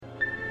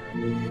Oh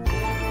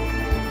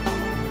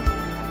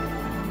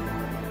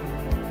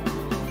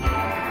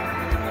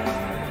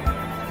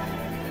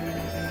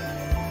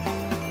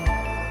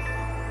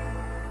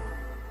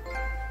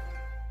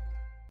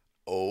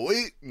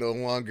wait, no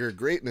longer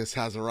greatness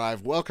has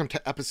arrived. Welcome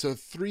to episode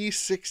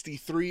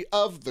 363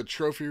 of The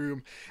Trophy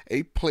Room,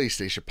 a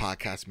PlayStation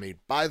podcast made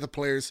by the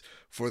players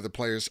for the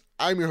players.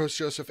 I'm your host,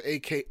 Joseph,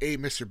 aka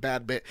Mr.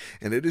 Badbit,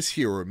 and it is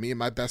here where me and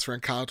my best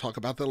friend Kyle talk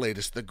about the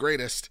latest, the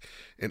greatest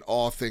in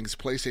all things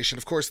PlayStation.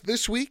 Of course,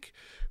 this week,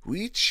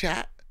 we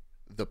chat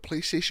the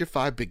PlayStation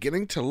 5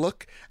 beginning to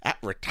look at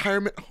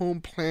retirement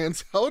home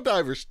plans,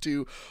 HELLDIVERS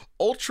 2,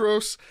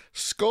 Ultros,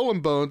 Skull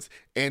and Bones,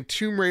 and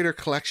Tomb Raider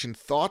Collection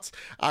thoughts,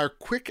 our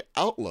quick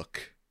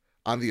outlook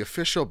on the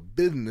official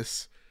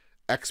business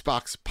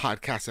Xbox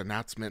podcast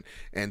announcement,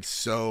 and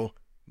so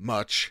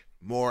much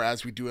more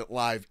as we do it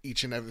live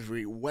each and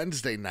every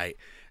Wednesday night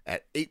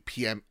at 8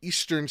 p.m.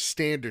 Eastern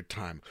Standard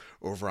Time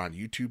over on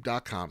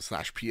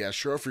youtube.com/PS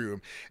Trophy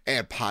Room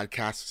and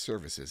podcast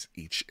services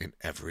each and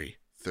every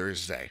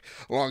Thursday.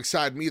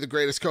 Alongside me, the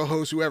greatest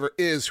co-host, whoever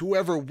is,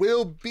 whoever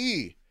will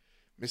be,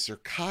 Mr.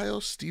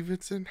 Kyle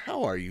Stevenson.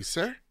 How are you,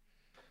 sir?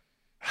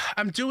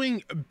 I'm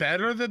doing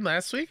better than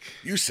last week.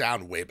 You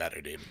sound way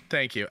better, dude.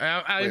 Thank you.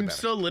 I'm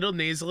still a little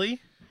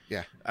nasally.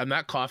 Yeah. I'm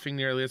not coughing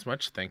nearly as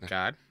much, thank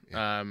God.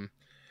 Yeah.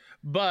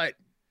 But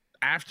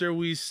after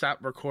we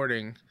stopped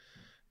recording,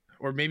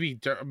 or maybe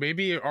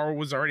it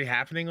was already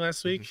happening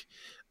last week,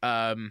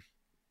 I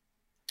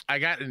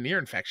got an ear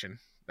infection.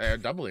 A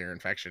double ear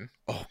infection.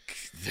 Oh,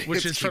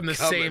 which is from the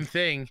same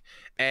thing,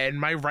 and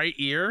my right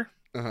ear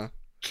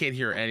can't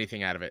hear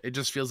anything out of it. It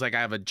just feels like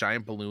I have a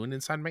giant balloon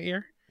inside my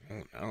ear.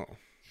 Oh no!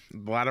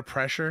 A lot of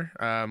pressure.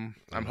 I'm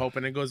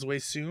hoping it goes away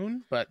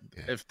soon, but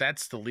if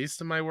that's the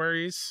least of my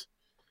worries,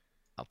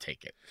 I'll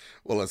take it.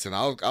 Well, listen,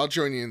 I'll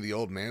join you in the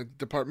old man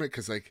department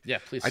because,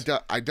 please.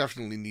 I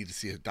definitely need to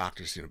see a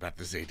doctor soon about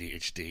this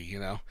ADHD. You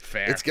know,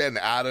 fair. It's getting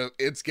out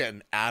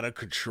of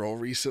control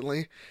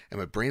recently, and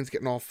my brain's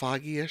getting all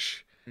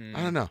foggy-ish.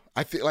 I don't know.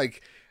 I feel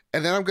like,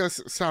 and then I'm gonna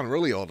sound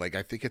really old. Like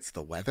I think it's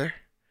the weather.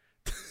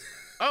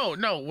 Oh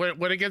no!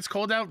 When it gets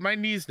cold out, my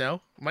knees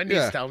know. My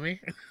knees tell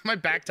me. My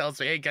back tells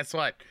me, "Hey, guess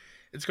what?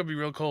 It's gonna be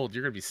real cold.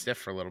 You're gonna be stiff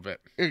for a little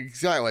bit."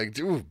 Exactly. Like,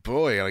 oh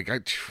boy.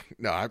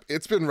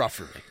 It's been rough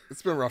for me.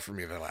 It's been rough for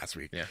me the last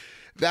week. Yeah.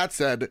 That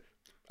said,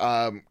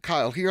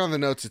 Kyle, here on the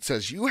notes it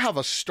says you have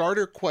a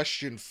starter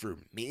question for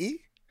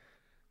me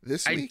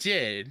this week. I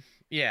did.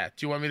 Yeah.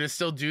 Do you want me to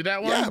still do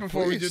that one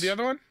before we do the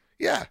other one?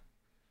 Yeah.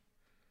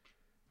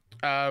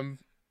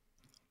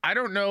 I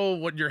don't know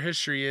what your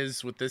history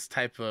is with this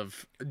type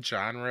of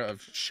genre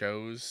of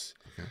shows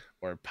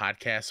or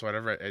podcasts,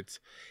 whatever.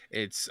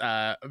 It's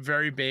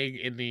very big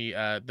in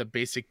the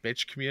basic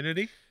bitch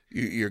community.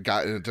 You're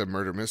gotten into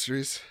murder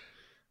mysteries?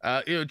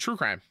 True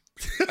crime.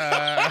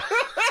 I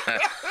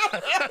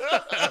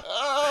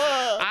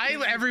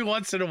every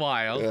once in a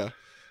while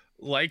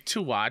like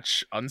to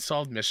watch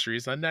unsolved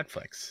mysteries on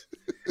Netflix.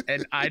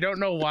 And I don't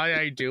know why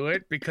I do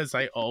it, because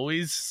I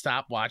always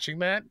stop watching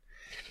that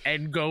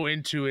and go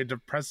into a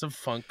depressive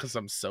funk because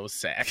I'm so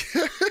sad.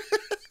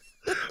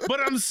 But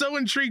I'm so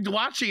intrigued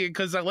watching it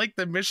because I like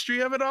the mystery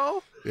of it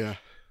all. Yeah.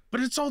 But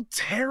it's all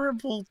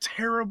terrible,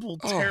 terrible,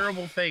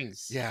 terrible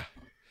things. Yeah.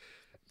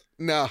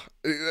 No.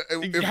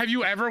 Have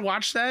you ever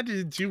watched that?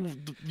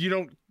 You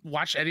don't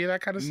watch any of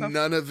that kind of stuff?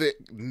 None of it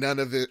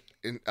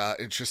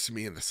interests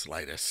me in the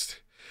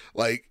slightest.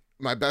 Like,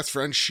 my best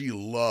friend, she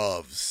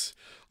loves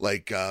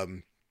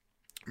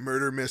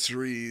murder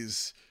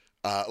mysteries.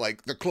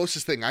 Like, the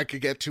closest thing I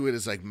could get to it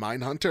is like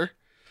Mindhunter.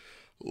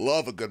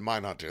 Love a good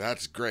Mindhunter.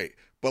 That's great.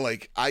 But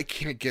like, I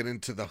can't get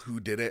into the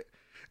who did it.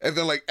 And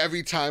then like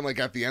every time, like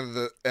at the end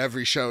of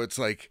every show, it's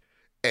like,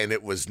 and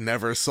it was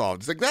never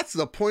solved. It's like, that's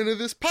the point of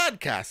this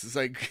podcast. It's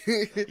like,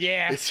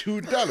 yeah, it's who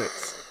done it.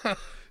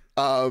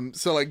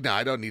 So like, no,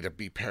 I don't need to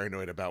be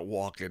paranoid about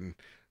walking,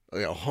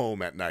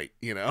 home at night,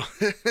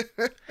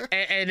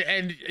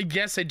 and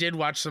yes, I did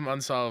watch some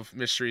unsolved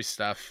mystery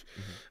stuff.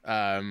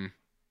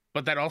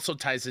 But that also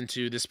ties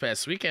into this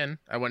past weekend.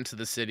 I went to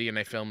the city and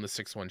I filmed the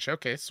 6-1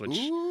 showcase, which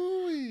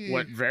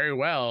went very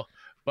well.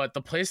 But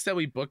the place that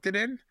we booked it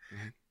in,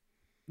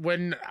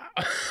 when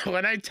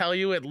I tell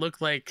you it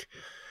looked like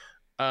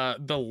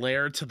the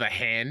lair to the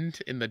hand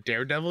in the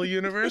Daredevil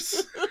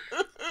universe.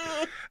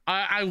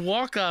 I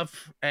walk up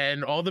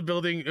and all the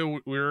building,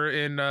 we were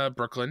in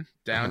Brooklyn,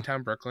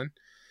 downtown Brooklyn.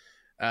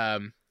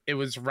 It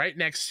was right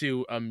next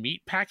to a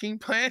meat packing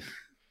plant.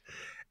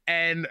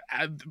 And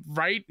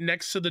right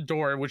next to the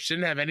door, which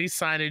didn't have any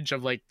signage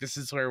of like, this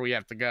is where we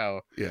have to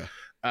go. Yeah.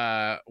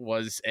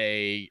 Was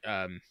a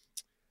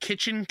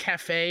kitchen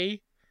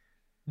cafe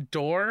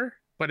door,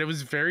 but it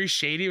was very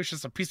shady. It was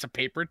just a piece of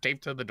paper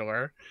taped to the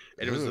door,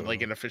 and it was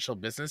like an official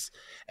business.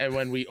 And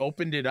when we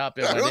opened it up,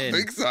 I don't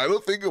think so. I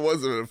don't think it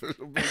was an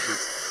official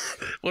business.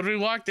 When we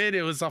walked in,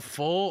 it was a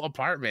full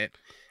apartment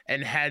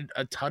and had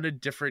a ton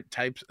of different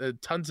types,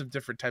 tons of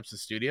different types of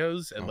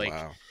studios and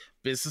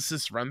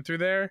businesses run through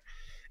there.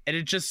 And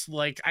it just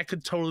like, I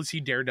could totally see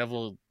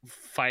Daredevil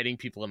fighting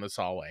people in this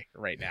hallway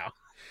right now.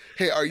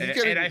 Hey, are you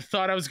getting? And I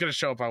thought I was going to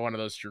show up on one of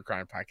those true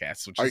crime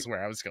podcasts, which is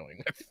where I was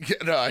going with.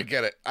 Yeah, no, I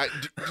get it.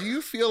 Do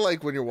you feel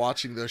like when you're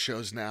watching those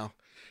shows now,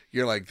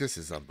 you're like, this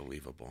is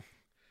unbelievable?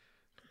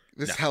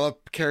 This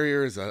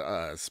helicarrier is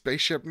a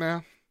spaceship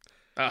now.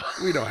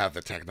 We don't have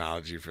the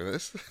technology for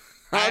this.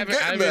 I'm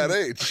getting that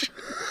age.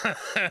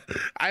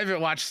 I haven't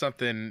watched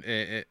something,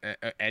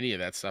 any of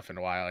that stuff in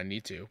a while. I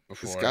need to.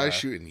 Before, this guy's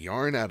shooting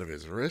yarn out of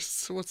his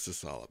wrists. What's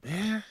this all about?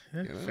 Yeah,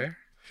 fair.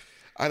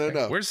 I don't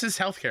know. Where's his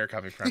healthcare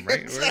coming from, right?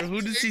 Exactly.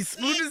 Who does he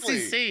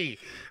see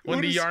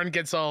when the yarn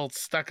gets all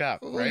stuck up,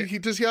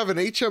 right? Does he have an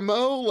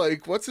HMO?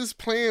 Like, what's his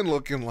plan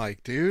looking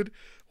like, dude?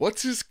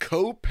 What's his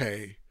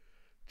copay?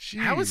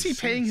 Jesus. How is he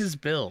paying his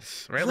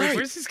bills, right? Like,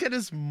 where's he getting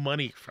his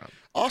money from?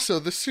 Also,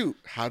 the suit.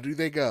 How do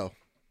they go?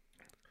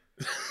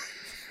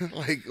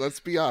 Like, let's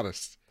be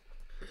honest.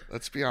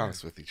 Let's be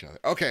honest with each other.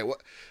 Okay,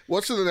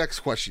 what's the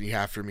next question you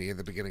have for me in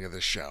the beginning of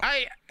this show?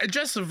 I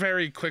just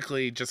very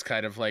quickly, just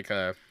kind of like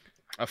a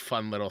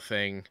fun little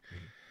thing,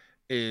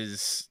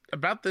 is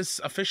about this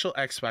official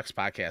Xbox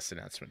podcast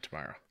announcement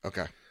tomorrow.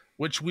 Okay.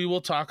 Which we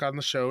will talk on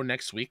the show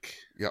next week.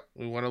 Yep.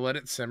 We want to let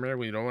it simmer.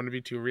 We don't want to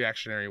be too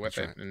reactionary with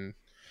it. Right.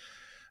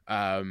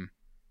 And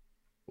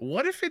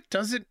what if it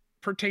doesn't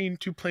pertain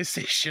to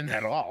PlayStation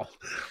at all?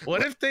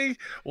 What if they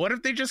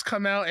just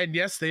come out and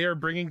yes, they are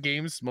bringing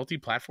games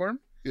multi-platform?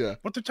 Yeah.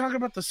 But they're talking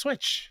about the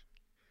Switch.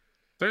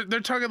 They're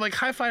talking like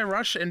Hi-Fi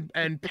Rush and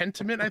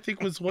Pentiment, I think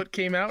was what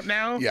came out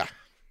now. Yeah.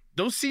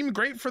 Those seem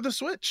great for the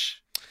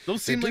Switch.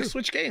 Those seem like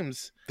Switch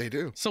games. They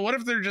do. So what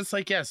if they're just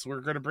like, yes,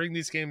 we're going to bring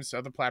these games to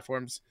other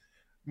platforms,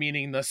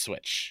 meaning the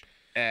Switch,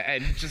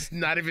 and just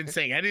not even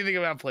saying anything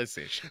about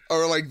PlayStation?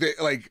 Or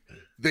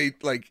they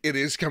it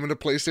is coming to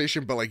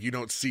PlayStation, but like you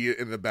don't see it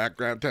in the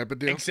background type of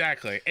deal.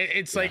 Exactly.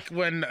 It's like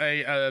when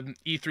a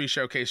E3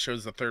 showcase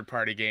shows the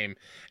third-party game,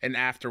 and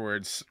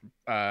afterwards,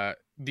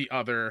 the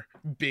other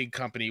big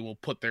company will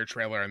put their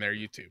trailer on their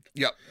YouTube.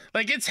 Yep.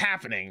 Like it's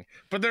happening,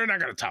 but they're not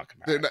going to talk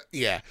about it.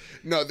 Yeah.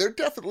 No, they're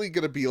definitely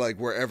going to be like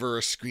wherever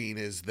a screen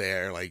is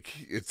there, like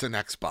it's an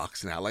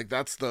Xbox now. Like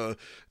that's the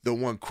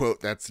one quote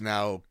that's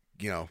now,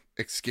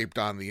 escaped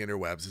on the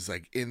interwebs is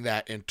like in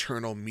that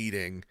internal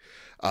meeting,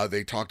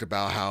 they talked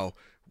about how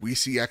we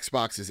see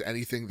Xbox as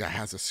anything that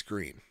has a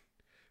screen.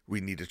 We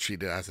need to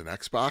treat it as an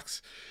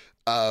Xbox.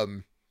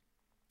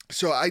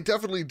 So I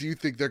definitely do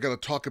think they're going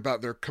to talk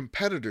about their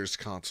competitors'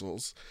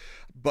 consoles,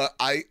 but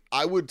I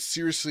would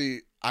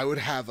seriously, I would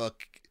have a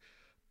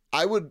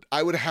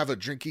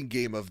drinking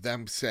game of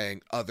them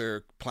saying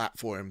other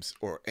platforms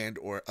or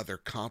other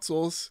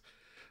consoles,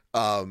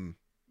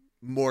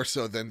 more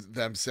so than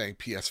them saying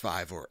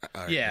PS5 or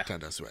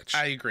Nintendo Switch.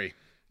 I agree.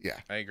 Yeah,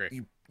 I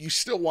agree. You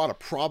still want to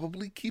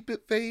probably keep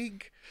it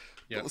vague.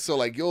 Yep. So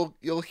like you'll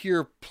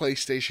hear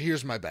PlayStation.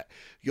 Here's my bet.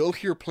 You'll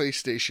hear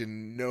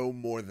PlayStation no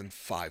more than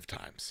 5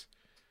 times.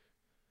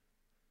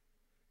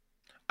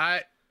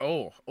 Do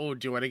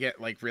you want to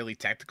get like really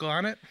technical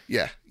on it?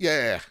 Yeah.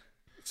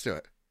 Let's do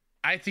it.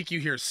 I think you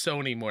hear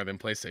Sony more than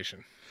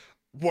PlayStation.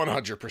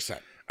 100%.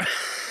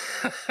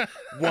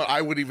 Well, I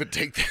would even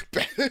take that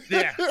bet.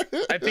 Yeah,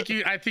 I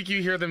think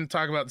you hear them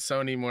talk about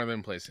Sony more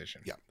than PlayStation.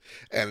 Yeah,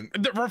 and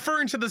they're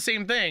referring to the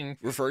same thing.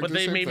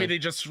 They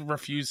just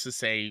refuse to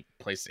say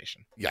PlayStation.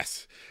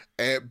 Yes,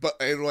 but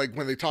like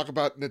when they talk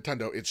about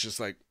Nintendo, it's just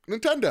like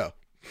Nintendo.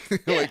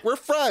 Like we're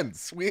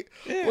friends. We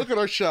look at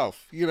our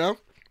shelf.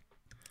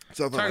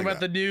 Something talking like about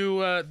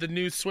the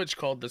new Switch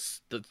called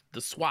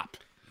the Swap.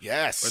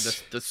 Yes. Or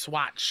the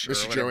Swatch.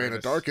 Mr. Joanna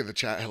Dark in the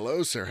chat.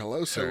 Hello, sir.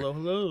 Hello, sir.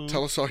 Hello.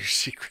 Tell us all your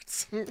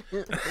secrets.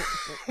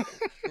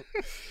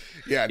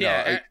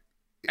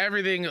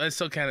 Everything is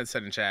still kind of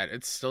said in chat.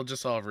 It's still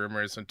just all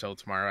rumors until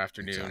tomorrow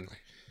afternoon. Exactly.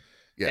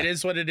 Yeah. It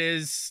is what it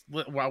is.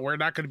 Well, we're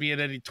not going to be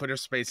in any Twitter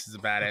spaces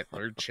about it.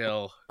 We're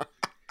chill.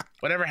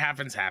 Whatever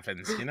happens,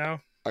 happens,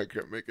 I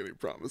can't make any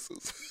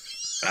promises.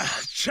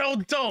 Joe,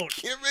 don't.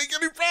 Can't make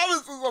any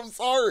promises. I'm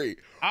sorry.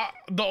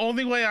 The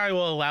only way I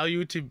will allow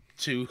you to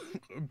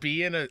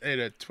be in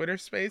a Twitter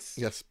space,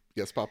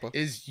 yes, Papa,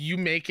 is you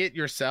make it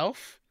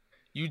yourself.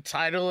 You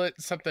title it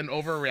something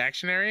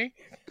overreactionary,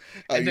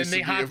 and then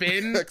they hop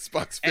in.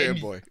 Xbox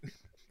fanboy,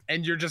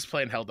 and you're just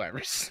playing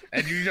Helldivers,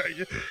 and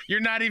you're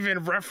not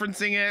even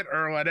referencing it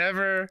or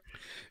whatever.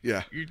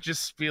 Yeah, you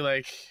just be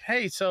like,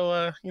 hey,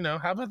 so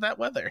how about that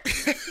weather?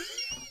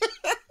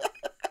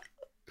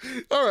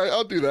 All right,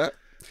 I'll do that.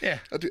 Yeah.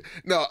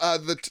 No,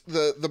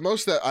 the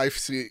most that I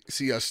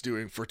see us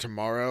doing for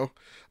tomorrow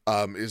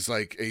is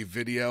like a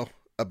video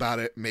about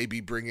it.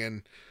 Maybe bring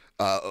in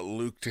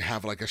Luke to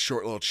have like a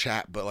short little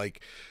chat. But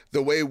like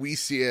the way we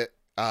see it,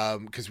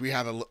 because we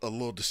had a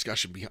little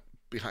discussion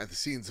behind the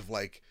scenes of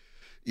like,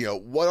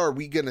 what are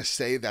we going to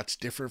say that's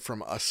different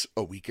from us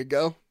a week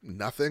ago?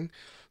 Nothing.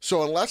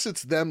 So unless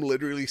it's them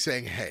literally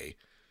saying, hey,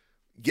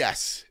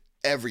 yes,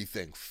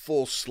 everything,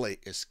 full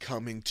slate is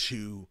coming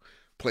to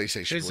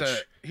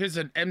PlayStation. Here's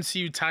an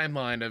MCU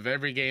timeline of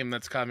every game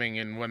that's coming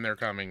and when they're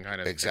coming,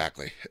 kind of.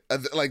 Exactly.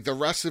 Like the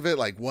rest of it,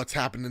 like what's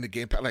happened in the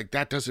game, like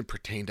that doesn't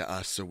pertain to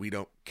us, so we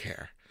don't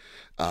care.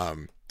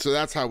 So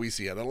that's how we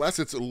see it. Unless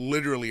it's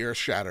literally earth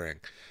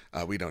shattering,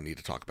 We don't need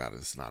to talk about it.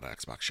 It's not an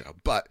Xbox show.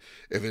 But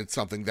if it's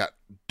something that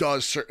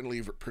does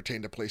certainly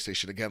pertain to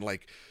PlayStation, again,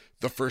 like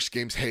the first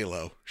game's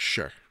Halo,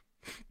 sure.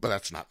 But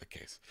that's not the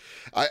case.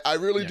 I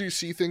really do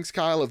see things,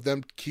 Kyle, of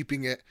them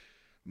keeping it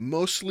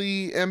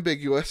mostly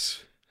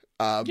ambiguous.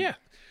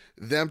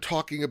 Them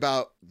talking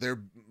about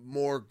their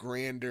more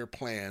grander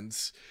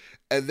plans.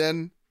 And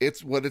then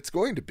it's what it's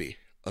going to be.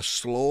 A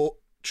slow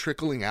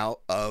trickling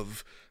out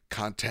of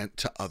content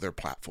to other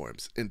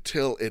platforms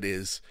until it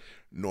is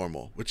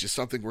normal, which is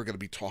something we're going to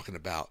be talking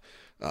about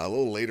a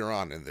little later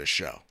on in this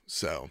show.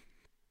 So,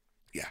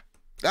 yeah.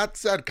 That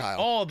said, Kyle.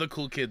 All the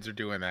cool kids are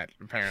doing that,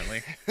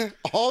 apparently.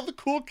 All the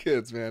cool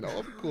kids, man.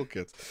 All the cool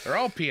kids. They're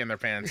all peeing their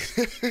pants.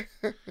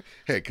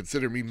 Hey,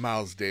 consider me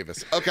Miles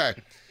Davis. Okay.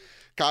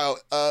 Kyle,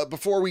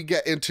 before we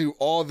get into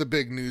all the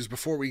big news,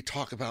 before we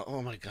talk about,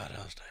 oh my God,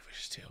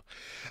 Helldivers 2,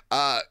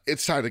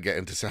 it's time to get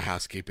into some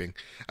housekeeping.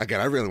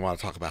 Again, I really want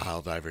to talk about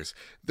Helldivers.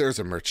 There's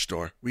a merch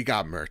store. We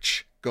got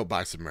merch. Go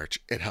buy some merch.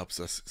 It helps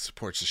us,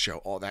 supports the show,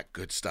 all that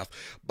good stuff.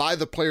 Buy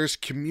the Players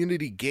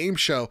Community Game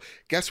Show.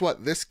 Guess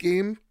what? This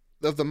game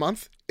of the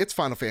month, it's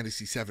Final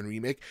Fantasy VII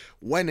Remake.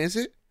 When is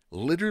it?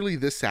 Literally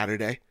this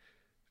Saturday,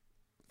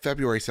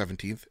 February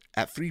 17th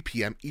at 3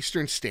 p.m.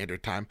 Eastern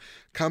Standard Time.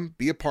 Come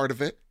be a part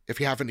of it. If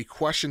you have any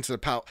questions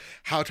about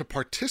how to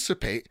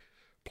participate,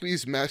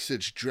 please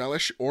message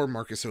Drellish or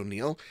Marcus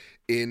O'Neill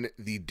in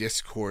the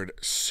Discord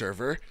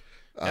server.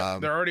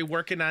 They're already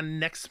working on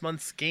next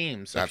month's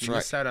game. So if you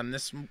miss out on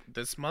this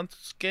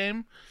month's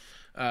game,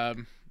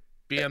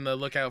 be on the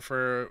lookout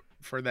for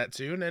that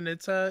soon, and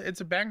it's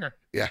a banger.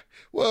 Yeah.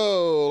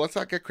 Whoa, let's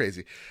not get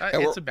crazy.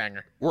 It's a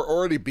banger. We're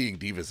already being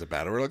divas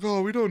about it. We're like,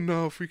 oh, we don't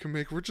know if we can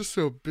make. We're just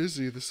so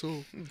busy these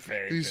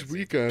busy.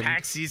 weekends.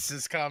 PAX East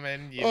is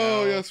coming.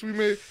 Oh yes,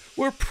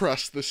 we're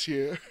pressed this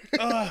year.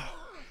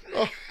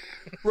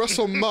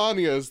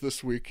 WrestleMania is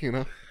this week.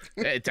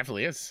 It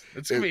definitely is.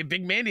 It's gonna be a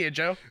big mania,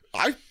 Joe.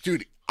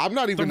 I'm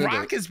not even. The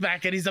Rock is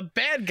back, and he's a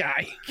bad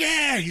guy.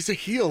 Yeah, he's a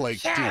heel.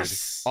 Dude,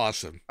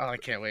 awesome. Oh, I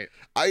can't wait.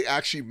 I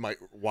actually might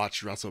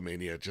watch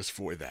WrestleMania just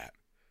for that.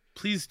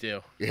 Please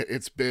do.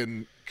 It's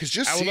been because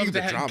just I would seeing love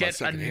the to drama get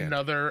secondhand.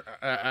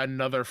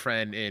 another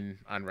friend in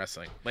on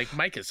wrestling. Like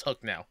Mike is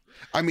hooked now.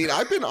 I mean,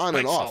 I've been on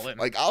and off. Solid.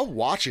 Like I'll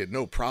watch it,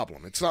 no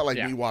problem. It's not like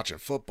me watching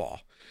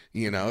football.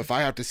 If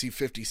I have to see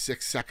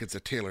 56 seconds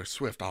of Taylor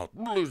Swift, I'll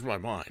lose my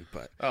mind.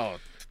 But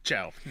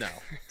Joe, no,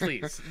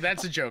 please.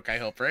 That's a joke, I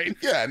hope, right?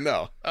 Yeah,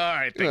 no. All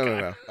right,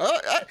 No.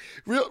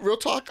 Real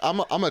talk.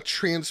 I'm a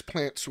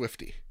transplant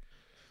Swiftie.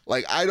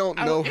 Like I don't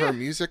know her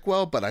music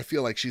well, but I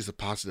feel like she's a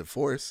positive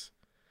force.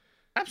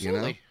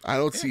 Absolutely. I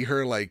don't see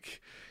her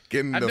like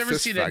getting. I've the never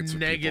fist seen fights a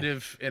with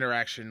negative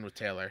interaction with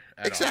Taylor.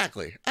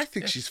 Exactly. I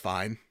think she's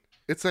fine.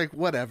 It's like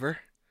whatever.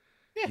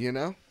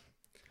 Yeah.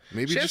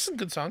 Maybe she has some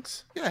good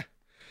songs. Yeah.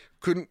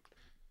 Couldn't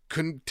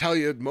tell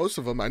you most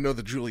of them. I know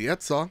the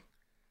Juliet song,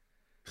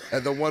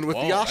 and the one with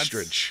the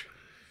ostrich.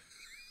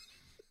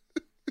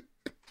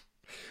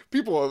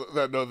 People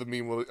that know the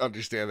meme will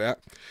understand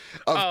that.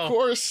 Of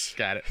course.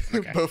 Got it.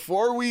 Okay.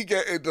 Before we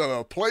get into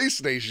the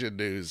PlayStation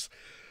news,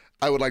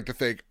 I would like to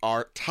thank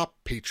our top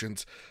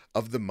patrons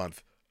of the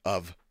month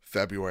of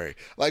February.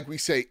 Like we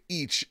say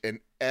each and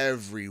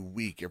every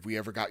week, if we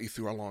ever got you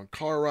through a long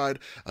car ride,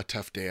 a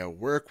tough day at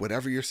work,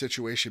 whatever your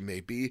situation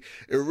may be,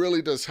 it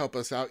really does help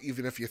us out,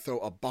 even if you throw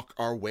a buck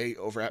our way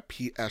over at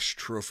PS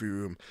Trophy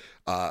Room,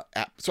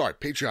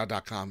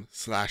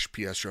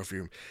 patreon.com/PS Trophy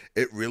Room.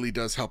 It really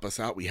does help us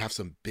out. We have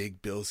some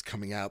big bills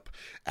coming up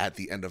at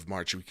the end of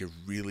March. We could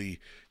really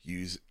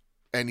use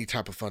any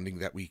type of funding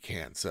that we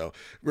can. So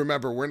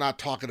remember, we're not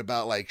talking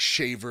about like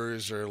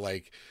shavers or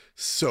like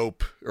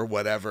soap or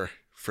whatever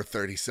for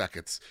 30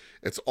 seconds.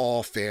 It's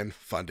all fan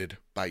funded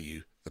by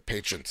you, the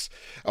patrons.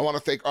 I want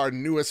to thank our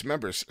newest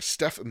members,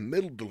 Steph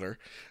Middler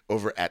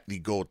over at the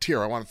Gold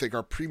Tier. I want to thank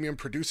our premium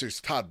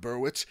producers, Todd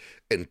Burwitz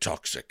and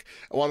Toxic.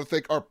 I want to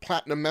thank our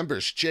platinum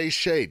members, Jay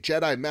Shea,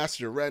 Jedi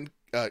Master Ren,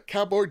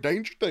 Cowboy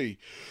Danger Day,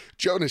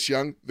 Jonas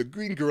Young, the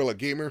Green Gorilla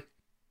Gamer,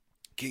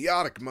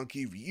 Chaotic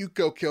Monkey,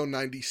 Ryuko Kill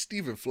 90,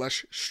 Stephen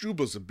Flesh,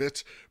 Strubles a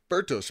Bits,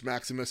 Bertos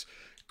Maximus,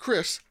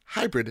 Chris,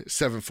 Hybrid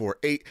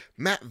 748,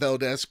 Matt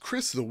Valdez,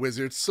 Chris the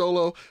Wizard,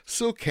 Solo,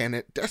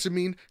 Silcanet,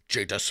 Decimine,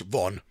 Jadus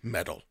Von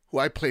Metal, who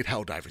I played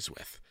Helldivers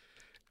with.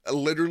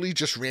 Literally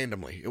just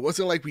randomly. It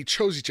wasn't like we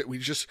chose each other. We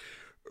just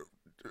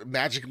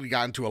magically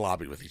got into a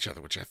lobby with each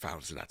other, which I found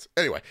was nuts.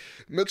 Anyway,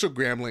 Mitchell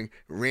Gramling,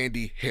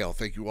 Randy Hale,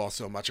 thank you all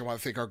so much. I want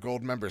to thank our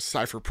gold members,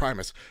 Cypher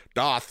Primus,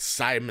 Darth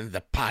Simon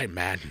the Pie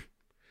Man,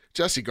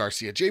 Jesse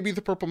Garcia, JB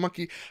the Purple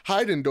Monkey,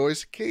 Hayden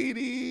Doyes,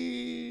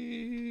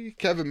 Katie,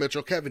 Kevin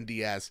Mitchell, Kevin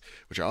Diaz,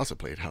 which I also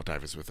played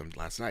Helldivers with him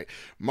last night,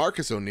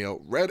 Marcus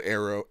O'Neill, Red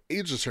Arrow,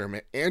 Ageless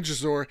Hermit,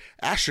 Angezor,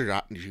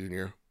 Astronaut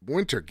Jr.,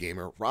 Winter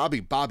Gamer, Robbie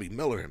Bobby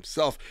Miller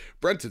himself,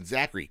 Brenton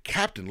Zachary,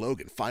 Captain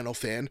Logan, Final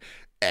Fan,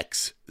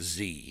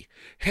 XZ,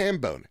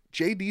 Hambone,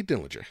 JD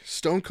Dillinger,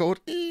 Stone Cold,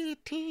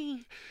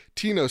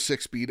 Tino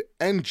Sixspeed,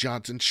 N.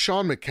 Johnson,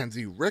 Sean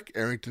McKenzie, Rick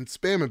Arrington,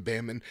 Spam and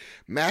Bamman,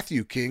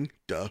 Matthew King,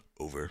 Duh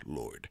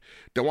Overlord,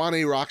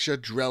 Dewane Raksha,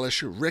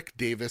 Drellish, Rick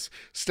Davis,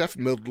 Steph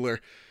Mildler,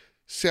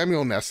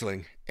 Samuel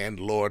Nestling, and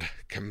Lord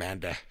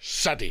Commander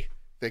Suddy.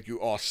 Thank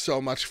you all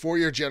so much for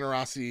your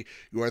generosity.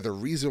 You are the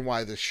reason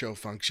why this show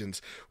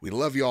functions. We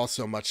love you all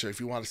so much. So if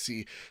you want to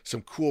see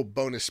some cool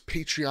bonus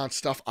Patreon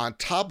stuff on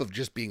top of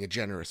just being a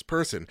generous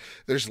person,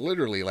 there's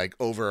literally like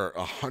over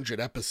 100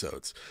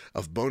 episodes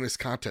of bonus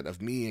content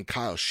of me and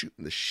Kyle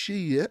shooting the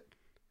shit.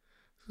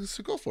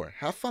 So go for it.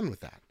 Have fun with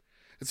that.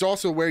 It's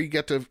also where you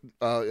get to,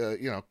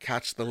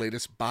 catch the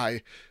latest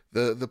by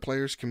the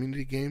Players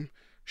Community Game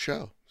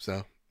show.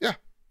 So yeah,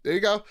 there you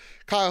go.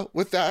 Kyle,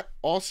 with that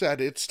all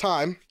said, it's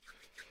time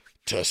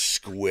to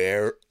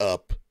square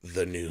up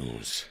the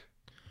news.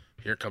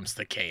 Here comes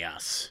the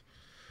chaos.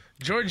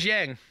 George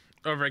Yang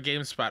over at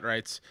GameSpot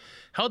writes,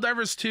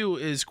 Helldivers 2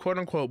 is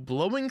quote-unquote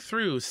blowing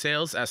through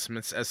sales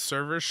estimates as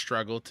servers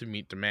struggle to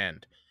meet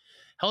demand.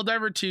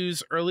 Helldiver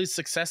 2's early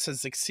success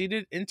has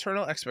exceeded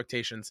internal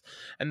expectations,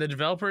 and the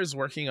developer is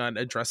working on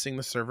addressing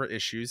the server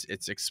issues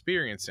it's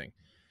experiencing.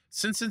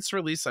 Since its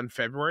release on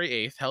February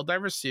 8th,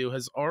 Helldivers 2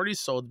 has already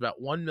sold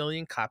about 1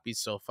 million copies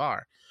so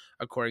far,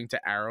 according to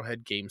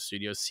Arrowhead Game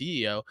Studio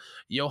CEO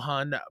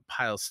Johan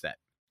Pilestedt.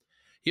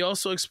 He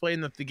also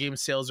explained that the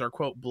game's sales are,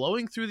 quote,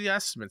 blowing through the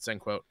estimates, end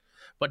quote,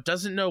 but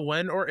doesn't know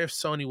when or if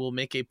Sony will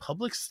make a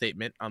public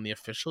statement on the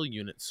official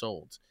unit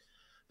sold.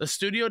 The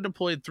studio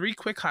deployed 3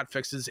 quick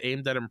hotfixes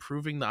aimed at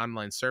improving the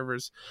online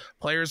servers.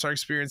 Players are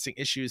experiencing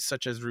issues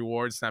such as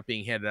rewards not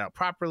being handed out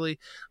properly,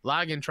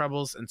 login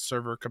troubles, and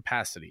server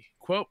capacity.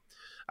 Quote,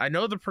 I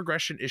know the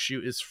progression issue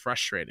is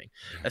frustrating,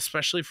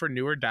 especially for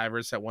newer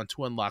divers that want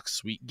to unlock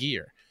sweet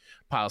gear,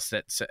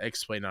 Pilestedt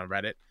explained on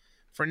Reddit.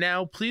 For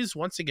now, please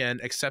once again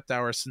accept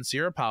our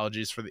sincere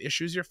apologies for the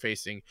issues you're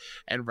facing,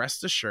 and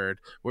rest assured,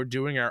 we're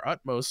doing our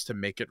utmost to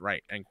make it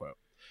right, end quote.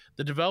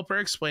 The developer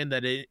explained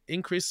that it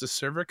increased the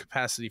server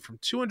capacity from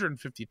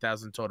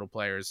 250,000 total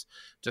players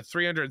to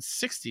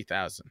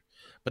 360,000,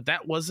 but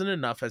that wasn't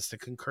enough as the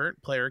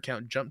concurrent player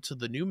count jumped to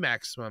the new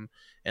maximum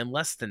in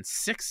less than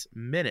 6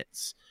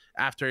 minutes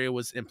after it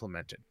was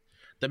implemented.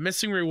 The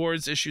missing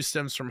rewards issue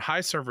stems from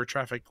high server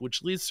traffic,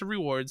 which leads to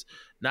rewards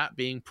not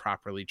being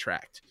properly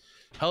tracked.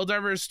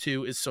 Helldivers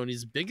 2 is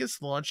Sony's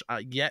biggest launch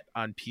yet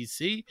on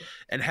PC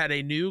and had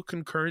a new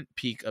concurrent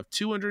peak of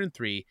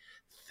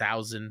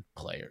 203,000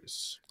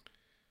 players.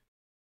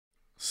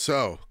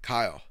 So,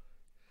 Kyle,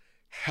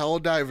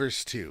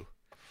 Helldivers 2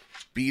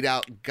 beat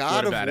out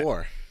God of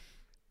War.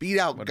 Beat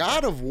out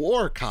God of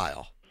War,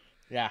 Kyle.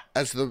 Yeah.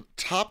 As the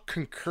top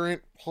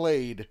concurrent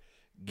played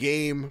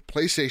game,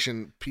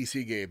 PlayStation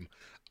PC game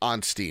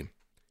on Steam.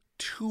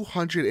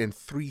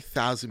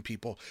 203,000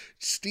 people.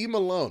 Steam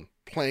alone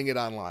playing it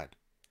online.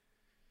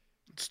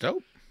 It's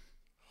dope.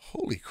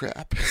 Holy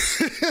crap.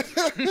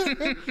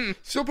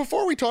 So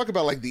before we talk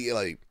about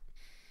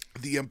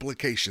the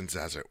implications,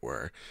 as it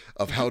were,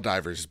 of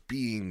Helldivers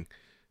being,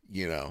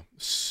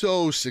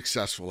 so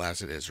successful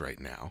as it is right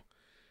now,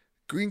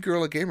 Green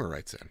Gorilla Gamer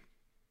writes in,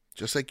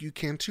 just like you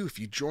can too if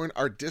you join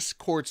our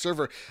Discord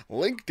server,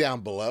 link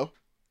down below.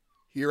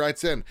 He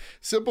writes in,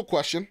 simple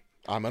question,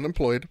 I'm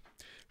unemployed.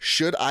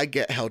 Should I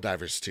get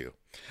Helldivers 2?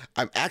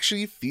 I'm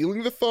actually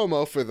feeling the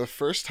FOMO for the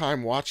first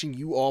time watching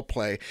you all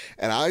play,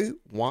 and I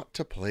want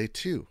to play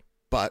too.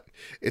 But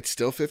it's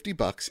still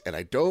 $50, and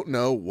I don't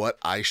know what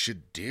I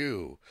should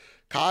do.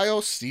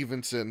 Kyle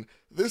Stevenson,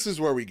 this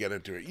is where we get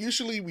into it.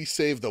 Usually we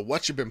save the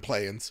what you've been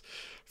playings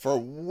for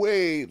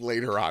way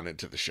later on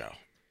into the show.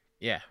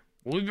 Yeah,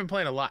 well, we've been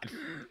playing a lot.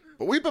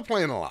 But we've been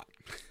playing a lot.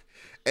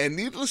 And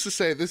needless to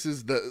say, this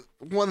is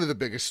one of the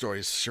biggest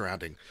stories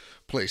surrounding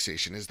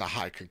PlayStation is the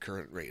high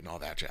concurrent rate and all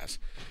that jazz.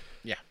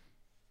 Yeah.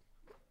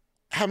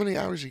 How many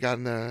hours you got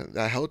in the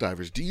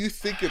Helldivers? Do you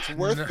think it's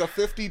worth the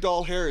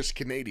 $50 Harris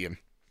Canadian?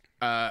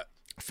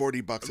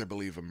 $40, I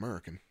believe,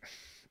 American.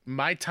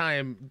 My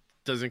time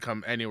doesn't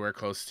come anywhere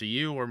close to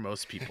you or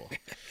most people.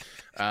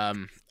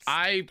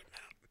 I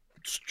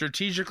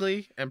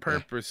strategically and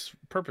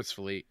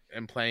purposefully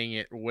am playing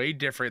it way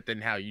different than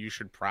how you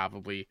should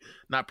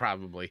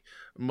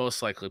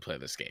most likely play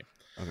this game.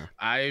 Okay.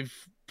 I've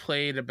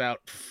played about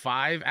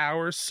 5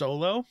 hours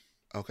solo.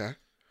 Okay.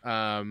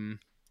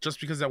 Just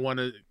because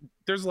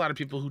there's a lot of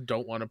people who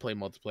don't want to play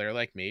multiplayer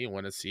like me and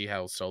want to see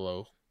how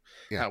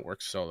it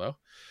works solo.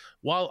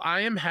 While I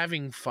am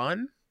having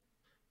fun,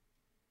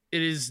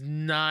 it is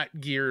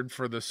not geared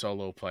for the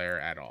solo player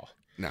at all.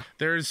 No.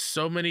 There's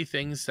so many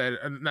things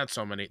not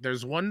so many.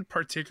 There's one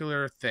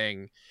particular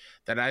thing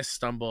that I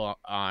stumble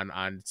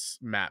on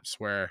maps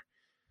where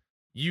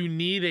you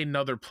need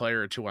another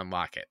player to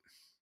unlock it.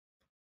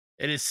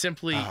 It is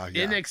simply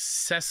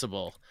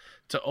inaccessible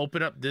to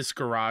open up this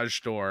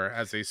garage door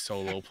as a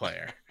solo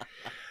player.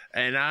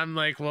 And I'm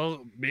like,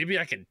 well, maybe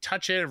I can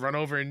touch it and run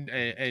over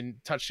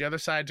and touch the other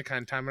side to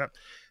kind of time it up.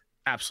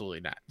 Absolutely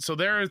not. So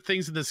there are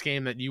things in this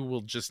game that you will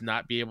just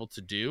not be able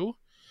to do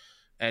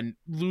and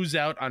lose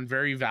out on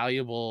very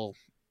valuable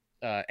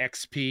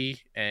XP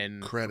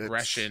and Credits.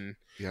 progression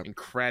Yep. and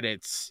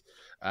credits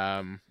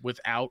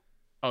without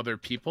other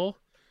people.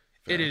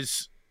 Fair. It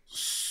is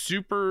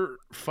super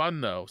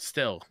fun though.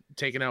 Still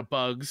taking out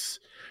bugs,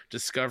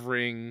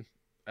 discovering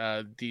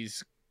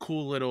these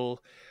cool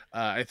little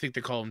I think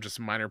they call them just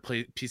minor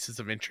pieces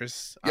of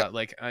interest, Yep.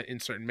 in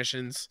certain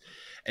missions,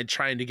 and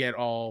trying to get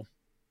all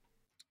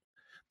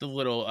the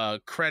little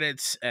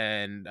credits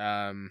and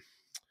Samples.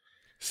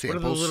 what are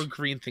the little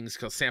green things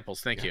called?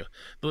 Samples. Thank Yeah. you.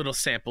 The little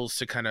samples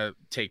to kind of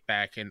take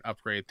back and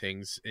upgrade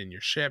things in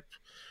your ship.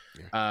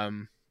 Yeah.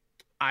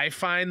 I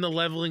find the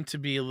leveling to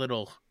be a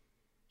little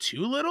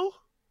too little.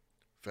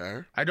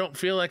 Fair. I don't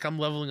feel like I'm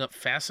leveling up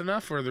fast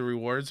enough, or the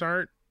rewards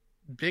aren't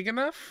big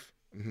enough.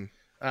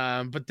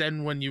 Mm-hmm. But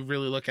then when you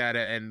really look at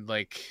it and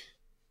like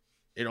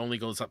it only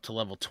goes up to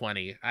level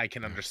 20, I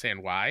can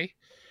understand why.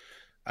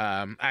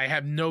 I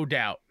have no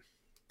doubt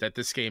that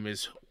this game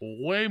is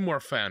way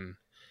more fun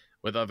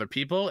with other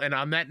people. And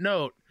on that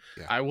note,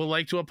 Yeah. I would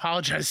like to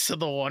apologize to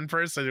the one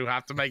person who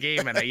hopped in my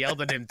game and I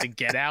yelled at him to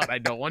get out. I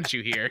don't want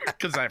you here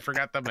because I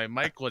forgot that my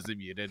mic wasn't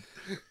muted.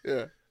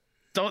 Yeah.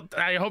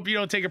 I hope you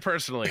don't take it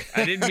personally.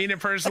 I didn't mean it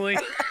personally.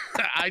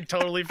 I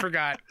totally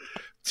forgot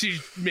to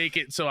make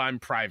it so I'm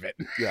private.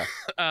 Yeah.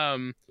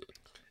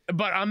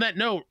 But on that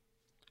note,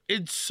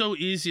 it's so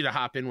easy to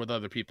hop in with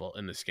other people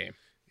in this game.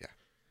 Yeah.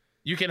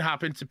 You can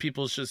hop into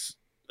people's just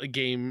a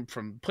game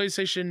from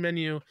PlayStation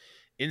menu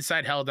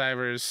inside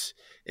Helldivers.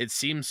 It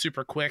seems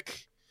super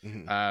quick.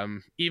 Mm-hmm.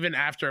 Even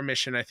after a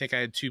mission, I think I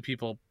had 2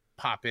 people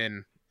pop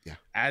in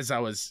as I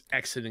was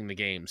exiting the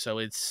game. So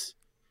it's,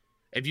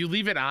 if you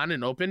leave it on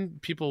and open,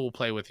 people will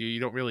play with you. You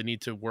don't really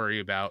need to worry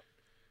about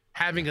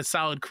having a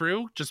solid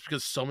crew just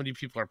because so many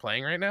people are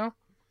playing right now.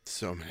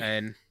 So many.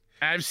 And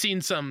I've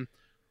seen some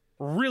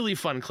really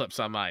fun clips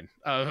online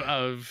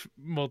of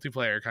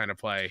multiplayer kind of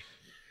play.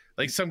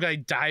 Like some guy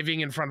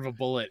diving in front of a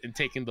bullet and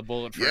taking the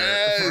bullet for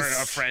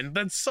a friend.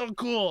 That's so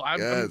cool.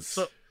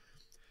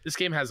 This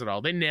game has it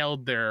all. They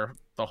nailed the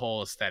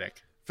whole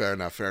aesthetic. Fair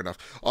enough.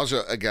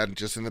 Also, again,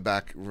 just in the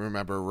back,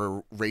 remember,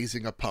 we're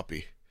raising a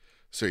puppy.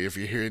 So if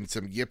you're hearing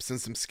some yips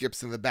and some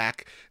skips in the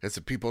back, and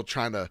some people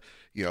trying to,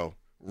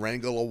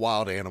 wrangle a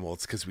wild animal,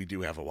 it's because we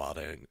do have a wild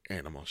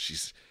animal.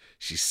 She's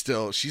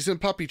in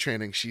puppy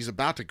training. She's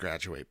about to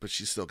graduate, but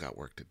she's still got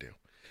work to do.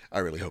 I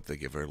really hope they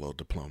give her a little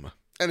diploma.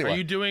 Anyway. Are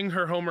you doing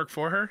her homework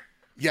for her?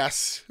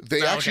 Yes,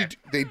 they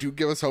they do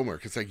give us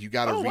homework. It's like, you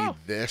got to read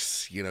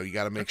this. You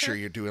got to make sure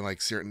you're doing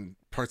like certain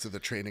parts of the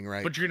training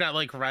right. But you're not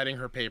like writing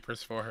her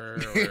papers for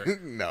her. Or...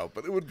 No,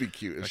 but it would be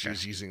cute if she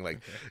was using like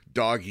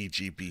doggy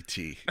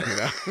GPT.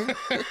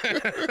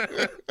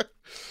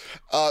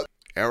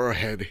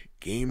 Arrowhead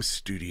Game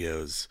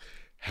Studios,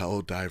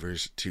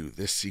 Helldivers 2.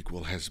 This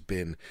sequel has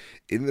been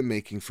in the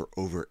making for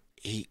over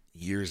 8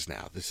 years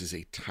now. This is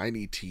a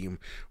tiny team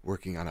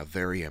working on a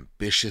very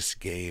ambitious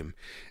game,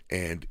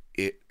 and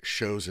it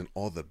shows in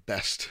all the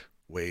best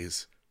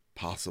ways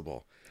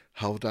possible.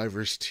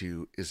 Helldivers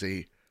 2 is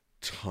a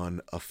ton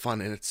of fun,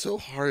 and it's so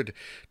hard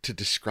to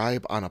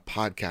describe on a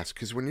podcast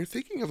because when you're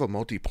thinking of a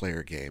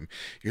multiplayer game,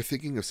 you're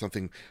thinking of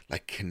something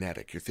like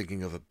kinetic. You're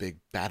thinking of a big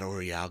battle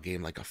royale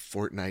game like a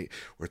Fortnite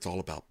where it's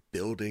all about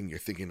building. You're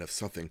thinking of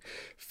something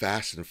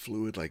fast and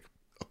fluid like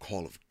a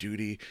Call of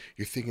Duty.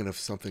 You're thinking of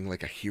something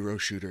like a hero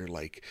shooter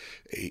like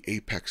a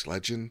Apex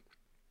Legend.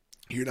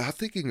 You're not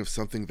thinking of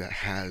something that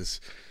has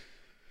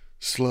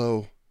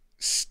slow,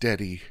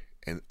 steady,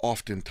 and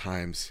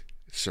oftentimes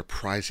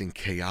surprising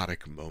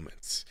chaotic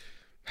moments.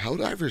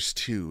 Helldivers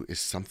 2 is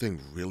something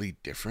really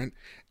different,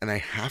 and I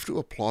have to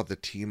applaud the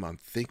team on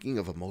thinking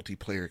of a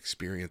multiplayer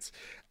experience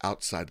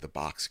outside the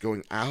box,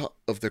 going out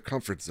of their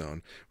comfort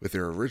zone with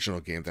their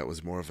original game that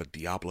was more of a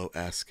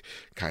Diablo-esque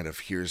kind of,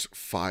 here's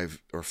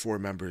 5 or 4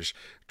 members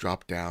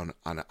drop down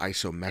on an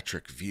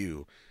isometric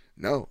view.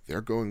 No,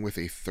 they're going with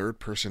a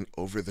third-person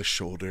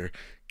over-the-shoulder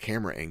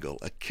camera angle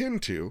akin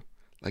to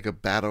like a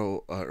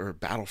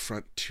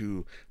Battlefront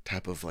 2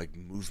 type of like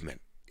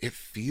movement. It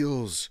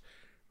feels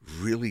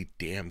really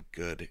damn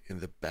good in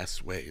the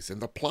best ways,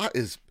 and the plot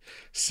is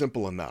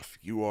simple enough.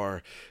 You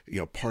are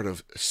part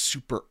of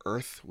Super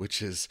Earth,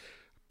 which is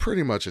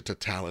pretty much a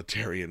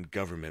totalitarian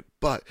government,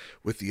 but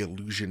with the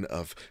illusion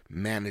of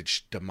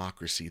managed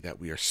democracy that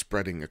we are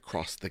spreading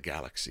across the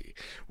galaxy.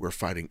 We're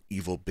fighting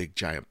evil big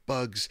giant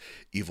bugs,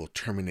 evil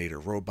Terminator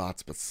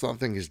robots, but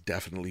something is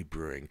definitely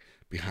brewing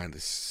behind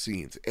the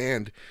scenes.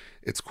 And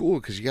it's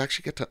cool because you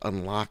actually get to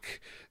unlock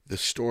the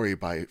story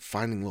by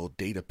finding little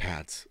data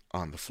pads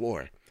on the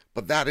floor.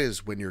 But that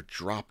is when you're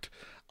dropped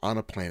on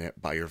a planet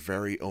by your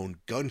very own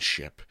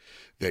gunship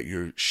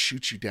that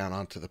shoots you down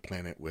onto the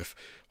planet with,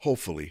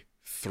 hopefully,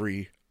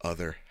 3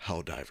 other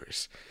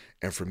Helldivers.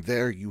 And from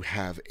there, you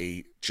have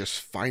a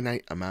just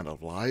finite amount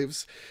of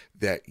lives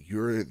that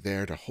you're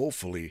there to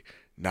hopefully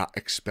not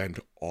expend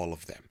all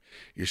of them.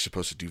 You're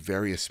supposed to do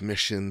various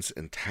missions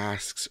and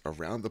tasks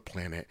around the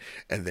planet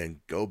and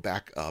then go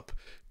back up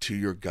to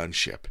your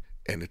gunship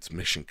and it's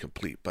mission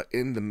complete. But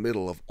in the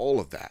middle of all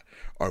of that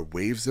are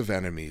waves of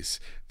enemies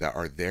that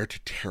are there to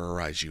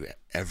terrorize you at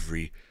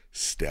every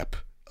step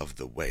of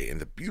the way. And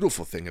the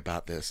beautiful thing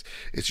about this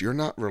is you're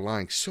not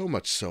relying so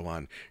much so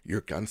on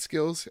your gun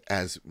skills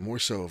as more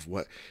so of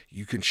what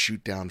you can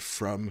shoot down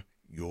from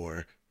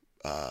your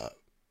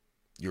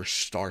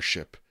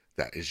starship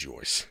that is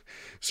yours.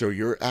 So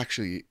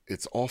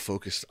it's all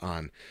focused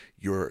on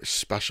your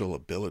special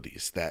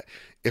abilities that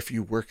if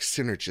you work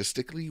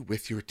synergistically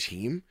with your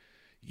team,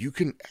 you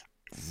can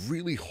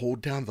really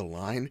hold down the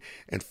line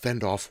and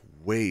fend off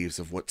waves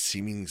of what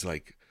seems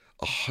like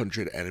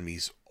 100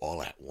 enemies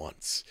all at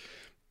once.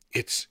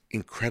 It's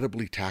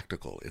incredibly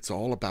tactical. It's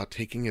all about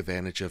taking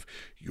advantage of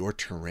your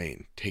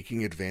terrain,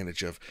 taking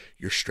advantage of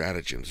your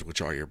stratagems,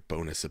 which are your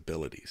bonus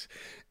abilities,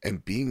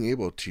 and being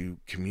able to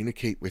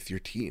communicate with your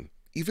team.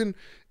 Even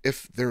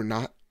if they're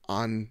not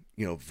on,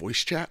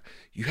 voice chat,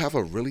 you have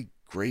a really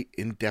great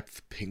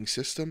in-depth ping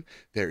system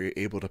that you're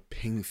able to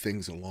ping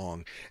things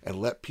along and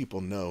let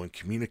people know and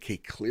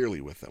communicate clearly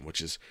with them, which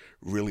is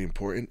really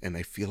important, and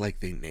I feel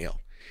like they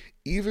nail.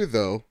 Even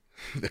though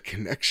the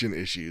connection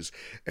issues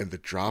and the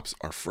drops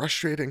are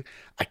frustrating,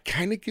 I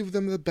kind of give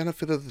them the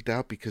benefit of the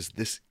doubt because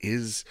this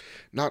is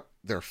not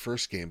their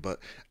first game, but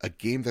a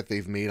game that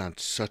they've made on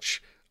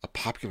such a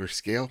popular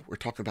scale. We're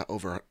talking about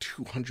over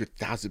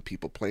 200,000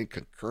 people playing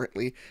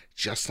concurrently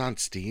just on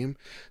Steam.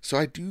 So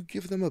I do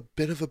give them a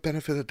bit of a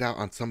benefit of the doubt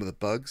on some of the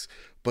bugs,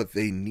 but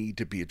they need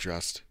to be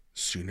addressed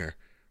sooner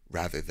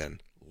rather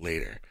than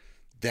later.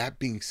 That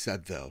being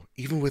said, though,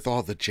 even with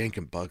all the jank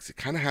and bugs, it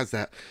kind of has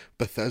that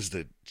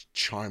Bethesda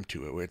charm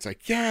to it where it's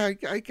like, yeah,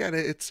 I get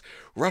it. It's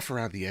rough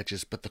around the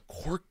edges, but the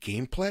core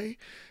gameplay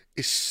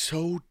is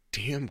so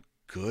damn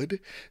good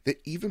that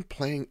even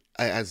playing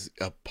as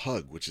a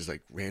pug, which is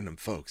like random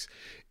folks,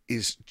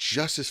 is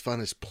just as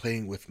fun as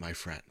playing with my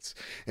friends.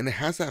 And it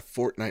has that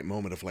Fortnite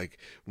moment of like,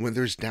 when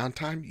there's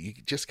downtime, you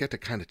just get to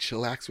kind of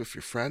chillax with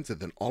your friends, and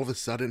then all of a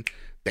sudden,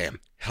 bam,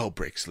 hell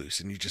breaks loose,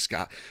 and you just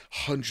got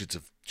hundreds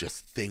of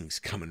just things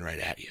coming right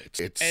at you. It's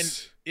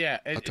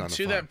and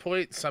to that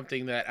point,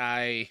 something that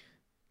I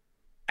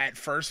at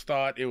first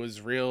thought it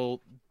was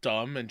real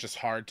dumb and just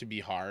hard to be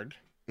hard.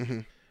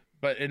 Mm-hmm.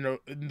 But in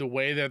the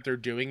way that they're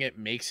doing it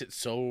makes it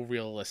so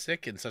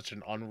realistic in such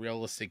an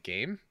unrealistic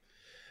game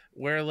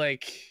where,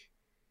 like,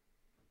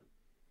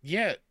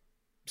 yeah,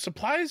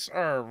 supplies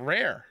are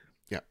rare.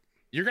 Yeah.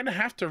 You're going to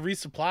have to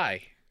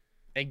resupply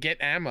and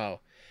get ammo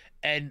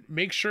and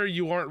make sure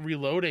you aren't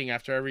reloading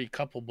after every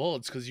couple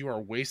bullets because you are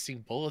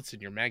wasting bullets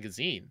in your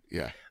magazine.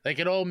 Yeah. Like,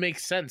 it all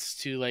makes sense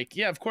to, like,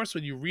 yeah, of course,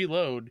 when you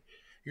reload,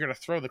 you're going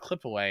to throw the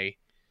clip away.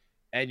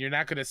 And you're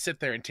not going to sit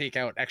there and take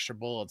out extra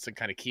bullets and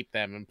kind of keep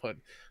them and put...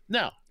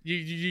 No,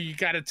 you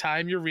got to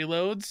time your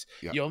reloads.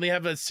 Yep. You only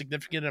have a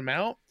significant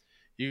amount.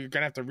 You're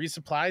going to have to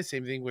resupply.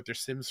 Same thing with your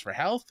sims for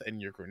health and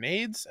your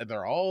grenades. And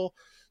they're all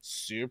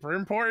super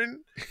important.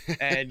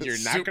 And you're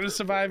not going to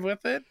survive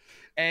with it.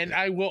 And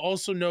I will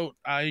also note,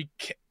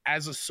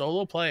 as a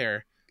solo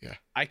player,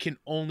 I can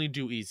only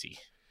do easy.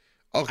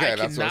 Okay,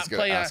 that's what I was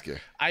going to ask you.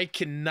 I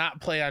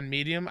cannot play on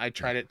medium. I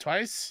tried it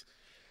twice.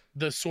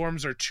 The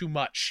swarms are too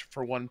much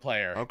for one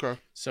player. Okay.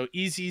 So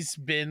easy's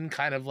been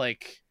kind of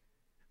like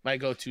my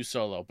go-to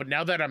solo. But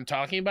now that I'm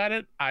talking about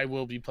it, I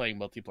will be playing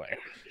multiplayer.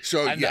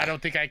 So I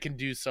don't think I can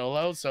do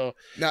solo. So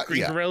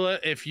Green Gorilla,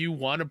 if you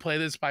want to play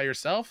this by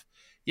yourself,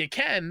 you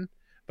can.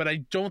 But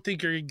I don't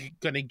think you're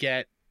going to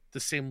get the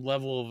same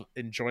level of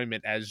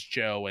enjoyment as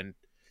Joe and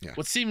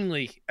what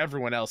seemingly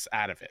everyone else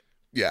out of it.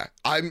 Yeah,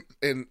 I'm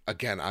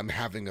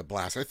having a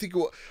blast. I think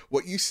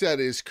what you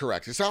said is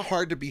correct. It's not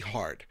hard to be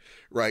hard,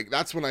 right?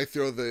 That's when I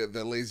throw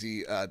the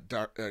lazy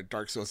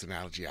Dark Souls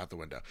analogy out the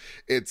window.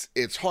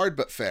 It's hard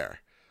but fair.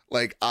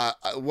 Like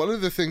one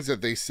of the things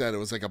that they said, it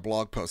was like a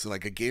blog post,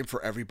 like a game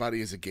for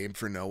everybody is a game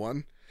for no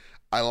one.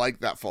 I like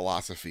that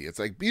philosophy. It's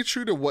like, be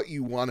true to what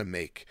you want to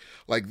make.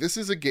 Like, this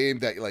is a game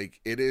that, like,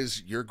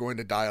 you're going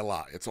to die a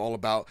lot. It's all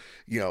about,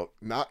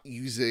 not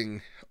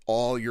using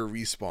all your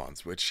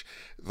respawns, which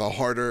the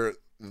harder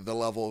the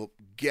level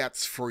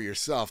gets for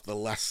yourself, the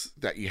less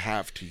that you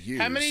have to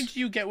use. How many do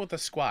you get with a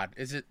squad?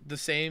 Is it the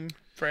same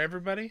for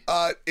everybody?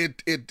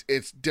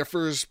 It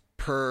differs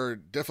per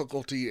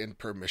difficulty and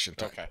per mission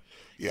type. Okay.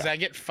 Because I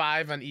get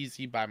 5 on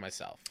easy by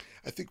myself.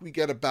 I think we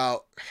get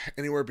about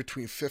anywhere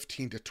between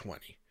 15 to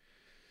 20.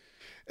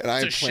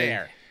 And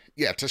share.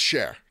 Yeah, to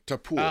share, to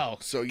pool. Oh,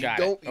 so you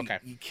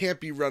you can't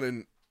be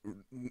running,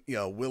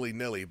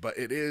 willy-nilly, but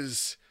it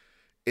is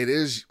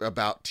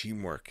about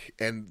teamwork.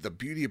 And the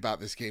beauty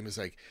about this game is,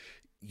 like,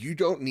 you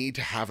don't need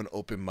to have an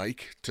open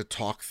mic to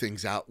talk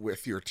things out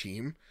with your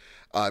team.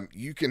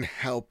 You can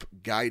help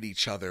guide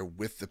each other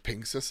with the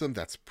ping system.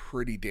 That's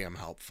pretty damn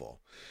helpful.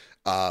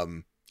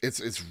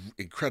 It's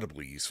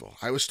incredibly useful.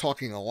 I was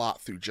talking a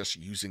lot through just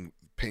using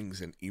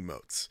pings and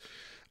emotes.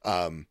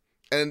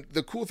 And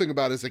the cool thing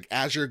about it is, like,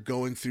 as you're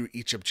going through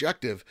each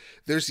objective,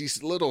 there's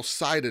these little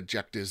side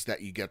objectives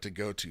that you get to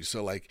go to.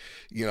 So, like,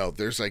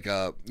 there's like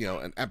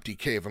an empty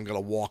cave. I'm going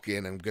to walk in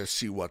and I'm going to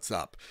see what's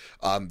up.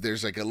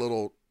 There's like a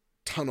little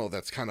tunnel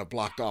that's kind of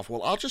blocked off.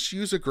 Well, I'll just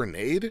use a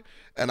grenade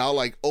and I'll,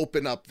 like,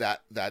 open up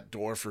that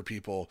door for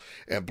people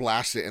and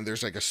blast it. And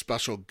there's like a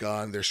special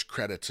gun, there's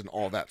credits and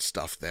all that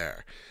stuff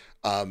there.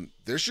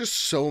 There's just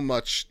so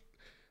much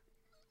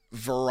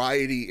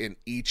variety in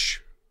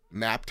each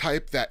map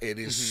type that it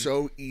is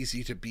so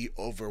easy to be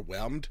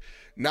overwhelmed,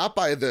 not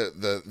by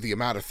the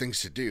amount of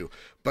things to do,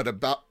 but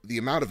about the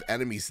amount of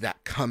enemies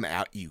that come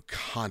at you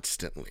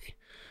constantly.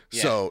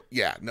 Yeah. So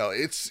yeah, no,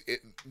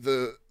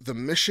 the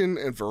mission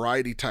and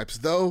variety types,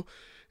 though,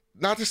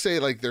 not to say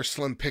like they're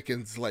slim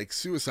pickings like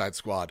Suicide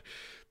Squad.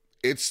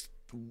 It's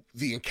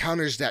the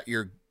encounters that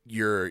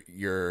you're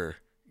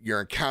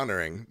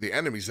encountering, the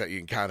enemies that you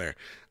encounter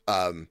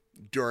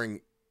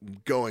during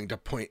going to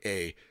point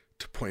A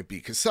to point B,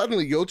 because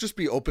suddenly you'll just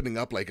be opening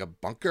up like a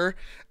bunker,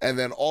 and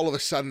then all of a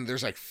sudden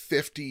there's like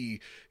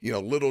 50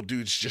 little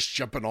dudes just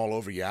jumping all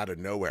over you out of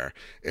nowhere.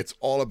 It's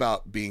all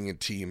about being a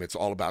team. It's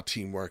all about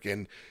teamwork,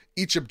 and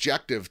each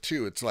objective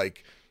too. It's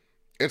like,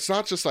 it's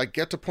not just like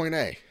get to point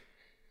A.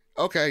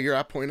 Okay, you're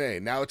at point A.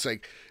 Now it's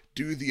like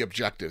do the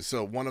objectives.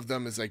 So one of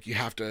them is like you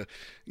have to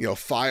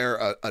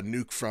fire a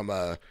nuke from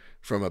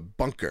a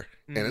bunker,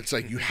 and it's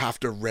like you have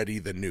to ready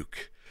the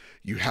nuke.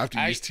 You have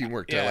to use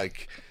teamwork to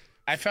like.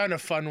 I found a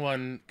fun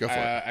one. Go for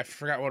it. I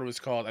forgot what it was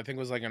called. I think it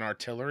was like an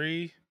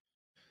artillery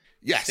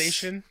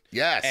station.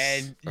 Yes.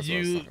 And that's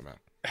you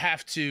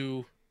have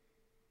to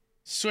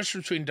switch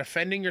between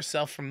defending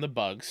yourself from the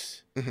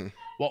bugs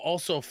while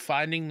also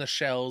finding the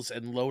shells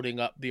and loading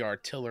up the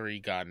artillery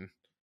gun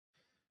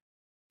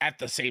at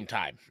the same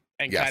time.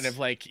 And kind of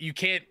like, you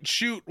can't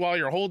shoot while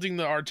you're holding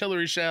the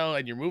artillery shell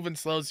and you're moving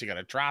slow, so you got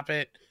to drop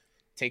it,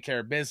 take care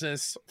of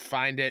business,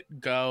 find it,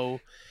 go.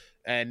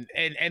 And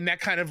that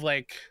kind of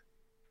like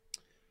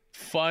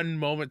fun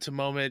moment to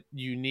moment,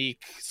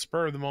 unique,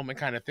 spur of the moment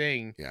kind of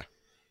thing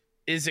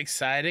is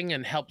exciting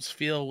and helps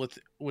feel with,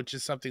 which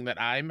is something that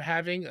I'm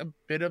having a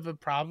bit of a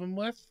problem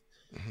with,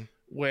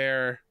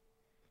 where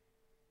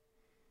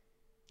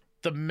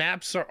the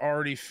maps are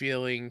already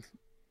feeling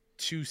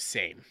too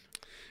same.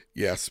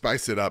 Yeah,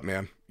 spice it up,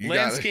 man.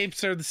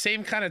 Landscapes are the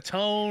same kind of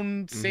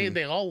tone.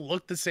 They all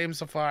look the same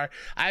so far.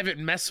 I haven't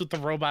messed with the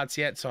robots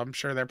yet, so I'm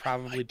sure they're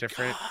probably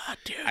different. God,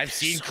 dude, I've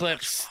seen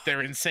clips.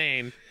 They're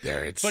insane.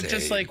 They're insane. But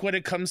just like when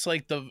it comes to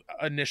like the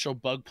initial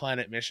Bug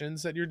Planet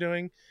missions that you're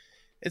doing,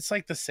 it's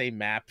like the same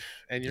map,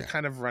 and you're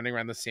kind of running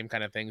around the same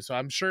kind of thing. So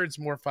I'm sure it's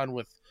more fun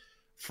with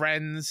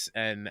friends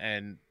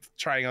and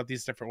trying out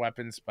these different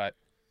weapons, but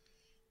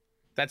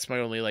that's my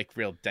only like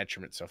real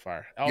detriment so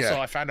far. Also,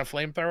 I found a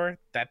flamethrower.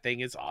 That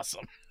thing is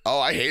awesome. Oh,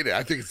 I hate it.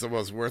 I think it's the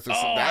most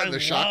worthless. That and the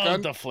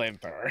shotgun. The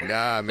flamethrower.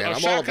 Nah, man. I'm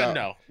shotgun,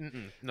 all about.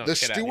 No, the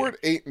Stewart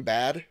ain't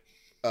bad.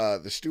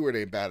 The Stewart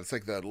ain't bad. It's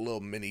like the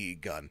little mini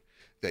gun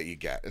that you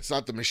get. It's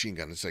not the machine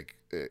gun. It's like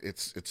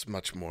it's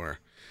much more.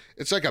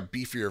 It's like a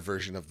beefier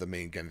version of the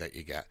main gun that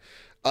you get.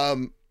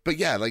 But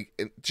yeah, like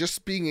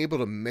just being able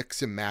to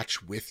mix and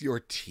match with your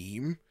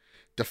team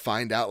to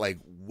find out like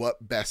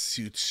what best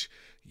suits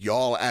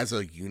y'all as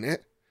a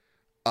unit.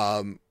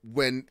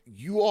 When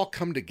you all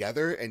come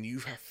together and you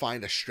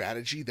find a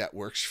strategy that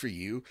works for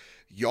you,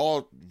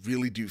 y'all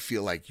really do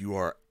feel like you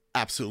are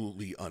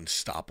absolutely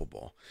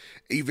unstoppable,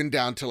 even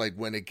down to like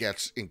when it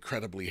gets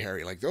incredibly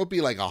hairy. Like there'll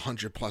be like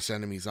 100+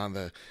 enemies on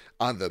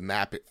the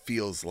map, it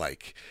feels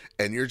like,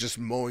 and you're just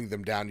mowing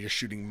them down. You're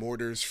shooting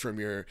mortars from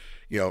your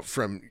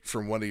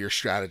from one of your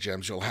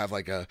stratagems. You'll have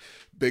like a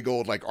big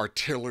old like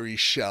artillery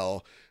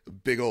shell,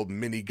 big old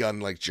minigun,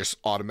 like just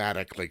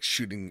automatic, like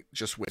shooting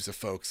just waves of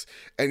folks,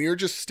 and you're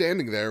just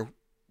standing there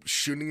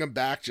shooting them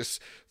back,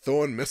 just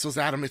throwing missiles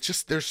at them. It's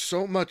just, there's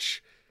so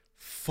much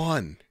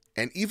fun.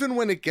 And even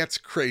when it gets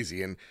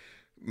crazy, and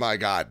my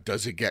God,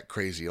 does it get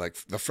crazy, like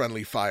the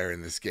friendly fire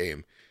in this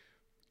game,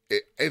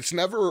 I've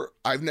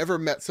never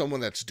met someone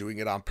that's doing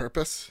it on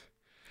purpose.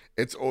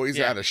 It's always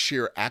out of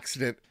sheer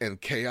accident and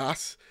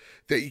chaos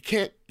that you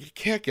can't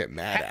get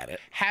mad at it.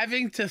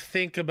 Having to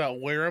think about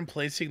where I'm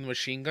placing the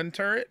machine gun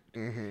turret,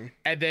 and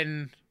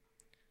then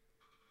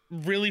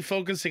really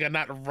focusing on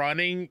not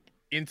running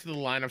into the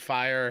line of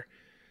fire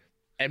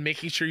and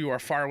making sure you are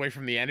far away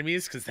from the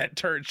enemies, because that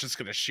turret's just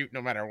going to shoot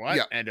no matter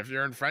what. And if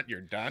you're in front,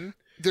 you're done.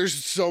 There's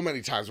so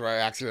many times where I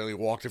accidentally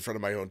walked in front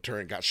of my own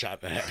turret and got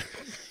shot in the head.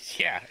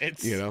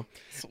 It's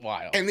it's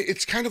wild. And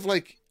it's kind of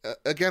like,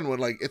 again, when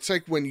like, it's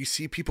like when you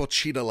see people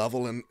cheat a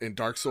level in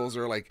Dark Souls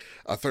or like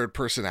a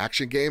third-person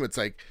action game, it's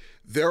like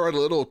there are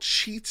little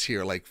cheats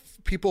here, like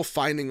people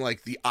finding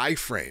like the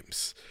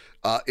iframes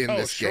in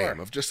this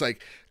game of just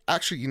like,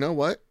 actually, you know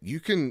what?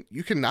 You can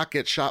not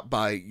get shot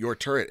by your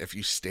turret if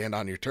you stand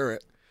on your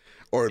turret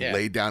or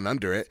lay down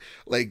under it,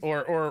 like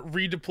or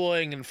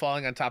redeploying and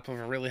falling on top of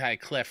a really high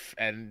cliff,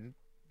 and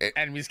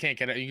enemies can't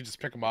get it. You can just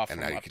pick them off, and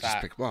now you can just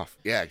pick them off.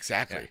 Yeah,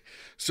 exactly.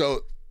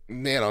 So,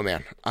 man, oh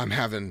man, I'm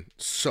having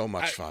so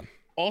much fun.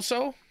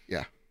 Also,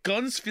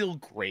 guns feel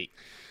great.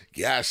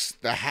 Yes,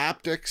 the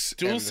haptics,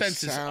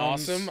 DualSense is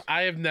awesome.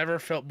 I have never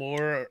felt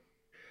more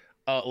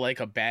like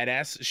a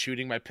badass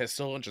shooting my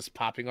pistol and just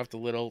popping off the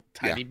little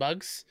tiny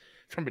bugs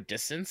from a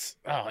distance.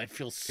 Oh, it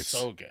feels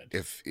so good.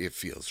 It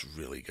feels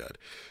really good.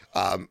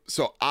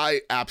 So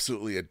I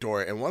absolutely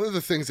adore it. And one of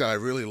the things that I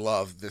really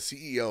love, the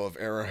CEO of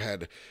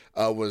Arrowhead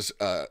was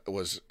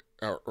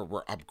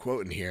I'm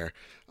quoting here,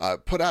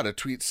 put out a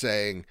tweet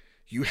saying,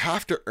 You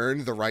have to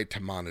earn the right to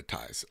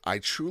monetize. I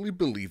truly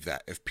believe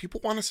that. If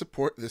people want to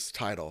support this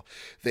title,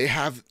 they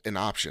have an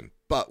option,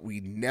 but we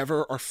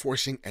never are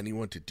forcing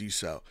anyone to do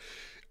so.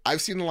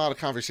 I've seen a lot of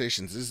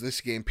conversations. Is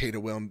this game pay to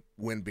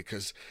win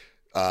because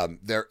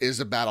there is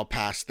a battle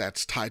pass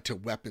that's tied to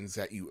weapons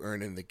that you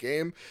earn in the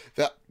game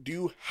that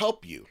do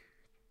help you?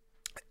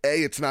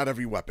 It's not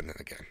every weapon in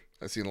the game.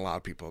 I've seen a lot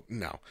of people,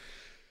 no.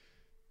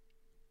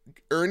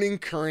 Earning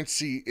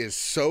currency is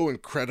so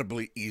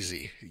incredibly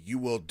easy. You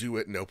will do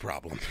it no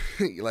problem.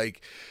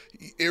 Like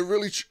it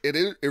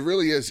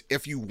really is.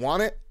 If you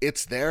want it,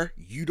 it's there.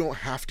 You don't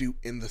have to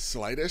in the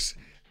slightest.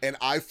 And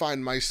I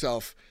find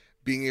myself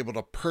being able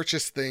to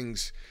purchase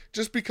things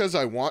just because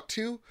I want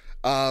to,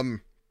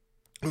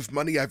 with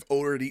money I've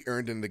already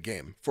earned in the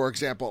game. For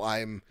example,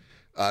 I'm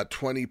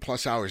 20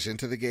 plus hours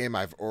into the game.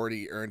 I've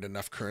already earned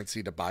enough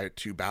currency to buy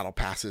 2 battle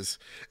passes,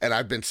 and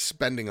I've been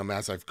spending them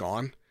as I've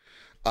gone.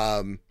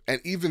 And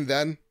even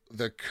then,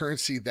 the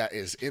currency that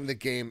is in the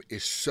game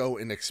is so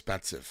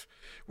inexpensive.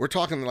 We're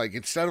talking like,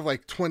 instead of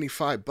like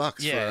 $25 for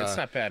it's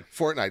not bad.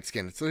 Fortnite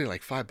skin, it's literally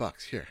like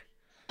 $5 here.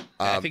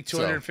 I think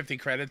 250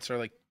 credits are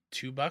like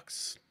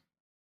 $2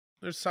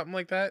 or something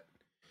like that.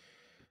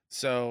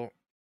 So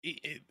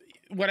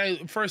when I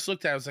first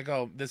looked at it, I was like,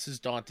 oh, this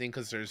is daunting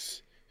because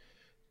there's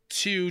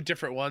 2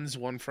 different ones.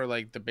 One for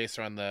like based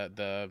around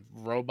the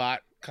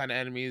robot kind of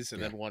enemies,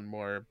 and then one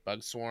more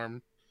bug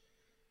swarm.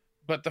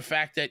 But the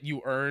fact that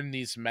you earn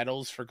these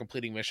medals for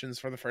completing missions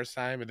for the first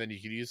time, and then you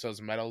can use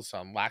those medals to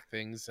unlock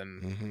things,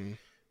 and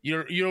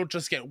you don't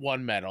just get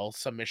 1 medal.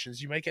 Some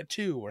missions you might get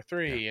 2 or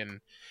 3, and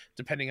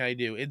depending how you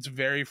do, it's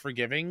very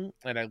forgiving,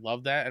 and I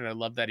love that. And I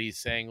love that he's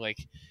saying like,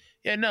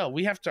 yeah, no,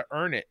 we have to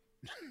earn it.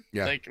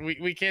 Yeah, like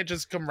we can't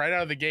just come right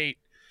out of the gate,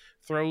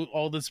 throw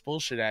all this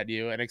bullshit at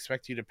you, and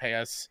expect you to pay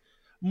us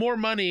more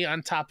money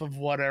on top of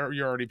what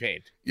you're already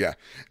paid. Yeah,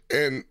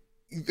 and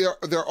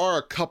there are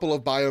a couple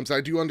of biomes.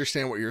 I do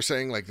understand what you're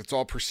saying. Like, it's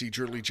all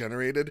procedurally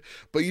generated,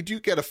 but you do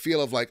get a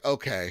feel of like,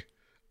 okay,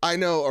 I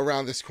know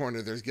around this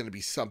corner there's going to be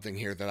something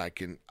here that I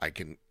can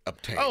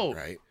obtain. Oh,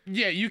 right.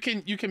 Yeah, you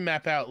can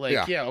map out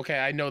like, yeah, okay,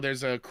 I know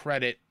there's a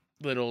credit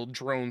little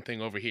drone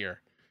thing over here.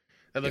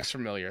 That looks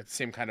familiar.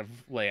 Same kind of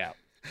layout.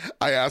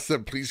 I asked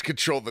them, please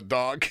control the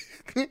dog.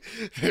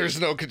 There's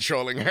no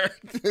controlling her.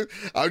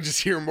 I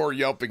just hear more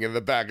yelping in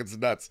the back. It's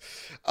nuts.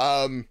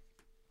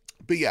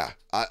 But yeah,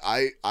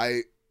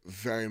 I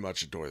very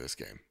much adore this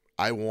game.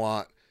 I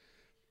want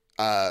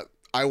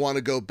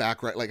to go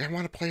back, right? Like, I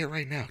want to play it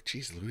right now.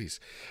 Jeez Louise.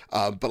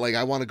 But like,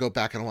 I want to go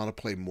back and I want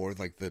to play more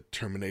like the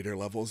Terminator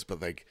levels,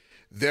 but like,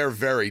 they're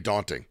very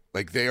daunting.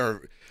 Like, they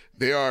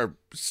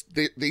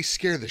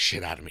scare the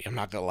shit out of me. I'm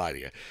not gonna lie to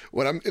you.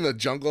 When I'm in the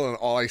jungle and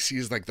all I see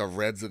is like the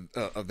reds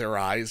of their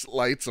eyes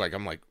lights, like,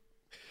 I'm like,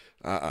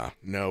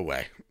 no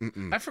way.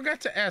 I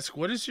forgot to ask,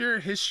 what is your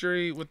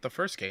history with the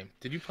first game?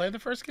 Did you play the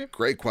first game?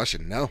 Great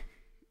question. No.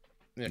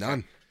 Yeah,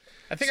 none.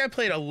 I think I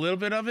played a little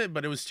bit of it,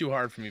 but it was too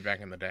hard for me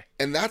back in the day.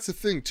 And that's the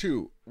thing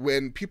too.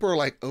 When people are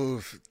like,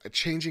 oh,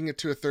 changing it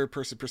to a third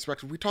person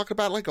perspective, we talk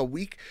about like a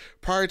week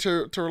prior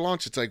to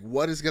launch. It's like,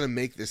 what is going to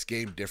make this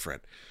game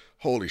different?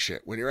 Holy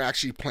shit. When you're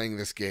actually playing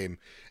this game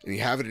and you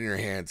have it in your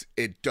hands,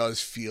 it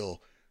does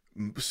feel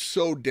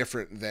so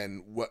different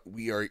than what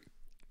we are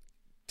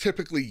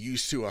typically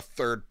used to a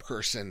third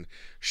person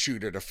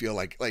shooter to feel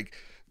like. Like,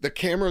 the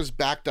camera's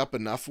backed up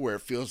enough where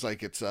it feels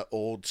like it's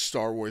old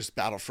Star Wars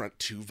Battlefront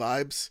 2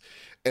 vibes.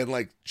 And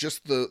like,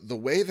 just the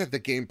way that the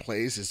game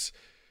plays is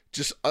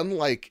just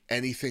unlike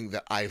anything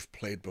that I've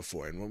played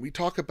before. And when we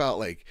talk about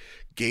like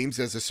games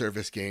as a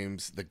service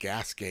games, the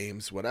gas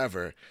games,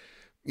 whatever,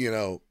 you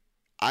know,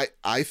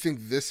 I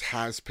think this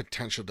has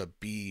potential to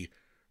be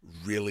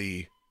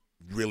really,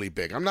 really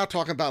big. I'm not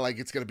talking about like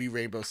it's going to be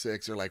Rainbow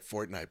Six or like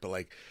Fortnite, but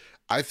like,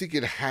 I think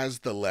it has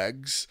the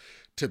legs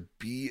to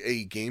be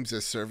a games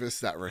as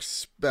service that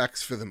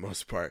respects, for the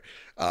most part,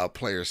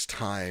 players'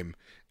 time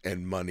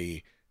and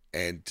money.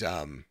 And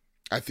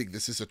I think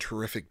this is a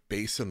terrific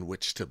base on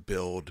which to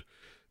build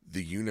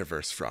the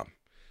universe from.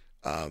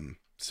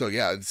 So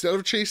yeah, instead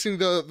of chasing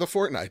the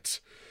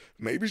Fortnites,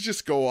 maybe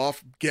just go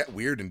off, get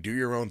weird, and do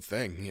your own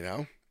thing, you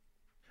know?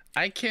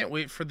 I can't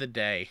wait for the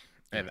day,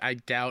 and I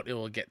doubt it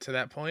will get to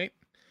that point,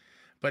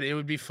 but it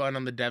would be fun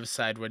on the dev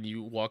side when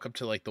you walk up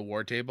to like the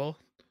war table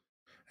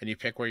and you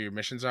pick where your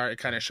missions are. It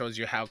kind of shows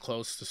you how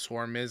close the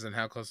swarm is and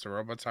how close the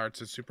robots are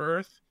to Super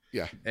Earth.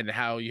 Yeah. And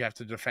how you have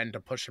to defend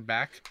to push them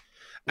back.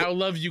 I would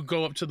love you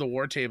go up to the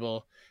war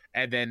table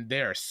and then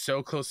they are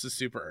so close to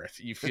Super Earth.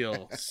 You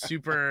feel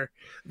super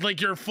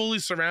like you're fully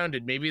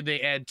surrounded. Maybe they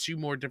add 2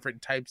 more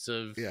different types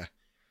of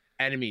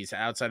enemies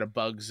outside of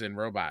bugs and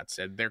robots,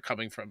 and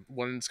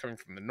one's coming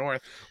from the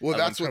north. Well,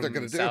 that's what they're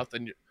going to do. South,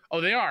 and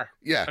they are.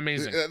 Yeah,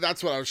 amazing.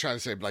 That's what I was trying to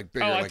say. Like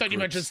bigger. Oh, I like, thought you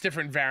meant groups. just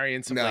different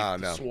variants of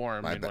the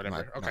swarm and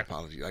whatever. My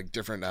apology. Like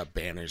different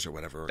banners or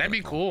whatever. That'd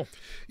be cool.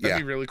 That'd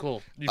be really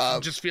cool. You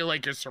just feel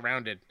like you're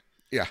surrounded.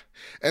 Yeah,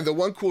 and the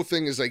one cool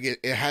thing is like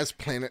it has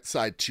Planet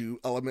Side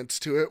 2 elements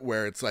to it,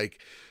 where it's like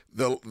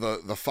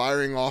the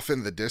firing off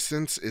in the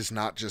distance is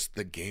not just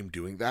the game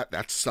doing that.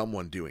 That's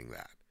someone doing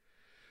that.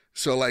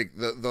 So like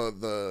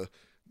the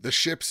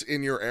ships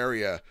in your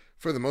area,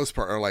 for the most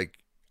part, are like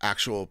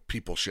actual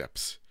people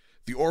ships.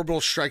 The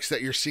orbital strikes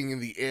that you're seeing in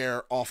the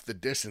air off the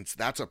distance,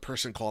 that's a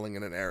person calling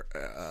in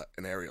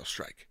an aerial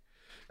strike.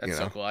 That's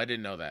so cool. I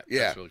didn't know that. Yeah,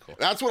 that's really cool.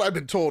 That's what I've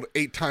been told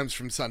 8 times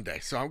from Sunday.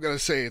 So I'm gonna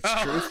say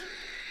it's truth.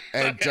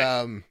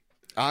 And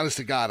honest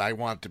to God, I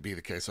want it to be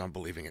the case. So I'm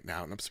believing it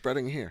now, and I'm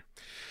spreading it here.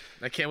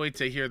 I can't wait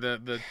to hear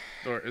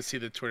or see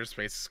the Twitter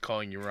Spaces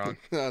calling you wrong.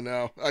 Oh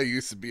no, I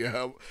used to be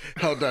a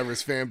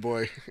HELLDIVERS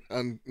fanboy,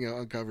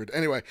 uncovered.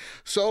 Anyway,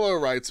 Solo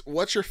writes,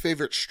 "What's your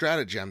favorite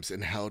stratagems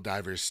in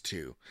HELLDIVERS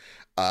 2?"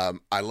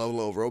 I love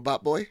Little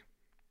Robot Boy,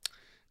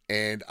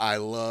 and I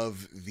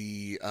love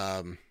the.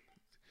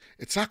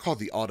 It's not called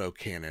the auto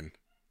cannon,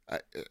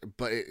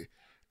 but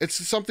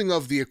it's something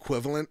of the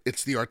equivalent.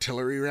 It's the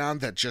artillery round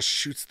that just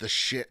shoots the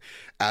shit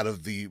out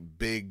of the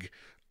big.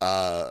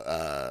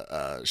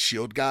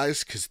 Shield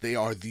guys, because they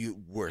are the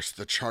worst.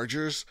 The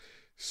Chargers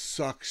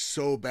suck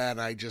so bad.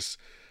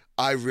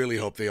 I really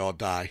hope they all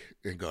die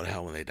and go to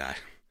hell when they die.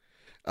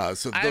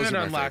 So those I haven't are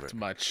my unlocked favorite.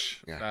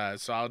 Much, Yeah.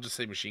 So I'll just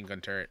say machine gun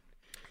turret.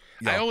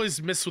 Yeah. I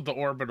always miss with the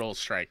orbital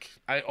strike.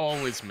 I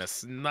always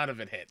miss. None of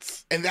it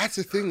hits. And that's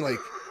the thing, like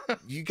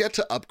you get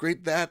to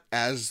upgrade that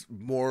as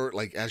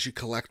you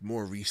collect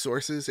more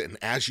resources, and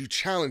as you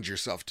challenge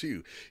yourself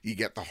too, you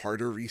get the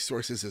harder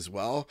resources as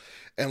well.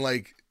 And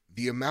like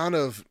the amount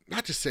of,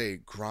 not to say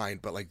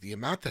grind, but like the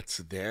amount that's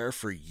there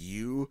for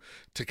you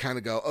to kind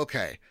of go,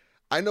 okay,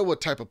 I know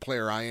what type of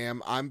player I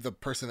am. I'm the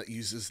person that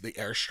uses the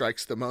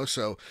airstrikes the most.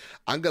 So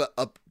I'm going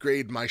to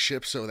upgrade my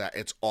ship so that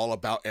it's all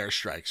about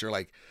airstrikes. Or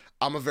like,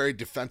 I'm a very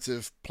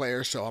defensive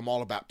player, so I'm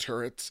all about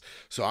turrets.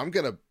 So I'm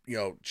going to,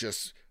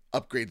 just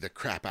upgrade the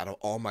crap out of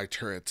all my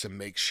turrets and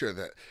make sure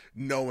that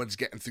no one's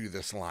getting through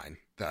this line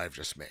that I've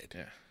just made.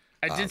 Yeah.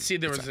 I did see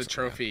there was a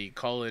trophy,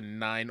 call in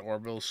 9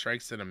 orbital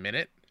strikes in a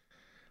minute.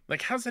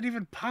 Like, how's that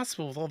even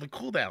possible with all the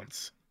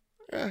cooldowns?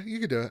 Yeah, you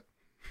could do it.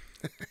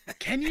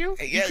 Can you?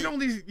 Yeah.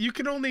 You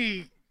can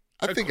only.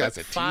 I think as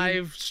a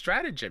 5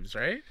 stratagems,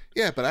 right?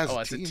 Yeah, but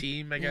as a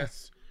team, I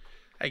guess.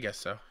 I guess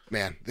so.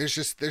 Man,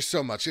 there's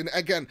so much, and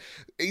again,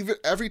 even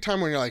every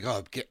time when you're like,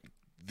 oh,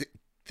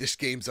 this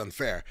game's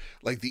unfair.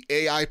 Like the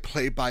AI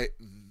play by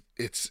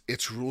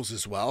its rules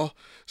as well.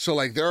 So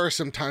like there are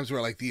some times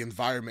where like the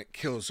environment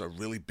kills a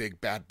really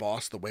big bad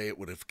boss the way it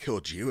would have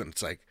killed you, and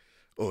it's like,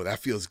 oh, that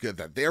feels good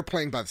that they're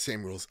playing by the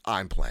same rules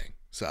I'm playing.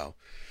 So,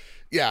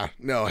 yeah,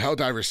 no,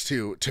 HELLDIVERS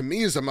 2 to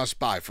me is a must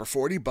buy for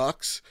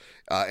 $40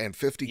 and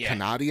 50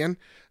 Canadian.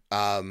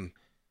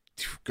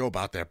 Go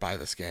about there, buy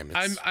this game.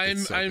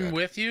 It's so I'm good.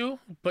 with you,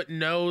 but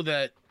know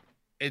that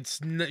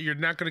you're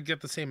not going to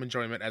get the same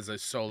enjoyment as a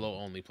solo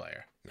only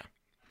player. No,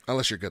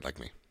 unless you're good like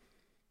me.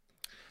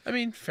 I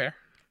mean, fair.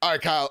 All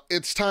right, Kyle,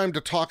 it's time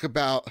to talk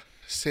about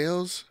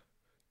sales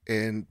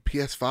in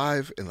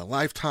PS5 in the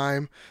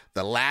lifetime,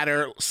 the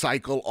ladder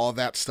cycle, all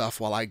that stuff,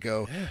 while I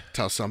go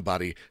tell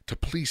somebody to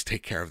please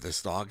take care of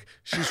this dog.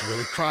 She's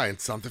really crying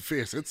something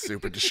fierce. It's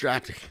super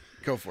distracting.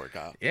 Go for it,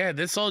 Kyle. Yeah,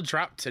 this all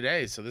dropped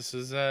today, so this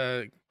is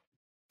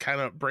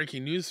kind of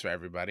breaking news for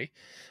everybody.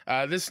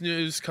 This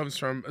news comes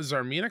from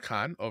Zarmina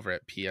Khan over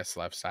at PS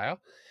Lifestyle,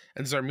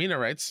 and Zarmina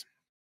writes,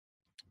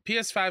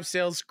 PS5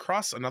 sales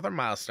cross another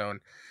milestone,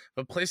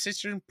 but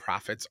PlayStation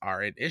profits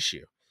are an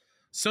issue.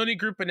 Sony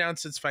Group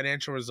announced its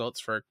financial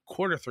results for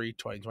Q3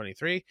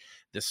 2023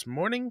 this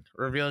morning,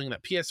 revealing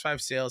that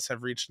PS5 sales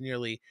have reached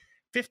nearly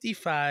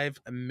 55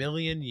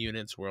 million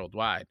units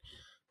worldwide.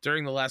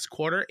 During the last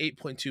quarter,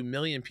 8.2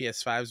 million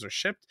PS5s were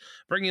shipped,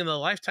 bringing the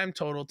lifetime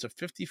total to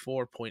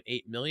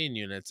 54.8 million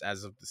units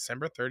as of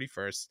December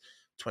 31st,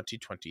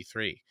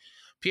 2023.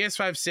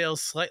 PS5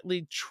 sales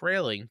slightly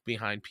trailing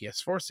behind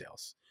PS4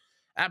 sales.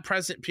 At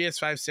present,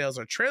 PS5 sales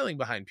are trailing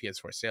behind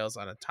PS4 sales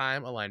on a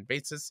time-aligned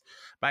basis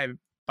by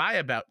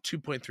about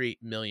 2.3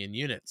 million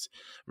units.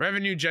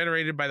 Revenue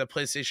generated by the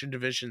PlayStation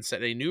division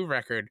set a new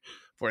record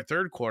for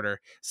third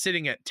quarter,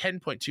 sitting at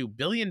 $10.2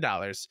 billion,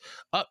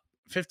 up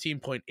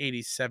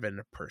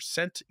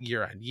 15.87%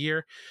 year on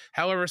year.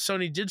 However,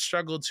 Sony did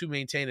struggle to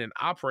maintain an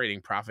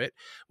operating profit,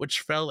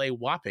 which fell a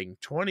whopping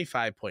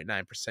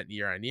 25.9%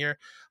 year on year,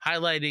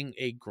 highlighting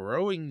a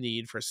growing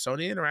need for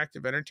Sony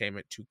Interactive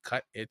Entertainment to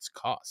cut its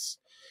costs.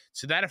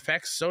 To that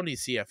effect, Sony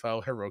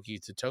CFO Hiroki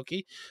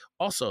Totoki,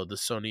 also the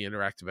Sony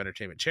Interactive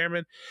Entertainment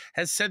chairman,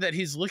 has said that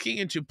he's looking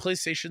into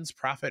PlayStation's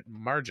profit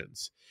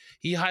margins.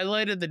 He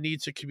highlighted the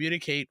need to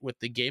communicate with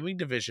the gaming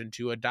division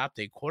to adopt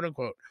a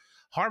quote-unquote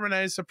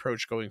harmonized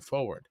approach going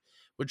forward,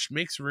 which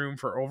makes room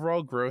for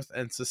overall growth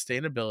and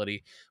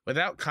sustainability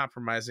without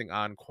compromising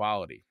on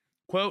quality.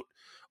 Quote,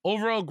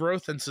 overall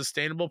growth and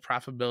sustainable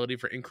profitability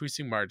for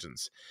increasing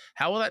margins.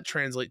 How will that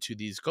translate to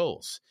these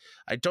goals?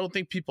 I don't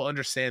think people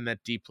understand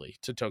that deeply,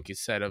 Totoki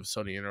said of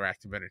Sony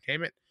Interactive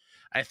Entertainment.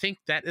 I think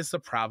that is the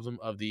problem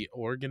of the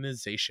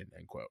organization,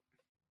 end quote.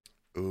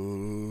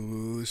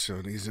 Ooh,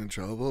 Sony's in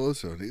trouble.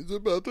 Sony's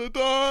about to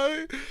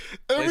die.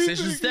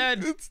 PlayStation's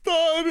dead. It's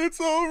done.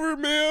 It's over,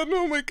 man.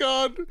 Oh my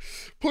God.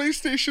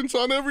 PlayStation's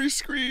on every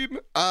screen.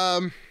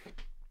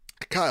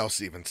 Kyle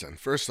Stevenson,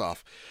 first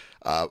off,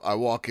 I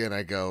walk in,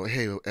 I go,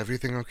 "Hey,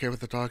 everything okay with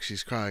the dog?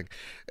 She's crying."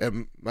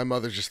 And my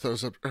mother just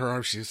throws up her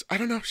arms. She goes, "I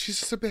don't know. She's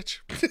just a bitch."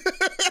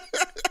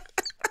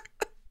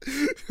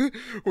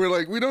 We're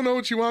like, we don't know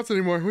what she wants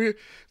anymore.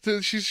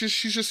 She's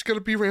just gonna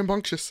be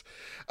rambunctious.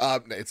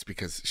 It's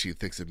because she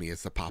thinks of me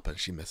as the papa and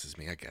she misses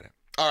me. I get it.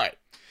 All right,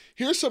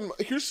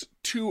 here's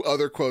 2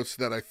 other quotes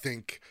that I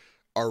think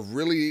are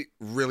really,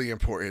 really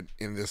important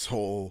in this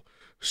whole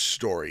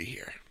story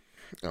here.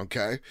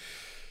 Okay,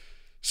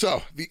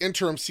 so the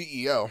interim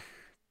CEO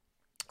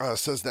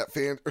says that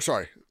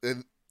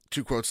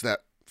 2 quotes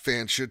that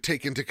fans should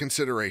take into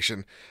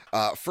consideration.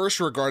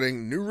 First,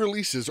 regarding new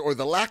releases or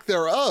the lack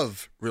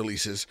thereof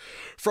releases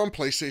from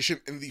PlayStation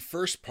in the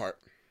first part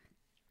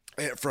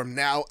from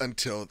now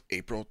until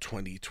April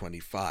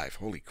 2025.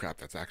 Holy crap,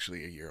 that's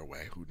actually a year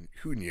away.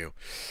 Who knew?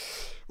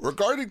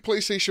 Regarding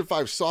PlayStation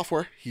 5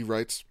 software, he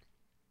writes,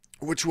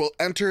 which will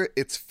enter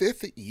its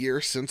 5th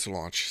year since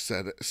launch,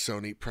 said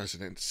Sony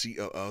President,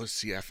 COO,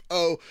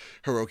 CFO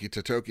Hiroki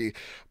Totoki,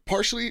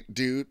 partially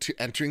due to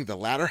entering the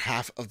latter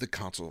half of the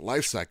console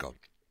lifecycle.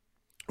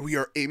 We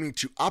are aiming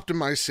to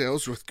optimize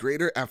sales with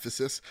greater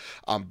emphasis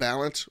on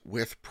balance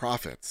with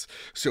profits.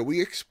 So we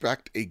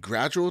expect a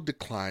gradual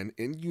decline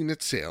in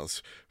unit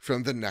sales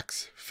from the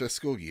next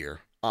fiscal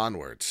year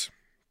onwards.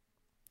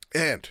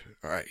 And,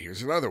 all right,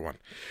 here's another one.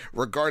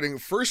 Regarding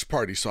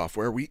first-party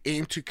software, we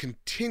aim to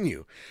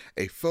continue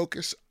a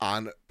focus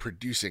on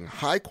producing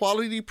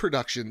high-quality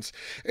productions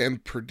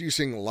and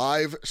producing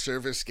live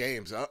service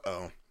games.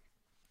 Uh-oh.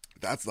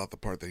 That's not the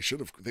part they should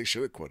have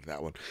quoted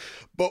that one.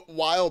 But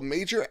while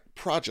major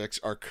projects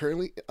are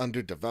currently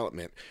under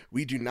development,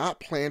 we do not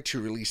plan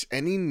to release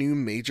any new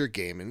major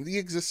game in the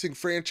existing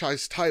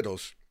franchise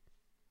titles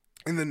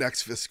in the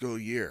next fiscal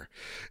year.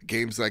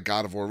 Games like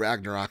God of War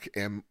Ragnarok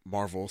and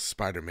Marvel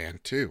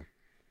Spider-Man 2.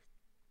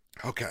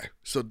 Okay,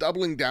 so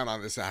doubling down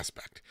on this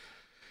aspect.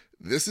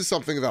 This is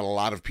something that a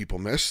lot of people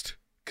missed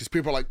because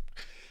people are like,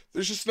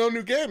 there's just no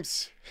new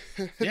games.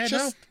 Yeah,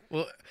 no.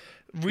 Well,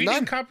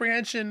 reading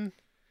comprehension,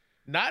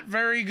 not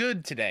very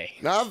good today.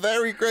 Not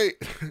very great.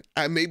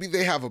 And maybe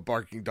they have a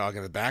barking dog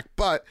in the back,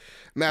 but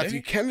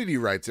Matthew Kennedy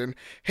writes in,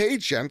 "Hey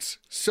gents,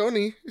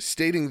 Sony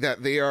stating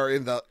that they are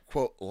in the,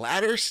 quote,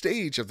 latter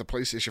stage of the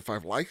PlayStation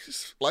 5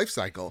 life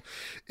cycle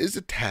is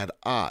a tad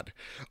odd.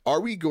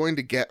 Are we going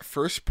to get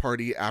first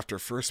party after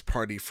first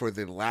party for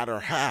the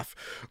latter half,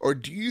 or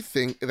do you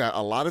think that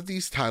a lot of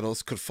these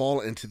titles could fall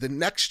into the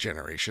next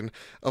generation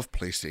of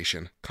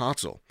PlayStation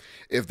console?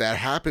 If that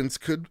happens,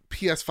 could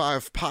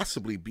PS5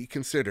 possibly be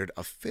considered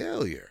a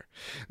failure?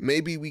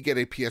 Maybe we get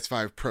a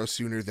PS5 Pro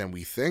sooner than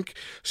we think.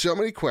 So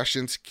many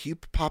questions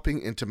keep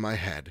popping into my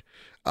head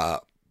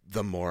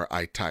the more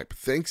I type.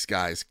 Thanks,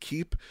 guys.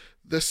 Keep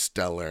the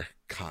stellar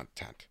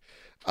content."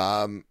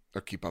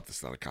 Or keep up the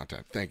stellar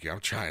content. Thank you.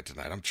 I'm trying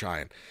tonight. I'm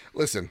trying.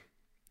 Listen,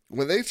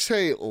 when they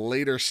say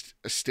later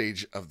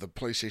stage of the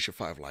PlayStation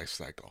 5 life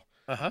cycle,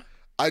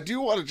 I do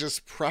want to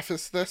just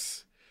preface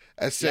this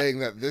as saying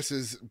that this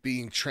is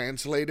being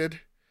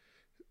translated.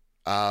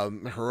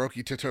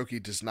 Hiroki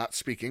Totoki does not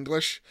speak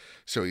English,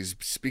 so he's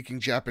speaking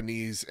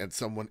Japanese and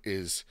someone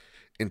is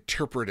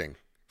interpreting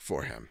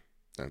for him,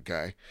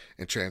 okay,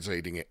 and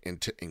translating it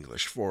into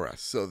English for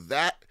us. So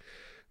that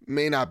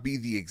may not be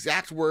the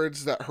exact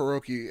words that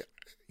Hiroki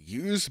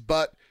used,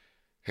 but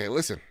hey,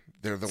 listen,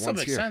 they're the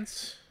ones here. Makes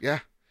sense. Yeah.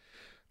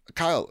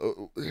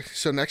 Kyle,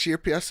 so next year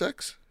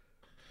PS6?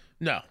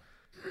 No.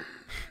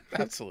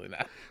 Absolutely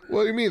not.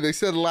 What do you mean? They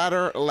said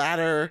latter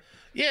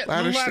yeah,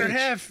 the latter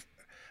half.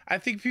 I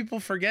think people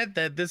forget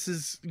that this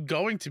is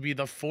going to be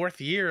the 4th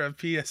year of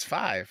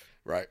PS5.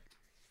 Right.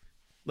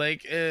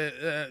 Like,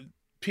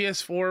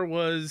 PS4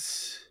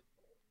 was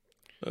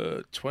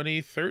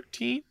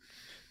 2013?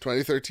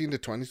 2013 to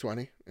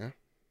 2020, yeah.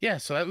 Yeah,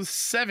 so that was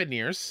 7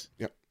 years.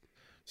 Yep.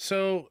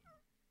 So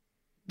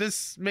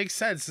this makes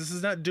sense. This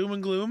is not doom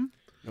and gloom.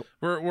 Nope.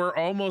 We're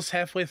almost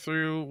halfway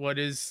through what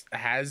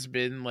has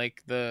been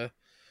like the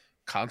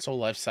console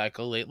life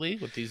cycle lately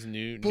with these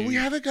new. But we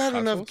haven't got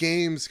enough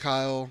games,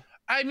 Kyle.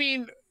 I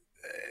mean,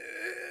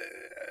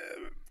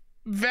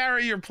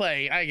 vary your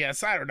play, I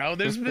guess. I don't know.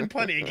 There's been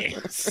plenty of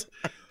games.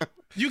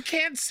 You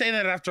can't say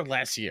that after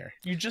last year.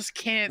 You just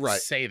can't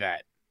say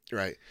that.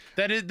 Right.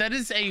 That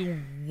is a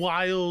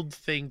wild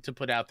thing to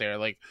put out there.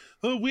 Like,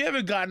 oh, we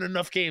haven't gotten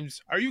enough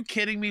games. Are you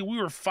kidding me? We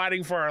were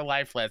fighting for our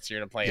life last year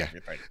to play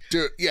everything.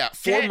 Dude, yeah,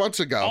 4 months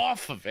ago.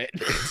 Off of it.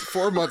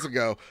 4 months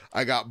ago,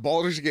 I got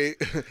Baldur's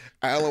Gate,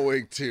 Alan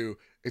Wake 2,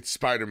 it's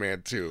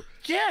Spider-Man 2.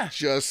 Yeah.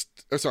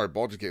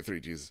 Baldur's Gate 3,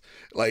 Jesus.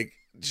 Like,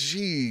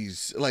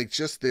 jeez, like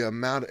just the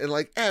amount, and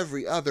like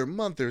every other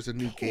month there's a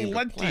new game.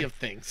 Plenty of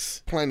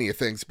things.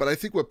 But I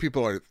think what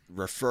people are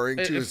referring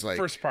to is like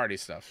first party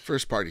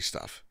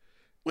stuff.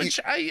 Which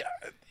they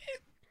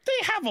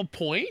have a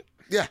point.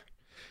 Yeah,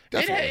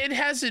 definitely. It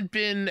hasn't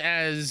been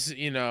as,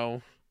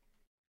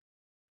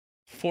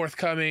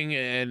 forthcoming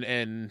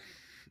and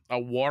a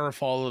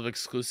waterfall of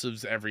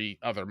exclusives every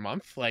other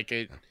month like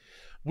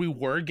we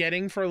were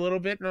getting for a little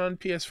bit on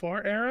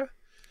PS4 era.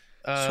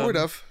 Sort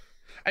of.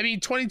 I mean,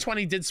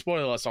 2020 did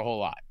spoil us a whole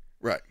lot.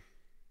 Right.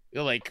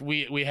 Like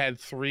we had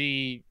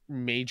 3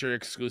 major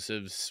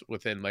exclusives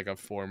within like a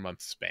 4-month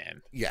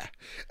span. Yeah,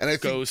 and I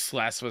think Ghost,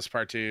 Last of Us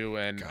Part 2,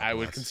 and God I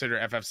would bless. consider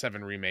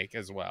FF7 Remake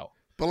as well.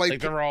 But Like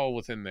they're all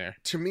within there.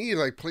 To me,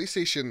 like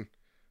PlayStation,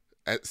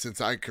 since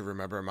I could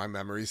remember, my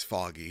memory's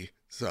foggy,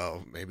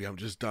 so maybe I'm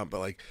just dumb. But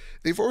like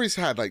they've always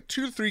had like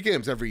 2 to 3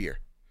 games every year.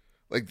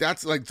 Like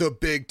that's like the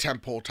big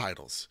tentpole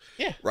titles.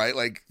 Yeah. Right.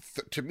 Like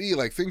to me,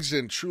 like things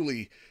didn't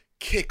truly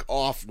kick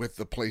off with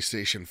the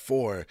PlayStation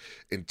 4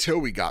 until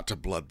we got to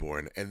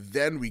Bloodborne, and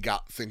then we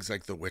got things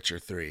like The Witcher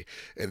 3,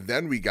 and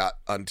then we got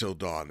Until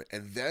Dawn,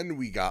 and then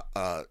we got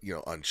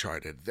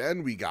Uncharted,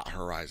 then we got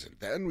Horizon,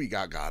 then we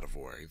got God of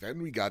War,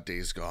 then we got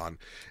Days Gone,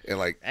 and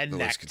like and the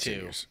Knack list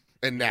continues.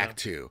 2. And Knack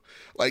 2.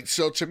 Like,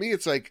 so to me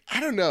it's like,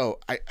 I don't know.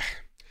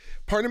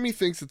 Part of me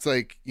thinks it's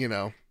like,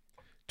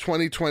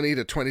 2020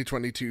 to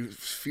 2022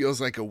 feels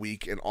like a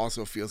week and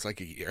also feels like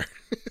a year.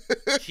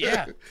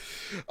 Yeah.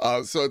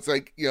 So it's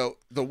like,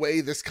 the way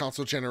this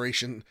console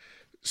generation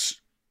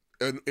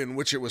in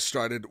which it was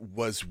started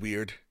was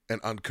weird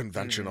and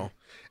unconventional,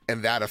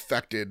 and that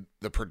affected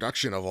the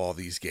production of all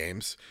these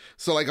games.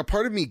 So like a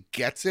part of me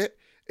gets it.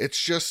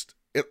 It's just,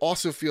 it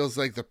also feels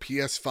like the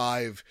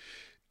PS5,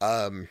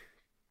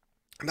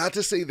 not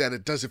to say that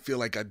it doesn't feel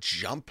like a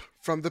jump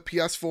from the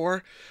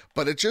PS4,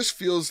 but it just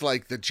feels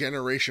like the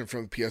generation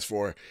from the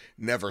PS4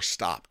 never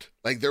stopped.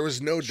 Like there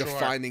was no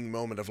defining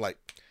moment of like,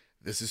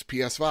 this is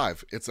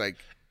PS5. It's like,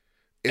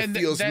 it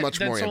feels much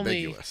more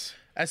ambiguous.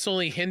 That's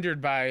only hindered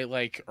by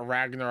like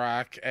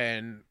Ragnarok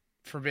and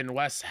Forbidden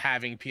West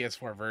having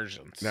PS4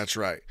 versions. That's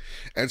right.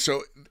 And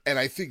so, and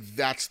I think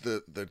that's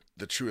the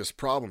truest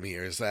problem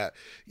here is that,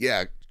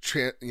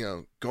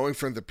 going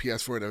from the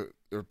PS4 to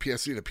or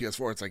PS3 to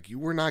PS4, it's like you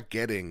were not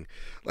getting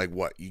like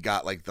what you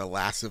got, like The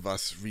Last of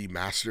Us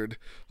remastered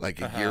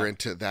like a year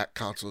into that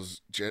console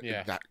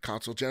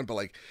gen, but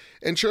like,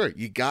 and sure,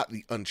 you got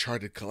the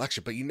Uncharted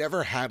collection, but you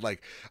never had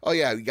like, oh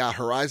yeah, you got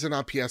Horizon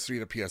on PS3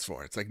 to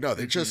PS4. It's like, no,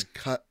 they just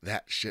cut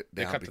that shit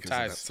down because of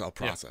that cell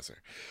processor.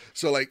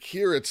 So like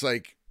here, it's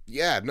like,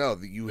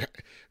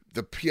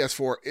 the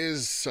PS4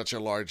 is such a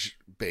large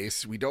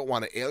base. We don't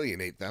want to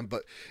alienate them,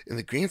 but in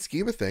the grand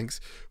scheme of things,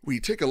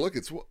 we take a look.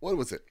 It's what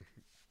was it?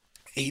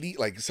 80,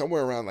 like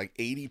somewhere around like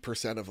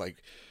 80% of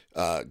like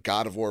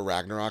God of War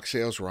Ragnarok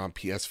sales were on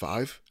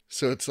PS5.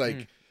 So it's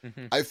like,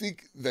 I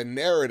think the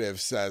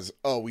narrative says,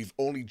 oh, we've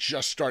only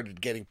just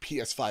started getting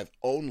PS5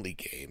 only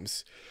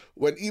games,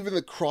 when even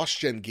the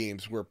cross-gen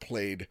games were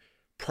played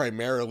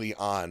primarily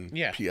on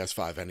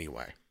PS5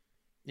 anyway.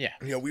 Yeah.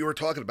 We were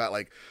talking about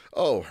like,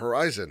 oh,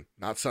 Horizon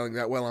not selling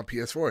that well on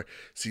PS4.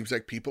 Seems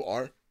like people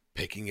are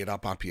picking it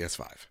up on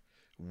PS5,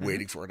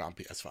 waiting for it on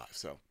PS5.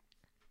 So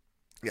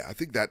yeah, I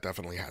think that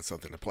definitely has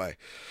something to play.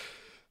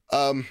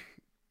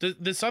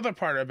 This other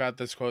part about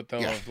this quote,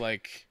 though, of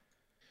like,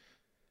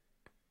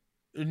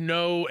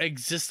 no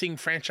existing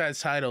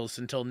franchise titles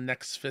until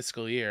next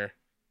fiscal year.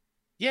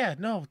 Yeah,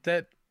 no,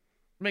 that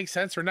makes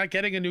sense. We're not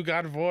getting a new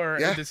God of War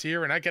this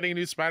year. We're not getting a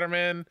new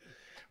Spider-Man.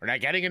 We're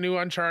not getting a new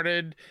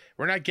Uncharted.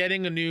 We're not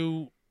getting a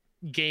new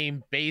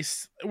game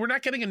base. We're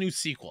not getting a new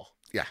sequel.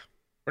 Yeah.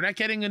 We're not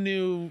getting a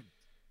new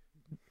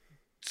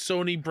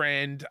Sony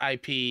brand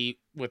IP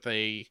with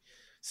a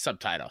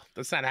subtitle.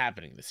 That's not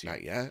happening this year.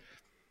 Not yet.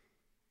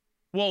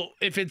 Well,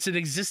 if it's an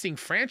existing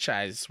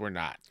franchise, we're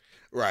not.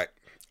 Right.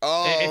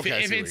 Oh,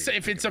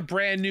 if it's a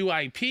brand new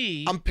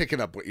IP, I'm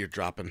picking up what you're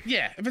dropping.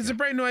 Yeah, if it's a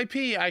brand new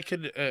IP, I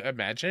could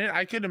imagine it.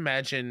 I could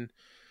imagine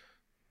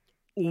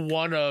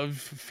one of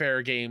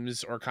Fair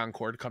Games or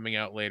Concord coming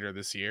out later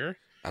this year.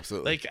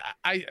 Absolutely. Like,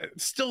 I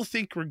still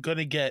think we're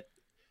gonna get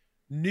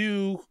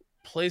new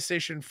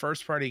PlayStation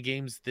first party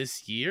games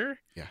this year.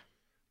 Yeah.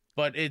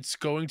 But it's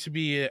going to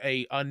be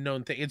a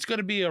unknown thing. It's going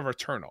to be a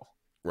Returnal.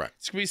 Right.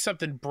 It's going to be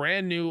something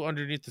brand new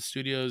underneath the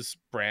studio's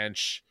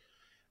branch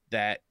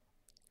that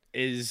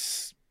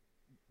is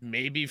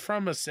maybe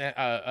from a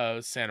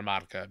Santa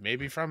Monica,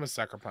 maybe from a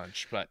Sucker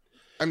Punch, but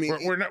I mean,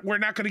 we're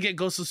not going to get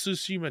Ghost of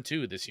Tsushima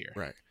 2 this year.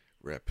 Right.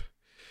 Rip.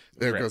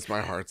 There goes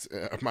my heart.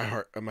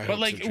 But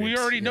like we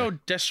already know,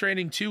 Death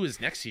Stranding 2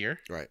 is next year.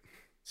 Right.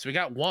 So we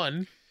got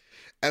one.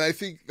 And I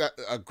think that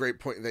a great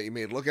point that you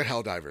made. Look at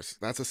Helldivers.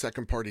 That's a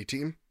second party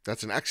team.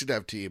 That's an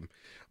XDev team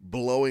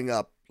blowing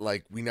up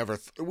like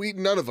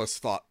none of us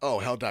thought,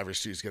 oh,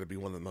 Helldivers 2 is going to be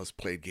one of the most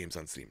played games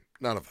on Steam.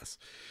 None of us.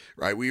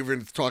 Right? We were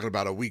talking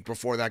about a week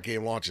before that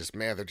game launches.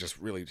 Man, they're just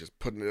really just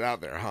putting it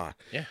out there, huh?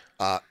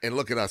 Yeah. And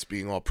look at us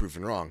being all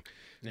proven wrong.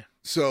 Yeah.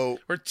 So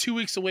we're 2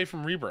 weeks away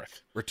from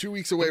Rebirth. We're 2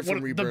 weeks away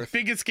from Rebirth. The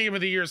biggest game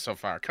of the year so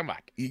far. Come on.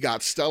 You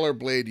got Stellar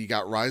Blade. You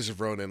got Rise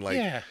of Ronin. Like,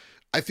 yeah.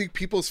 I think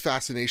people's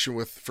fascination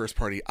with first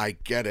party, I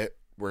get it.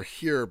 We're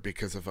here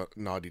because of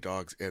Naughty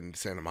Dogs and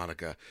Santa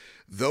Monica,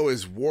 though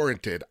is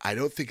warranted. I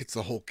don't think it's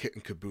the whole kit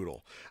and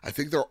caboodle. I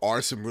think there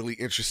are some really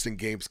interesting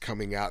games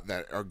coming out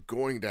that are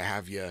going to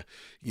have you,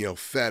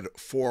 fed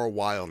for a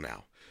while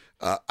now.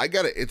 I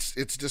get it.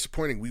 It's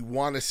disappointing. We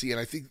want to see, and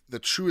I think the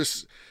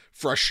truest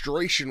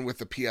frustration with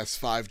the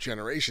PS5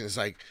 generation is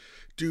like,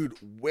 dude,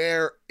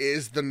 where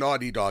is the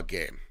Naughty Dog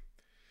game?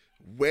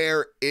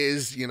 where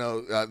is,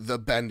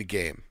 the bend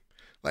game?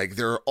 Like,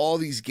 there are all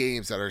these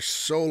games that are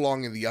so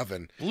long in the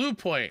oven. Blue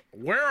Point,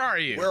 where are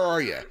you? Where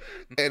are you?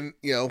 And,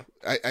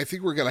 I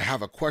think we're going to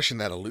have a question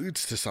that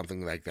alludes to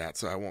something like that,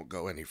 so I won't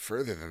go any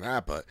further than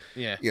that. But,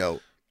 yeah,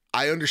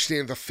 I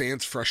understand the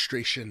fans'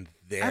 frustration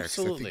there.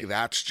 Absolutely. I think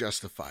that's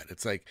justified.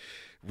 It's like,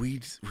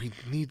 we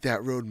need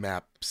that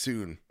roadmap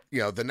soon.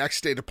 The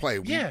next day to play,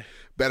 we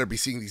better be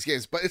seeing these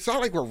games. But it's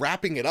not like we're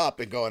wrapping it up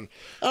and going,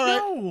 all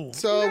right,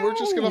 we're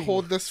just going to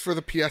hold this for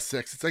the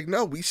PS6. It's like,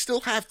 no, we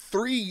still have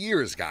 3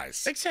 years,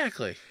 guys.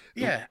 Exactly.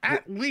 Yeah,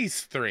 at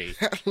least 3.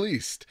 At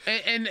least.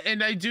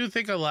 And I do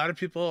think a lot of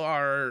people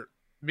are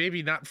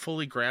maybe not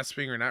fully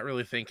grasping or not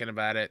really thinking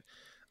about it.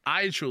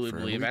 I truly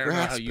believe, I don't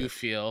know how you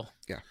feel.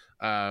 Yeah.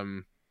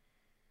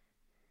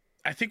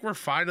 I think we're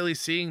finally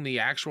seeing the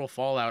actual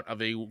fallout of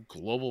a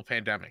global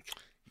pandemic.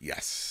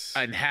 Yes.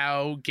 And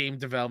how game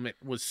development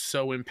was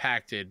so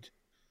impacted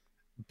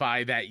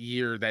by that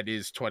year that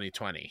is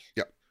 2020.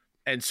 Yep.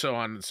 And so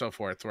on and so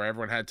forth, where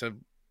everyone had to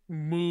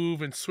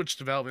move and switch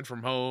development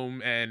from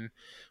home. And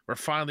we're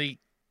finally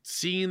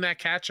seeing that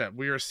catch up.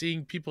 We are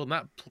seeing people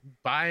not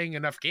buying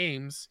enough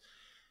games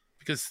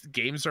because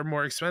games are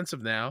more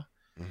expensive now.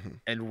 Mm-hmm.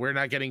 And we're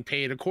not getting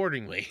paid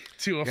accordingly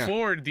to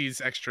afford these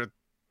extra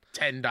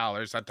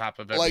 $10 on top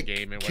of every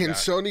game. And can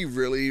Sony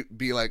really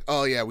be like,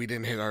 oh yeah, we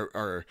didn't hit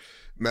our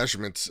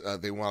measurements,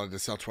 they wanted to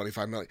sell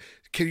 25 million?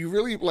 Can you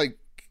really,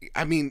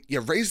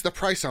 you raise the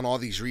price on all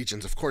these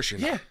regions, of course you're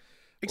not.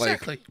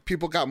 Exactly.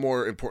 People got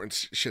more important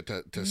shit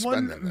to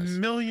spend than this.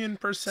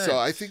 1,000,000%. So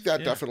I think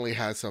that definitely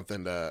has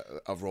something a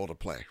role to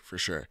play for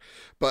sure.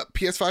 But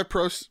PS5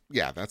 Pros,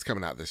 that's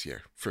coming out this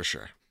year for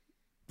sure.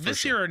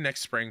 This year or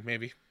next spring,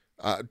 maybe.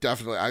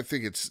 Definitely. I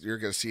think you're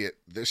going to see it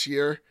this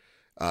year.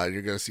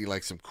 You're going to see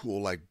some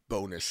cool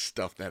bonus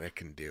stuff that it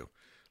can do.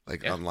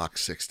 Unlock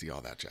 60,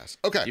 all that jazz.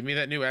 Okay. Give me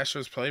that new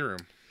Astro's Playroom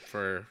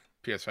for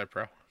PS5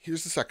 Pro.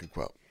 Here's the second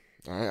quote.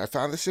 All right, I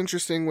found this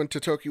interesting when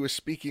Totoki was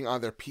speaking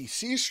on their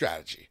PC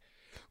strategy,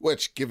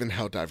 which, given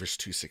Helldivers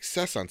 2's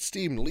success on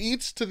Steam,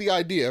 leads to the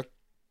idea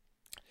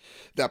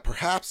that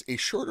perhaps a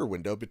shorter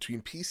window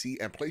between PC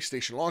and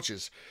PlayStation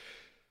launches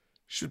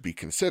should be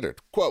considered.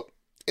 Quote,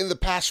 in the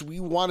past, we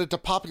wanted to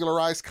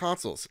popularize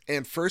consoles,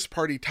 and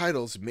first-party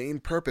titles' main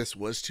purpose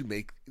was to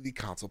make the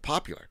console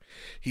popular.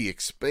 He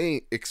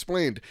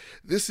explained,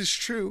 this is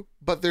true,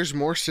 but there's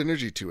more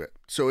synergy to it.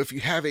 So if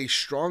you have a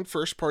strong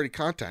first-party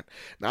content,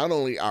 not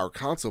only our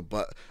console,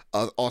 but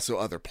also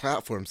other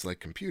platforms like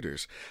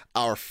computers,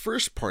 our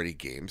first-party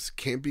games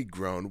can be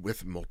grown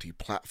with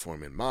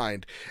multi-platform in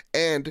mind,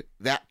 and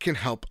that can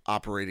help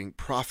operating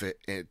profit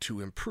to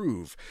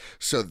improve.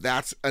 So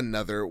that's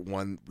another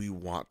one we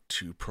want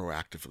to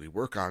proactively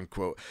work on.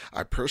 Quote,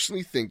 I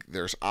personally think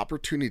there's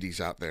opportunities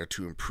out there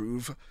to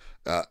improve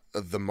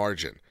the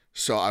margin.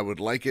 So I would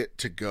like it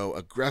to go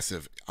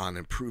aggressive on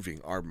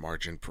improving our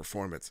margin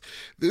performance.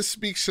 This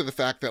speaks to the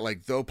fact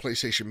that though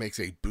PlayStation makes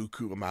a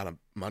buku amount of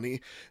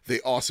money,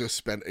 they also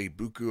spend a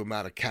buku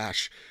amount of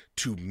cash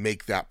to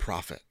make that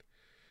profit.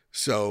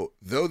 So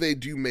though they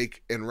do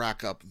make and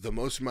rack up the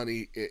most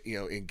money,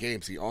 in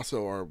games, they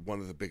also are one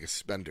of the biggest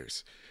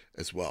spenders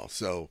as well.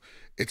 So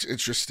it's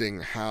interesting.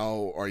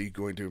 How are you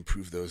going to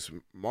improve those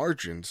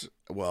margins?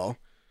 Well,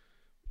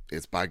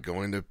 it's by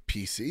going to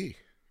PC,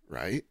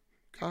 right,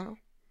 Kyle?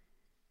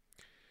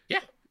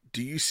 Yeah.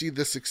 Do you see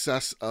the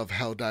success of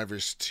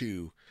Helldivers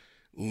 2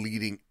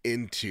 leading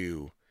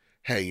into,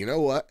 hey, you know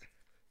what?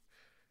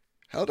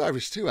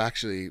 Helldivers 2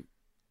 actually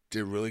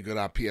did really good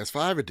on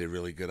PS5. It did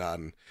really good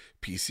on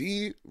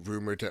PC.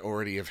 Rumored to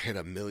already have hit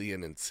 1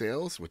 million in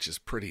sales, which is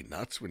pretty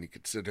nuts when you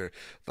consider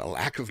the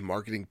lack of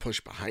marketing push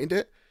behind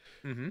it.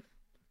 Mm-hmm.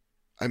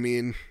 I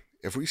mean,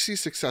 if we see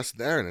success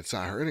there and it's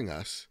not hurting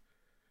us,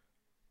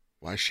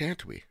 why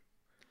shan't we?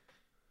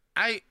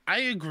 I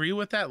agree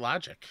with that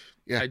logic.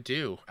 Yeah. I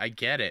do. I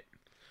get it.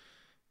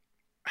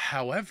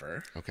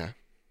 However, okay,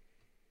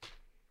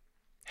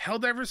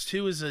 Helldivers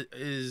 2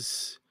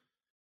 is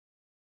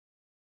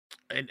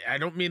and I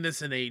don't mean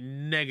this in a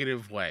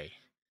negative way.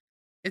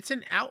 It's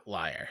an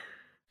outlier.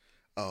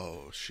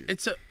 Oh shoot.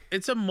 It's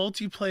a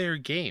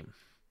multiplayer game.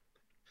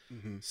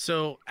 Mm-hmm.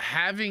 So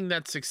having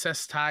that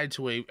success tied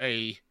to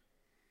a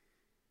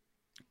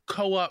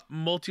co-op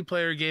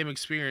multiplayer game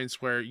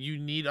experience where you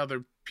need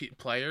other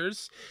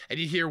players and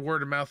you hear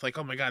word of mouth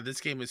oh my god,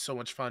 this game is so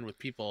much fun with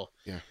people,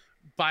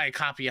 buy a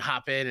copy,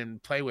 hop in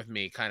and play with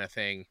me kind of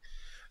thing,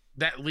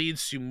 that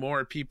leads to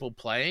more people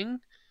playing.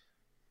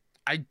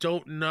 I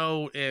don't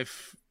know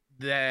if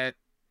that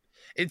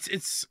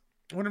it's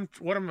what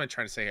am I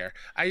trying to say here?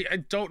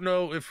 I don't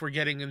know if we're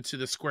getting into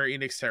the Square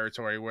Enix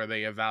territory where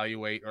they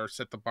evaluate or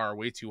set the bar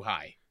way too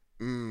high.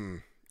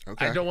 Okay.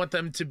 I don't want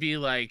them to be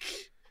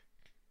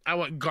I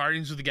want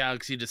Guardians of the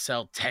Galaxy to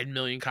sell 10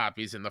 million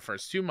copies in the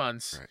first 2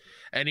 months. Right.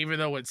 And even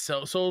though it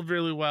sold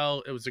really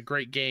well, it was a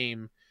great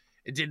game,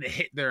 it didn't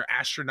hit their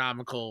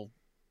astronomical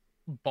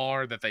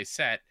bar that they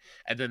set,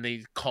 and then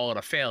they call it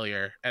a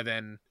failure, and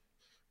then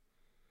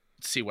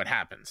see what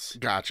happens.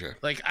 Gotcha.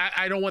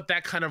 I don't want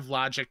that kind of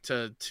logic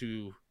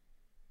to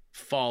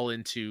fall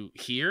into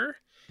here,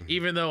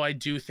 even though I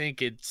do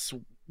think it's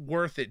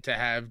worth it to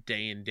have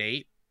day and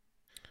date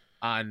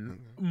on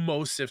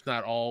most, if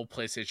not all,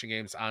 PlayStation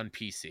games on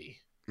PC.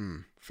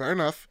 Fair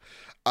enough.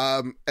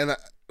 And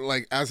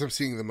like, as I'm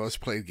seeing the most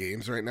played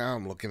games right now,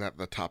 I'm looking at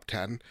the top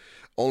 10.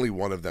 Only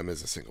one of them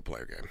is a single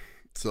player game.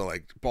 So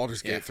like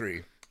Baldur's Gate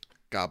 3,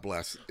 God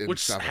bless.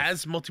 Which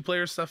has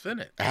multiplayer stuff in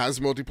it. It has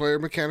multiplayer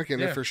mechanic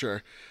in it for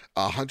sure.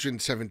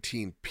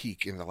 117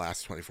 peak in the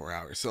last 24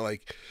 hours. So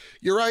like,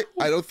 you're right.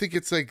 I don't think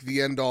it's like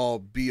the end all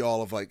be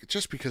all of like,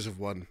 just because of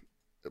one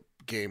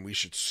game we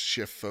should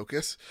shift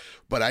focus,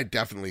 but I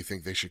definitely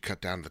think they should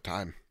cut down the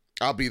time.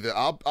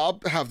 I'll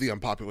have the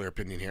unpopular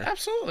opinion here.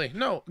 Absolutely.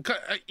 No,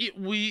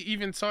 we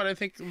even saw it, I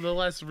think, the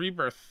last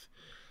Rebirth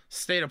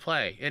State of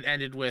Play. It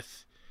ended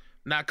with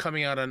not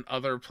coming out on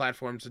other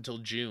platforms until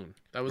June.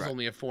 That was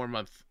only a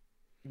 4-month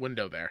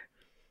window there.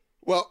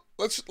 Well,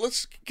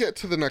 let's get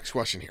to the next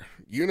question here.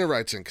 Una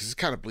writes in, because it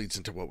kind of bleeds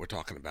into what we're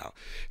talking about.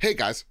 Hey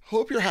guys,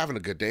 hope you're having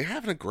a good day.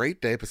 Having a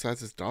great day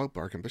besides this dog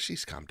barking, but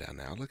she's calmed down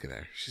now. Look at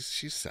her.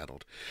 She's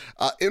settled.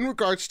 In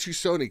regards to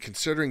Sony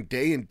considering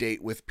day and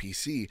date with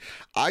PC,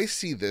 I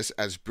see this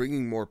as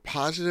bringing more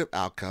positive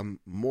outcome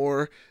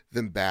more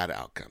than bad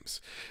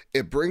outcomes.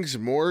 It brings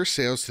more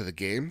sales to the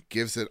game,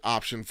 gives an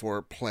option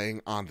for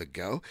playing on the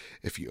go,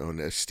 if you own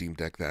a Steam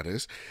Deck that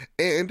is,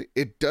 and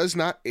it does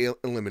not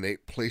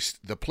eliminate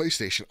the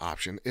PlayStation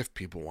option if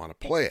people want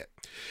to play it.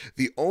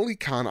 The only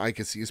con I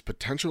can see is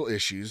potential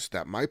issues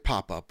that might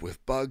pop up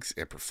with bugs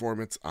and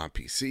performance on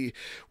PC.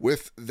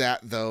 With that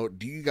though,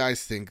 do you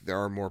guys think there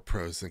are more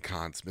pros than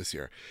cons this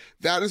year?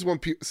 That is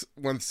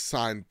one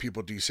sign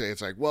people do say.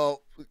 It's like,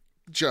 well,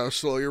 Joe,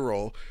 slow your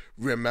roll.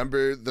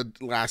 Remember the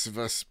Last of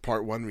Us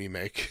Part 1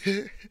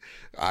 remake.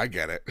 I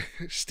get it.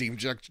 Steam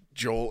Deck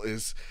Joel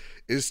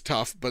is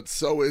tough, but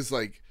so is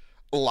like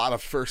a lot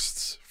of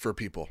firsts for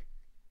people.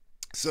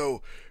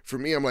 So for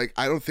me, I'm like,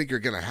 I don't think you're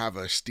going to have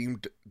a Steam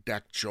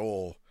Deck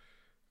Joel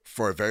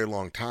for a very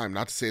long time.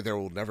 Not to say there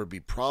will never be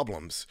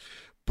problems,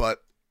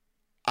 but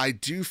I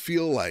do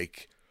feel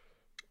like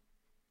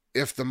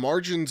if the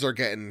margins are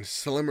getting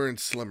slimmer and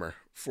slimmer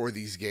for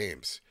these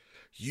games,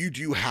 you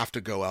do have to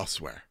go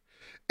elsewhere.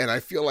 And I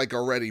feel like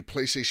already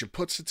PlayStation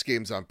puts its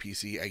games on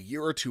PC a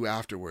year or two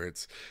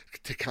afterwards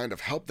to kind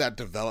of help that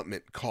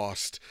development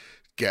cost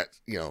get,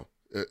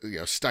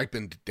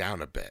 stipend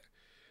down a bit.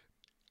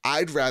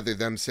 I'd rather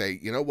them say,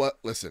 you know what,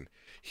 listen,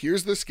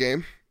 here's this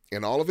game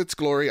in all of its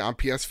glory on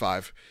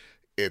PS5.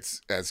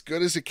 It's as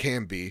good as it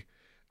can be.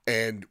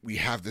 And we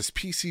have this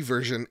PC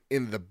version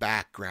in the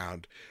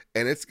background.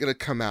 And it's going to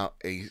come out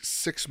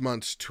 6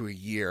 months to a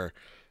year,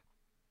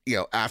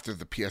 after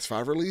the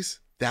PS5 release.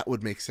 That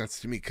would make sense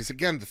to me. Because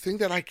again, the thing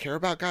that I care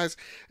about, guys,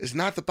 is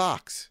not the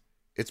box.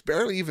 It's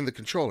barely even the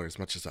controller, as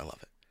much as I love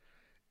it.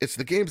 It's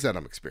the games that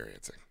I'm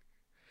experiencing.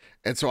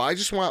 And so I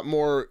just want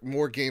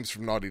more games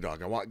from Naughty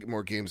Dog. I want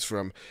more games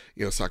from,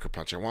 Sucker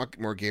Punch. I want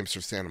more games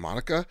from Santa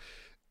Monica.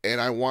 And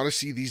I want to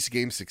see these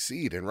games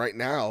succeed. And right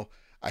now,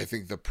 I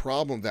think the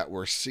problem that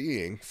we're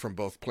seeing from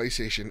both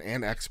PlayStation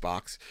and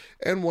Xbox,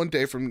 and one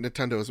day from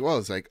Nintendo as well,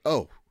 is like,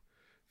 oh,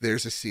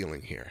 there's a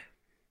ceiling here.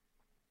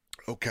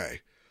 Okay,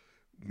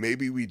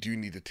 maybe we do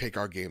need to take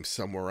our games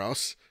somewhere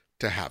else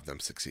to have them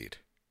succeed.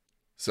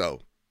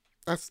 So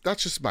that's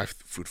just my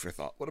food for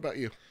thought. What about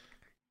you?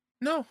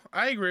 No,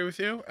 I agree with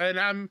you.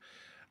 And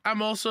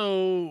I'm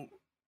also,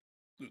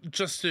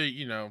 just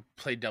to,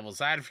 play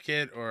devil's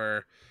advocate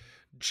or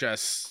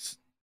just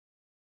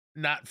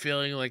not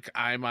feeling like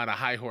I'm on a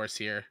high horse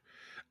here.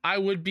 I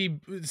would be,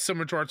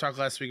 similar to our talk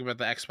last week about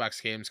the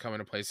Xbox games coming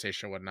to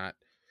PlayStation and whatnot,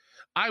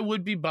 I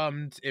would be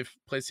bummed if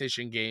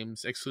PlayStation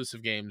games,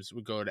 exclusive games,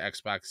 would go to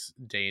Xbox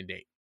day and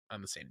date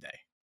on the same day.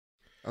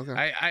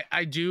 Okay.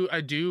 I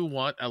do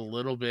want a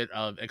little bit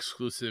of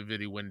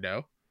exclusivity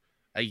window,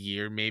 a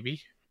year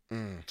maybe,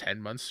 10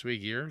 months to a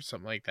year,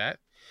 something like that,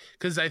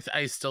 because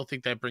I still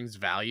think that brings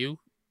value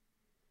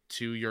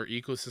to your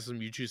ecosystem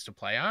you choose to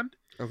play on.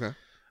 Okay.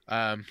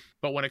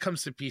 But when it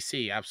comes to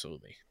PC,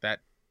 absolutely, that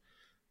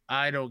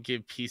I don't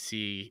give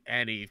PC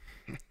any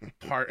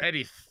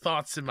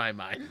thoughts in my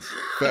mind.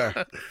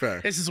 Fair.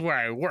 This is where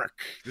I work.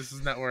 This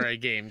is not where I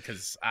game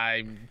because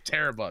I'm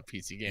terrible at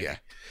PC gaming. Yeah.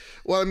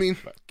 Well, I mean,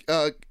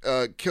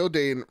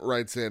 Kildane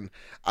writes in,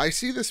 I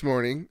see this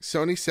morning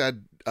Sony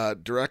said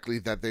directly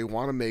that they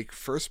want to make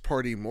first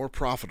party more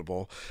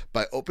profitable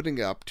by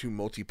opening up to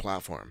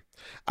multi-platform.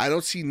 I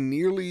don't see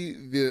nearly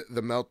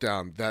the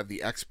meltdown that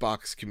the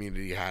Xbox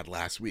community had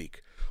last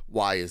week.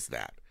 Why is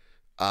that?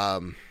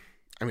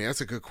 I mean,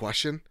 that's a good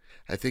question.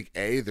 I think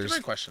there's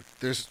great question.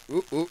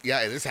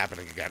 Yeah, it is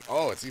happening again.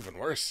 Oh, it's even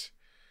worse.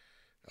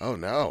 Oh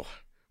no,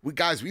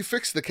 we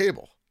fixed the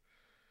cable.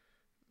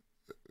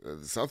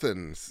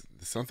 Something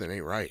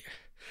ain't right.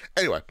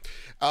 Anyway,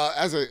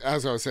 as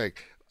I was saying,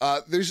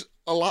 there's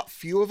a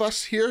few of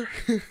us here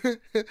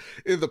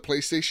in the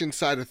PlayStation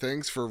side of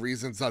things for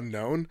reasons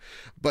unknown,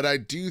 but I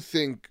do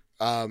think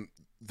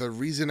the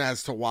reason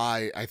as to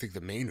why, I think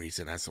the main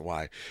reason as to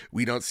why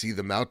we don't see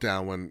the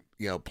meltdown when,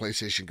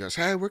 PlayStation goes,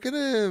 hey, we're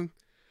gonna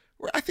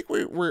I think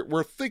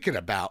we're thinking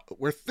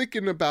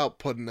about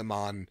putting them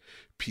on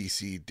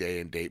PC day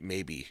and date,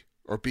 maybe,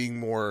 or being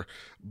more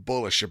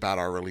bullish about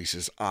our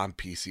releases on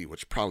PC,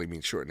 which probably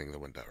means shortening the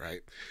window,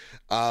 right?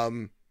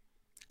 And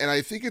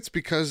I think it's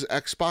because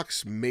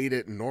Xbox made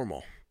it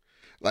normal.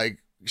 Like,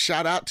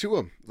 shout out to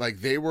them. Like,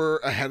 they were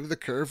ahead of the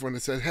curve when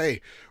it said,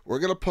 hey, we're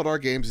going to put our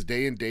games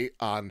day and date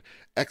on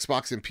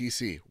Xbox and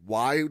PC.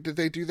 Why did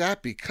they do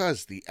that?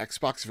 Because the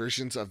Xbox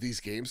versions of these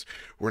games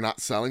were not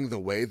selling the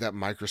way that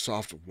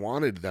Microsoft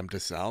wanted them to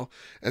sell.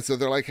 And so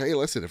they're like, hey,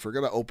 listen, if we're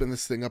going to open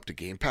this thing up to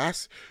Game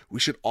Pass, we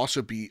should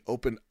also be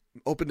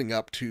opening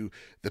up to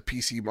the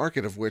PC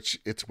market, of which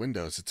it's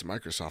Windows, it's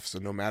Microsoft. So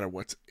no matter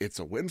what, it's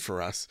a win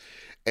for us.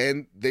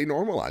 And they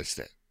normalized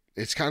it.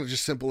 It's kind of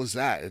just simple as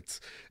that. It's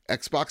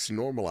Xbox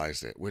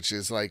normalized it, which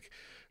is like,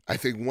 I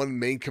think one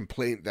main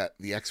complaint that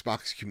the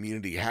Xbox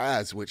community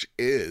has, which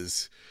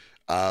is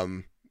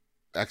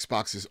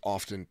Xbox is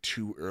often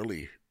too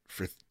early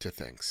to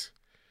things,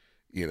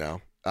 you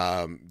know?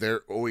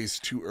 They're always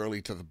too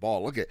early to the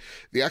ball. Look at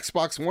the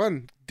Xbox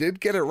One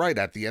did get it right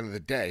at the end of the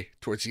day,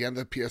 towards the end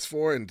of the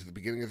PS4 and to the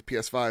beginning of the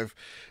PS5.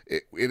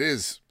 It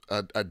is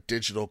a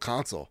digital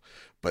console,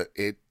 but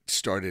it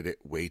started it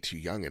way too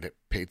young and it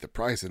paid the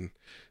price. And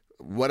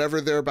whatever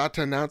they're about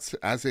to announce,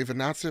 as they've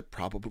announced it,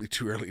 probably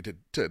too early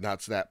to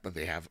announce that, but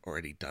they have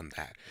already done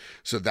that.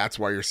 So that's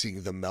why you're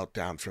seeing the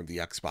meltdown from the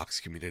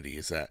Xbox community,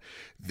 is that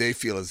they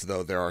feel as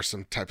though there are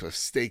some type of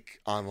stake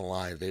on the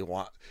line. They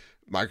want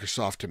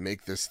Microsoft to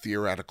make this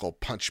theoretical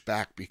punch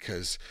back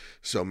because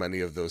so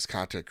many of those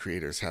content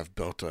creators have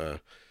built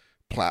a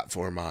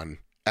platform on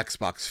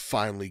Xbox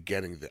finally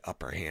getting the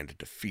upper hand and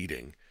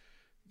defeating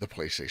the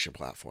PlayStation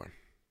platform.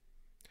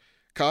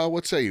 Kyle,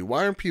 what say you?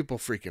 Why aren't people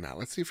freaking out?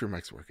 Let's see if your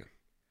mic's working.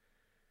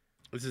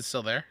 Is it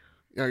still there?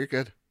 Yeah, you're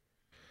good.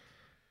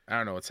 I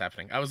don't know what's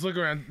happening. I was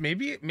looking around.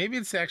 Maybe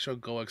it's the actual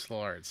Go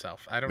Explorer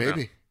itself. I don't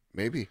know.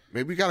 Maybe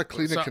we got to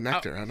clean the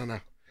connector. I don't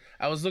know.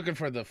 I was looking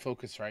for the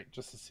Focusrite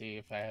just to see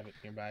if I have it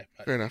nearby.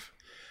 But, fair enough.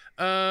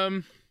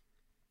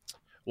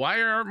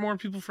 Why aren't more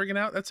people freaking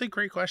out? That's a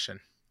great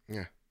question.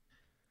 Yeah.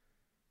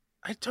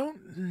 I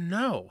don't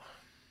know.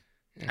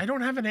 Yeah. I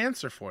don't have an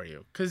answer for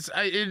you because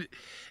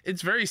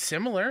it's very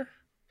similar.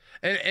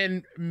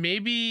 And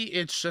maybe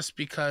it's just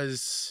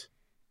because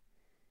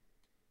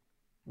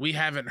we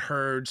haven't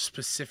heard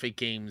specific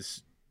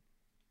games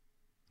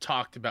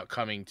talked about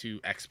coming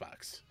to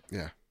Xbox.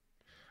 Yeah.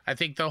 I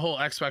think the whole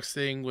Xbox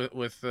thing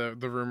with the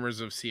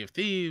rumors of Sea of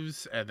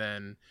Thieves and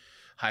then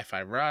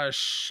Hi-Fi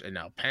Rush and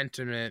now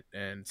Pentiment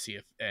and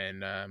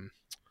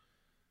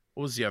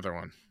what was the other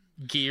one?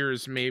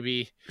 Gears,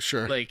 maybe.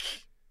 Sure. Like,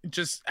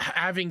 just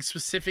having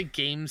specific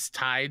games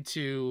tied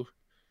to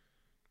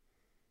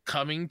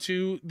coming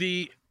to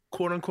the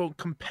quote-unquote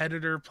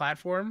competitor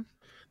platform,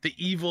 the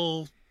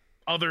evil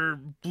other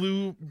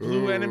blue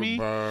enemy.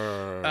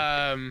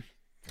 I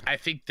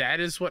think that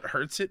is what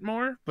hurts it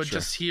more. But sure.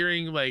 Just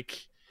hearing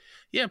like,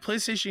 yeah,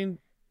 PlayStation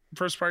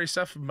first-party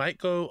stuff might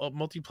go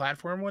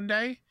multi-platform one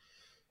day,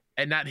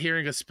 and not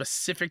hearing a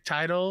specific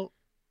title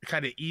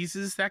kind of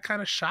eases that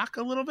kind of shock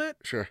a little bit.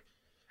 Sure.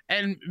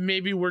 And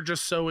maybe we're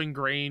just so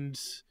ingrained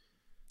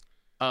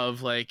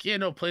of like, yeah,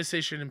 no,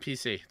 PlayStation and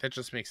PC. That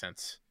just makes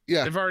sense.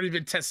 Yeah. They've already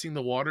been testing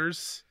the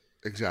waters.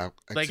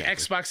 Exactly. Like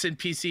Xbox and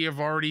PC have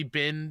already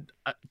been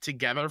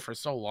together for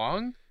so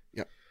long.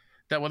 Yep.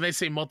 That when they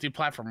say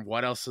multi-platform,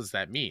 what else does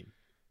that mean?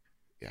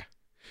 Yeah.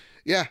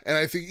 Yeah. And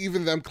I think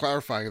even them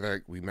clarifying that,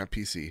 like, we meant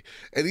PC.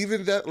 And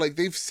even that, like,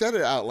 they've said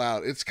it out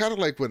loud. It's kind of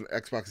like when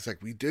Xbox is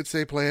like, we did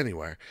say play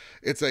anywhere.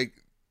 It's like,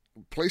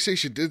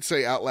 PlayStation did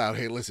say out loud,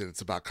 hey, listen,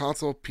 it's about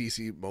console,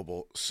 PC,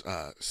 mobile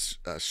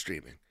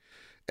streaming.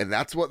 And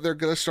that's what they're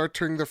going to start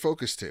turning their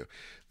focus to.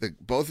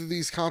 Both of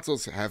these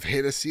consoles have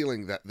hit a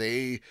ceiling that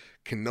they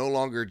can no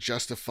longer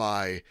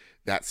justify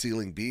that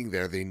ceiling being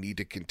there. They need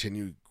to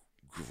continue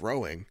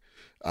growing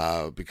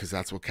because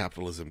that's what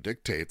capitalism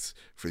dictates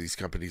for these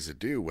companies to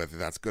do. Whether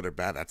that's good or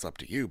bad, that's up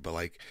to you. But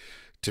like,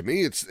 to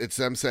me, it's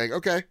them saying,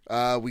 okay,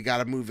 we got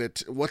to move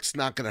it. What's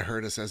not going to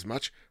hurt us as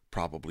much?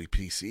 Probably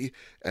PC,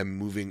 and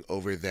moving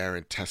over there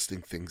and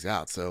testing things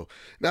out. So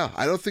no,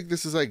 I don't think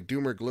this is like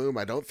doom or gloom.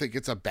 I don't think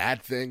it's a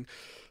bad thing.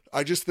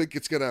 I just think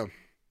it's gonna,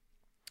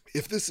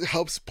 if this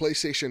helps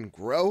PlayStation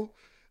grow,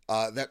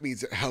 that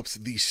means it helps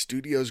these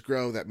studios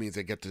grow. That means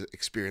they get to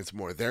experience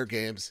more of their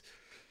games.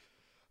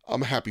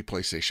 I'm a happy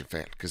PlayStation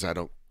fan because I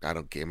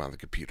don't game on the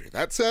computer.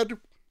 That said,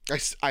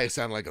 I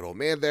sound like an old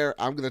man there.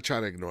 I'm gonna try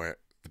to ignore it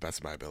the best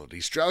of my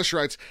abilities. Strauss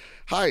writes,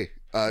 hi,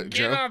 Joe.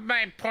 Get off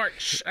my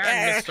porch,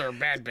 I'm Mr.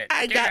 Badbit.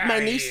 I got my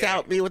niece to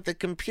help me with the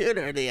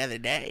computer the other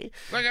day.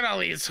 Look at all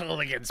these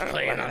hooligans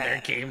playing on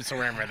their games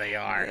wherever they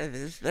are.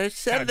 They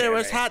said there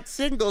was hot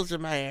singles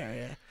in my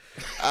area.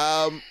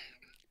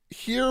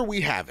 Here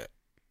we have it.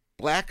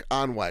 Black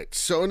on white.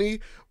 Sony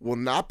will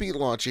not be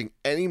launching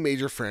any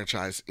major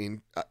franchise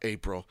in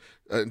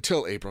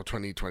until April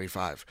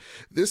 2025.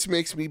 This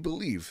makes me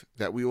believe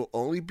that we will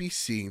only be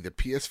seeing the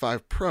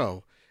PS5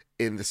 Pro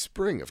in the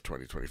spring of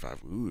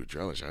 2025. Ooh,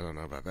 jealous. I don't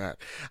know about that.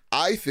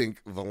 I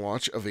think the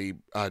launch of a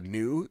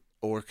new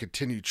or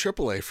continued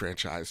AAA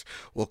franchise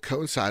will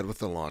coincide with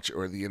the launch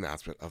or the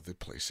announcement of the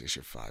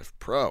PlayStation 5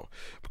 Pro.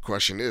 The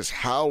question is,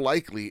 how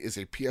likely is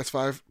a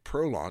PS5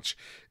 Pro launch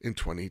in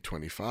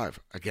 2025?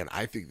 Again,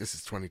 I think this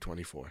is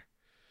 2024.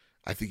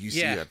 I think you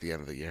see it at the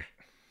end of the year.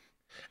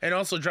 And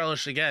also,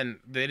 Drellish, again,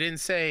 they didn't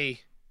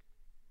say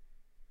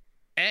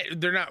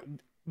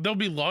they'll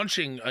be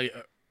launching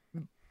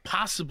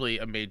possibly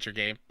a major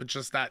game, but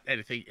just not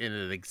anything in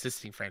an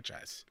existing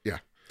franchise. Yeah.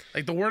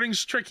 Like, the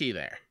wording's tricky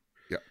there.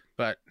 Yeah.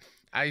 But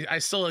I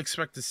still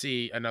expect to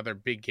see another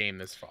big game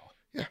this fall.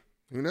 Yeah.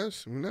 Who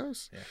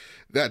knows? Yeah.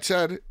 That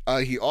said,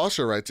 he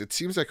also writes, it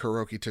seems like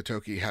Hiroki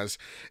Totoki has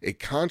a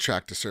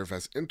contract to serve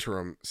as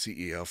interim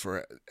CEO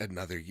for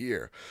another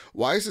year.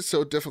 Why is it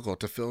so difficult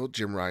to fill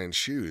Jim Ryan's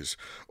shoes?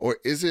 Or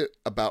is it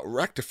about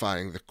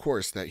rectifying the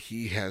course that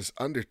he has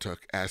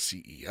undertook as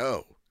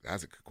CEO?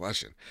 That's a good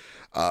question.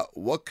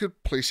 What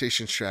could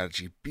PlayStation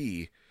strategy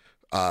be?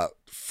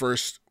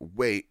 First,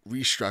 wait,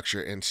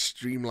 restructure, and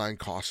streamline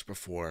costs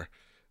before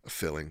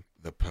filling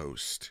the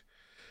post.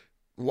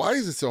 Why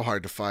is it so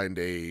hard to find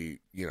a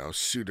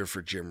suitor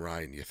for Jim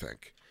Ryan, you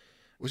think?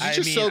 Was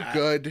he so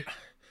good?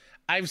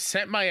 I've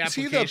sent my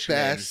application. Is he the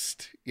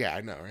best? Yeah,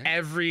 I know, right?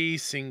 Every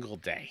single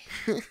day.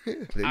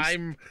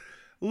 I'm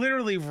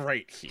literally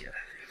right here.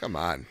 Come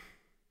on.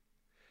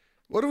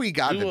 What do we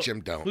got that Jim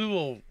don't? We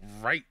will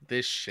right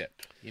this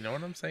ship. You know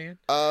what I'm saying?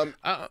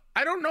 I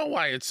don't know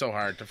why it's so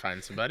hard to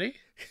find somebody.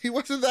 He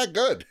wasn't that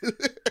good.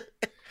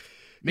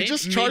 He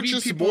just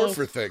charges more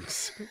for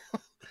things.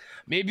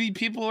 Maybe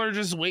people are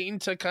just waiting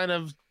to kind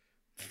of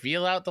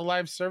feel out the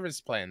live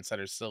service plans that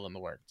are still in the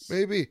works.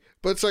 Maybe,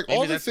 but it's like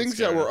all the things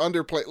that were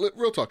underplay.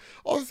 Real talk.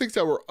 All the things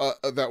that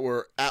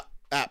were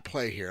at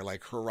play here,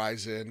 like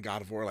Horizon,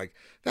 God of War, like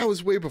that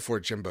was way before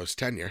Jimbo's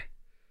tenure.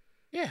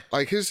 Yeah,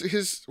 like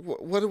his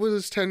what would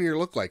his tenure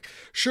look like?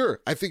 Sure,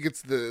 I think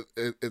it's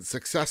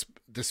success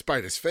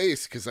despite his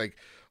face, because like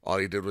all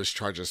he did was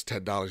charge us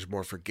 $10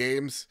 more for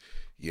games,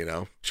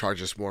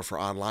 charge us more for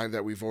online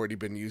that we've already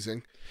been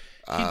using.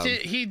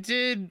 He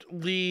did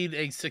lead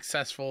a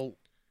successful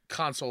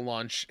console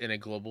launch in a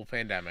global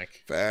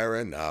pandemic. Fair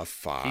enough,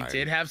 fine. He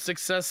did have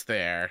success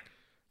there.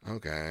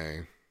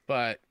 Okay,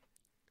 but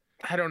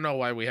I don't know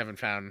why we haven't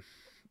found.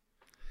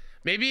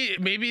 Maybe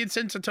it's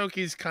in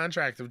Totoki's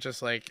contract of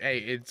just like, hey,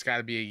 it's got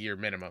to be a year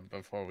minimum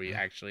before we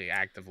actually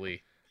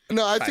actively.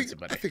 No, I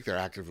think they're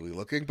actively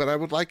looking, but I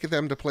would like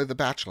them to play The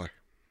Bachelor.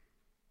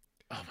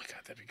 Oh my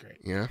god, that'd be great.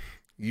 Yeah,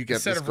 you get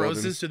instead of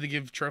roses, do they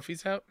give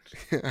trophies out?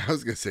 I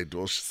was gonna say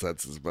dual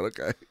senses, but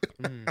okay.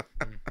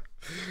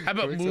 How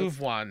about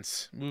move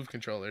wands, move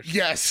controllers?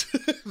 Yes,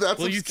 that's.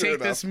 Will you take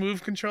this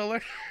move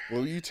controller?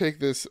 Will you take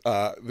this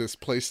this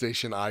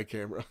PlayStation Eye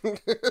camera?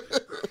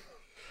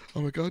 Oh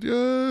my god,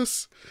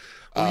 yes.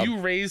 Will you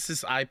raise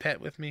this iPad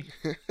with me?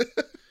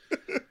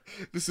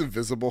 This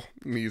invisible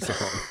needs a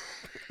home.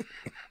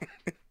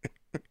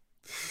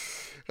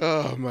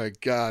 Oh my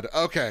god.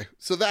 Okay,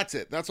 so that's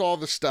it. That's all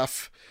the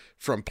stuff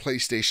from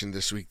PlayStation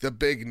this week. The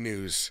big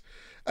news.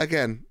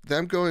 Again,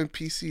 them going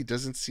PC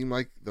doesn't seem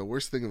like the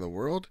worst thing in the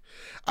world.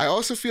 I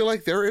also feel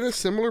like they're in a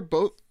similar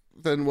boat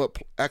than what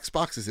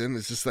Xbox is in.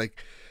 It's just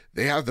like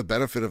they have the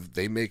benefit of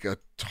they make a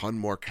ton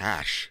more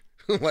cash.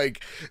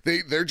 Like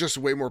they're just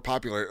way more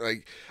popular.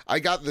 Like I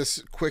got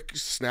this quick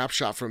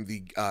snapshot from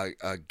the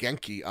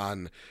Genki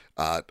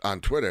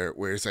on Twitter,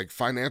 where it's like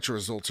financial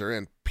results are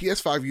in.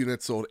 PS5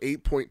 units sold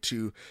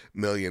 8.2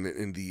 million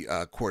in the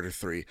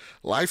Q3.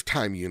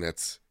 Lifetime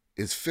units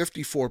is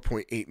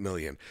 54.8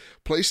 million.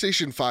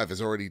 PlayStation 5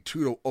 is already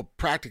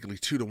practically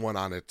 2-to-1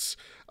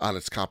 on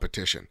its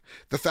competition.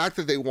 The fact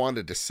that they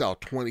wanted to sell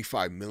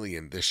 25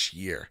 million this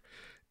year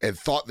and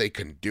thought they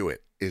can do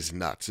it is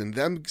nuts. And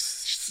them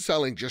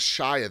selling just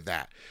shy of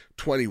that,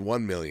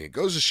 21 million,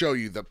 goes to show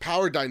you the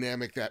power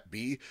dynamic that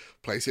be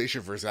PlayStation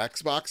versus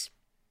Xbox.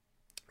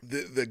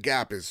 The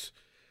gap is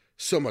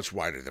so much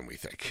wider than we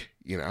think,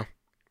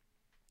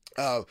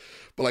 but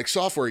like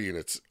software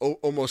units,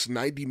 almost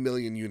 90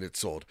 million units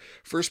sold.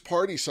 First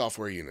party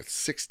software units,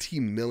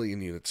 16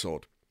 million units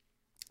sold.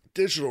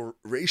 Digital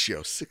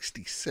ratio,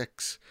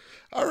 66.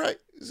 All right,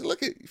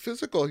 look at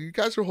physical. You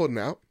guys are holding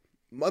out.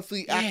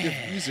 Monthly active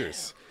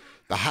users,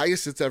 the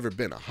highest it's ever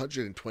been,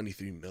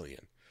 123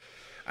 million.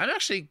 I'm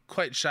actually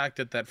quite shocked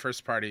at that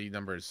first party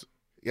numbers.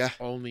 Yeah,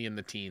 only in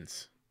the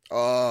teens.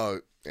 Oh,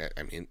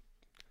 I mean,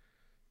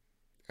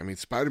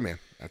 Spider-Man.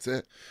 That's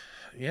it.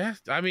 Yeah,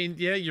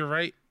 yeah, you're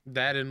right.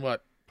 That in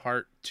what,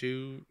 part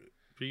 2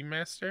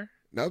 remaster?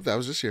 No, that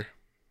was this year.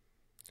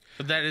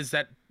 But is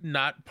that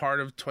not part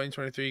of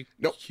 2023?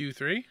 Nope.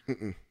 Q3?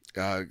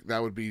 That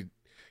would be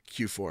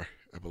Q4,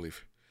 I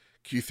believe.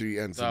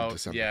 Q3 ends in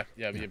December.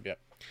 Yeah.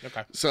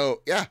 Okay.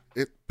 So yeah,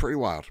 pretty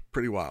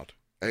wild.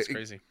 It's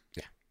crazy.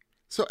 Yeah.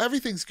 So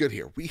everything's good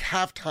here. We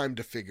have time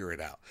to figure it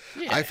out.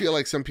 Yeah. I feel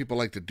like some people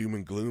like to doom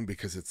and gloom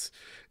because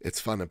it's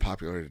fun and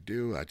popular to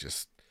do. I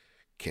just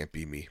can't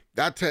be me.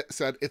 That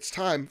said, it's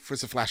time for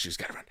some flash news.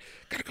 Gotta run.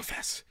 Gotta go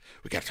fast.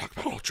 We gotta talk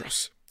about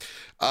Ultros.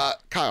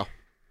 Kyle.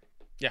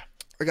 Yeah.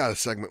 I got a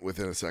segment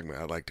within a segment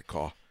I'd like to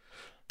call.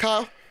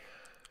 Kyle,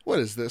 What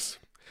is this?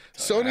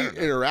 Sony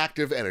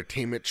Interactive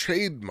Entertainment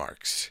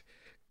trademarks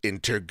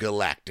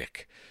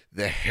Intergalactic,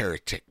 the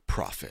Heretic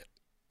Prophet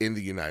in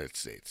the United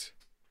States.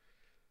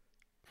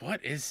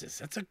 What is this?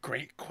 That's a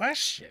great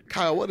question.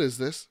 Kyle, what is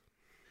this?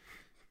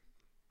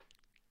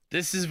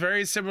 This is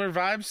very similar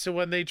vibes to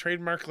when they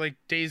trademark like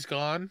Days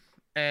Gone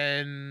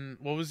and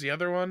what was the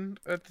other one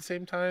at the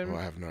same time? Oh,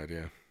 I have no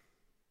idea.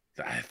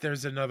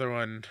 There's another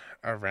one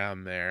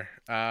around there.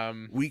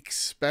 Weeks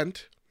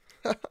spent.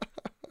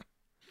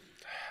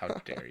 How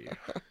dare you?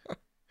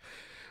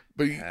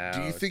 But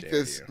do you think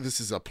this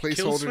is a placeholder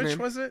Kill Switch, name?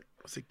 was it?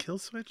 Was it Kill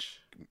Switch?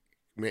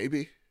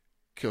 Maybe.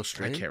 Kill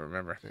Strain? I can't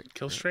remember.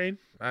 Kill Strain?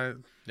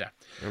 Yeah.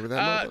 Remember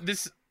that?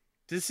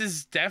 This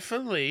is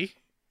definitely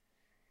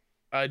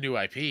a new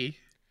IP.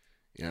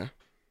 Yeah.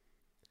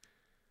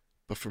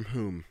 But from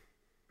whom?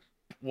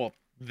 Well,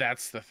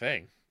 that's the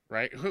thing,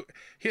 right?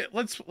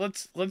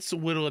 Let's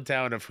whittle it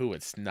down of who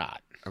it's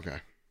not. Okay.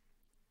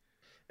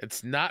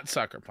 It's not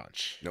Sucker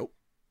Punch. Nope.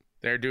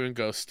 They're doing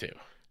Ghost 2.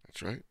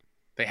 That's right.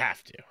 They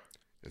have to.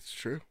 It's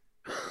true.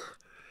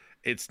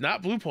 It's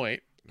not Blue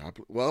Point.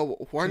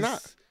 Well, why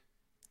not?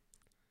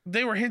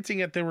 They were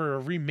hinting at they were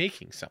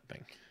remaking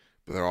something.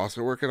 But they're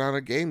also working on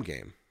a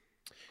game.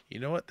 You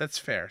know what? That's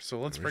fair. So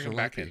let's bring them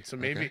back in. So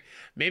Okay.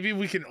 maybe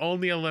we can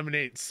only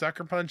eliminate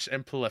Sucker Punch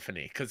and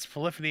Polyphony, because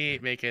Polyphony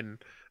ain't making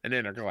an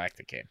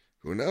intergalactic game.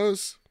 Who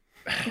knows?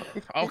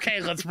 Okay,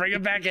 let's bring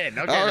it back in.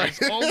 Okay, All right.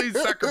 there's only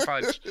Sucker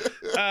Punch.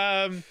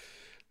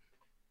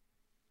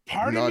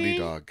 Naughty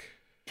Dog.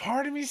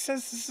 Part of me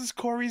says this is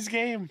Corey's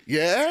game.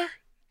 Yeah?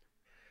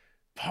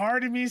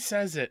 Part of me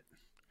says it.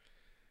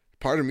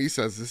 Part of me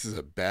says this is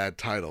a bad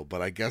title,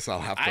 but I guess I'll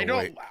have to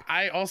wait.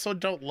 I also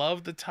don't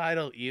love the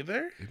title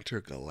either.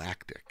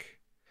 Intergalactic.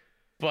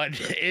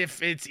 But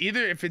if it's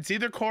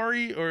either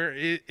Corey or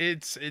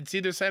it's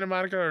either Santa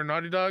Monica or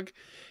Naughty Dog,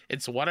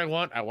 it's what I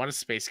want. I want a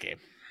space game.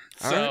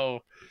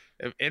 So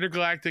if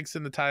Intergalactic's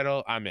in the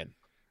title, I'm in.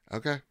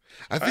 Okay.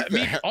 I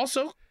think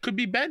also could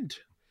be Bend.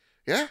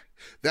 Yeah,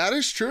 that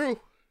is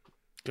true.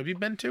 Could be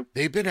Bend too.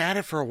 They've been at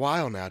it for a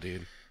while now,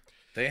 dude.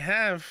 They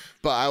have.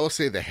 But I will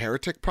say the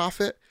Heretic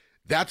Prophet,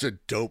 that's a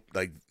dope,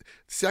 like,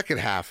 second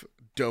half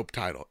dope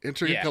title.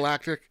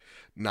 Intergalactic,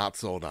 not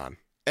sold on.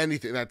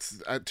 Anything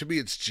that's, to me,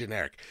 it's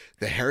generic.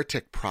 The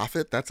Heretic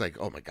Prophet, that's like,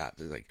 oh my God,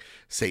 they're like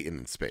Satan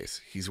in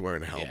space. He's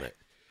wearing a helmet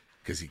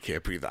because he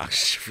can't breathe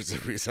oxygen for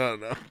some reason. I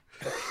don't know.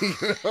 You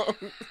know?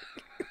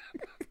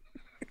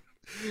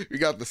 We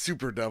got the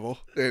Super Devil,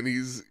 and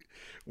he's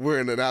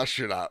wearing an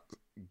astronaut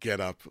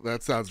getup.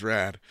 That sounds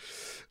rad.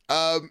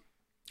 All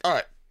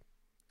right.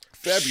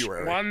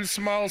 February. One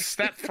small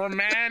step for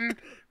man.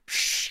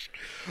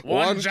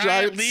 One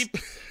giant leap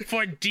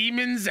for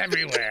demons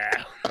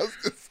everywhere. I was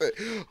going to say,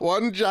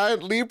 one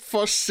giant leap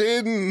for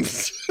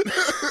sins.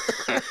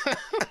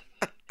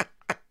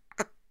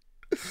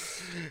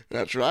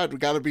 That's right. We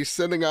got to be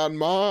sinning on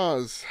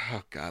Mars.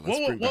 Oh God,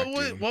 let's bring back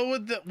Doom.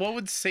 What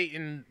would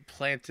Satan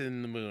plant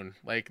in the moon?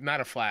 Like,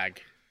 not a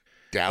flag.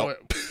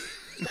 Doubt.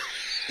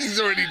 He's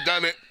already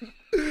done it.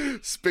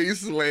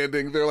 Space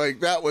landing. They're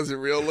like, that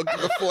wasn't real. Look at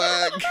the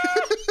flag.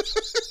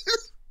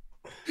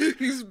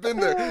 He's been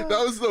there. That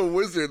was the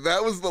wizard.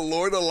 That was the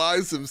Lord of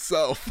Lies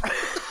himself.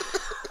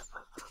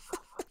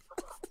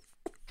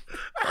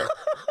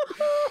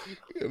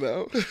 You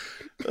know?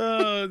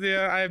 Oh,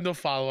 yeah. I have no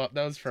follow-up.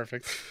 That was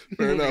perfect.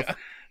 Fair enough.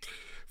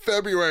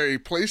 February,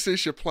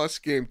 PlayStation Plus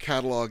game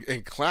catalog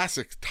and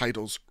classic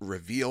titles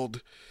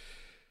revealed.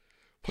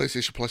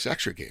 PlayStation Plus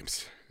extra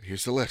games.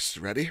 Here's the list.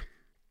 Ready?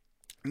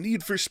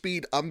 Need for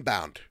Speed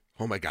Unbound.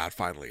 Oh my God!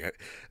 Finally,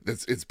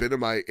 it's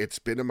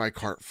been in my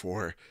cart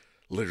for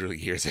literally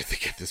years. I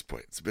think at this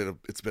point,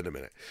 it's been a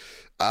minute.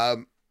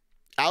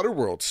 Outer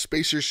Worlds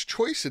Spacer's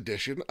Choice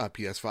Edition on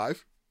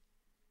PS5.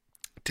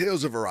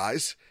 Tales of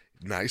Arise.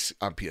 Nice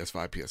on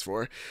PS5,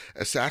 PS4.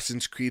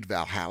 Assassin's Creed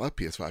Valhalla,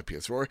 PS5,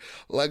 PS4.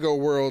 Lego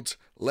Worlds,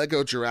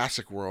 Lego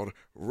Jurassic World,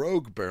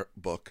 Rogue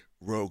Book,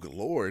 Rogue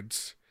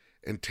Lords,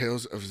 and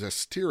Tales of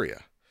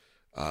Zestiria.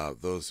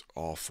 Those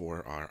all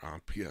four are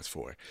on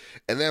PS4.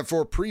 And then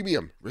for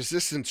premium,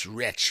 Resistance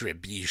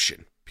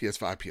Retribution,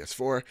 PS5,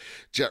 PS4.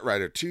 Jet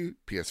Rider 2,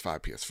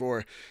 PS5,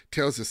 PS4.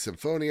 Tales of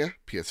Symphonia,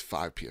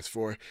 PS5,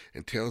 PS4.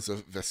 And Tales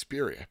of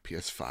Vesperia,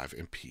 PS5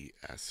 and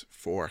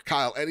PS4.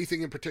 Kyle,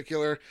 anything in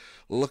particular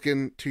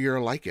looking to your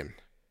liking?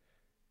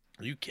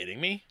 Are you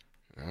kidding me?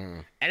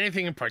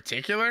 Anything in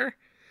particular?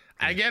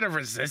 I get a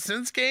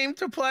Resistance game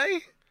to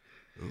play?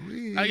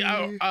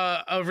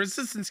 A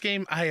Resistance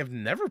game I have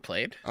never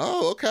played.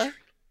 Oh, okay.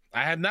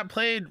 I have not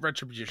played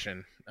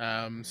Retribution.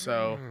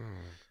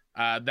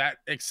 That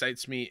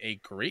excites me a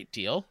great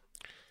deal.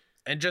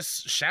 And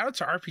just shout out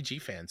to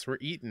RPG fans. We're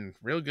eating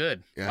real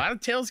good. Yeah. A lot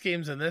of Tales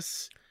games in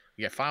this.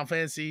 We got Final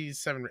Fantasy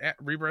 7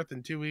 Rebirth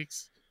in 2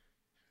 weeks.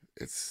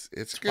 It's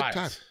a good wild.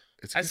 time.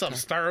 I still have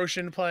Star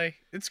Ocean to play.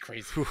 It's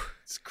crazy. Whew.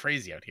 It's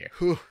crazy out here.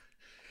 Whew.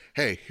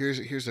 Hey,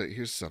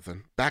 here's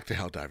something. Back to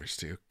Helldivers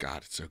 2.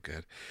 God, it's so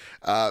good.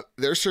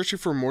 They're searching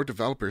for more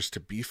developers to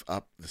beef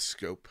up the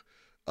scope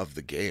of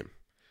the game.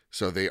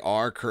 So they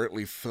are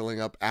currently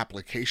filling up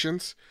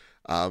applications.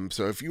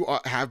 So if you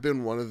have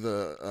been one of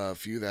the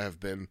few that have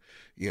been,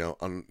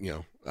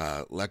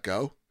 let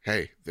go,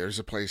 hey, there's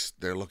a place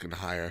they're looking to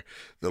hire.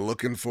 They're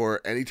looking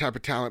for any type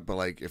of talent, but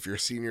like if you're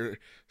senior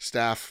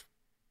staff,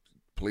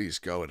 please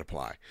go and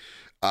apply.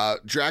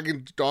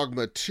 Dragon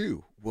Dogma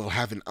 2 will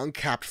have an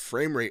uncapped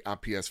frame rate on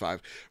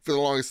PS5. For the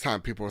longest time,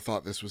 people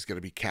thought this was going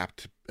to be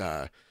capped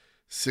 30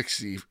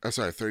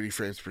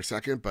 frames per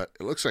second, but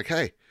it looks like,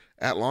 hey,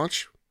 at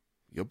launch,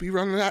 you'll be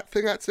running that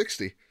thing at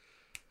 60.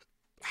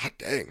 Hot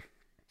dang.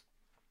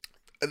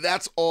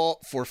 That's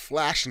all for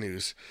Flash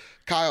News.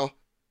 Kyle,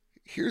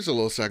 here's a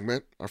little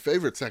segment, our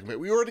favorite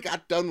segment. We already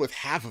got done with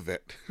half of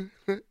it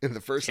in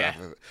the first half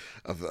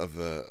of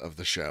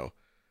the show.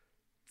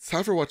 It's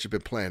time for what you've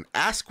been playing.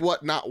 Ask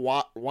What Not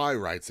Why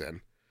writes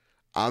in.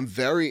 I'm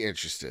very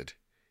interested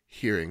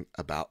hearing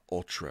about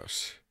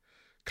Ultros.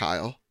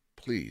 Kyle,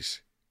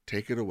 please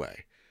take it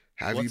away.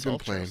 What's you been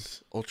playing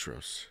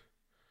Ultros?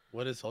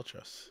 What is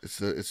Ultros? It's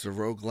the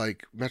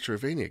roguelike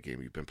Metroidvania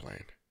game you've been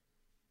playing.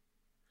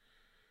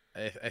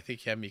 I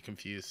think you have me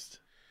confused.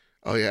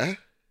 Oh yeah?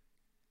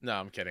 No,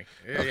 I'm kidding.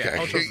 Okay. Yeah,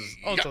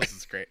 Ultros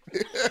is great.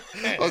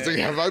 I was like,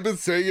 have I been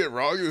saying it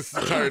wrong this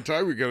entire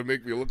time? You're gonna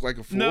make me look like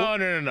a fool?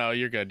 No.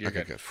 You're good. You're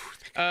good.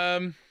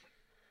 Ultros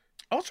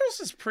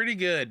is pretty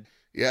good.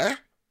 Yeah?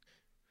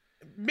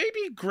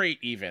 Maybe great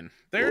even.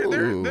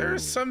 There are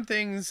some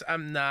things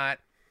I'm not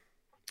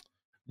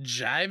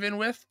jiving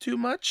with too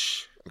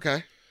much.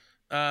 Okay.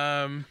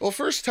 Well,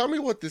 first tell me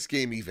what this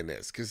game even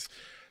is, because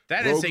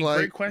that is a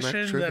great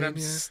question that I'm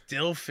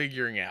still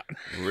figuring out.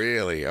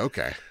 Really?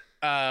 Okay.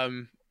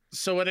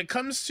 So when it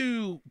comes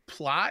to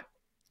plot,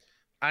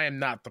 I am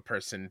not the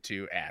person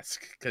to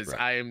ask, because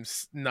I am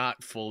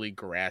not fully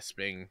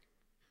grasping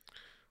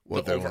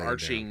the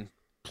overarching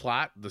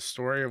plot, the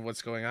story of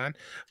what's going on.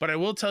 But I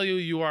will tell you,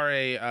 you are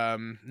a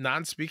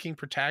non-speaking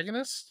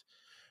protagonist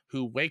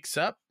who wakes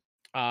up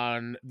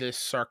on this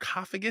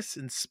sarcophagus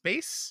in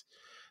space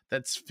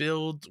that's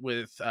filled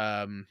with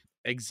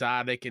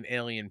exotic and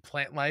alien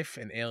plant life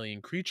and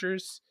alien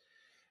creatures,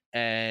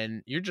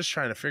 and you're just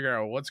trying to figure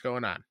out what's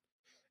going on.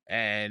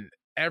 And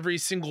every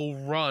single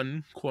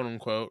run, quote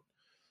unquote,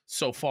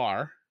 so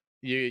far,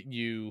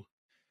 you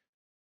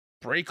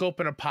break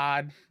open a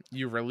pod,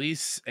 you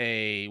release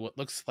what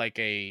looks like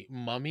a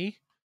mummy,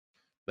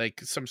 like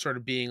some sort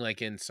of being,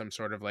 like in some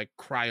sort of like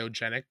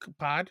cryogenic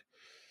pod.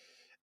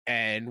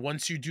 And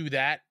once you do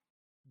that,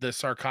 the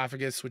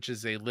sarcophagus, which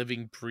is a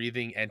living,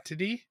 breathing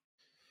entity,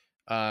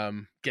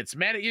 gets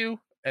mad at you,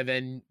 and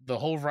then the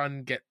whole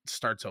run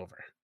starts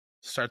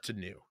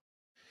anew.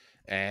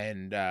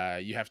 And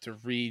you have to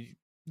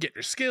get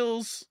your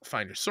skills,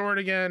 find your sword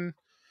again,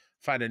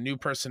 find a new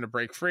person to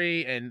break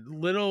free, and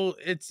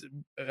it's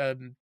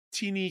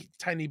teeny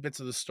tiny bits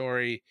of the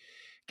story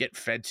get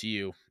fed to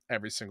you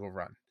every single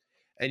run,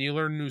 and you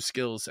learn new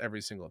skills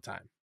every single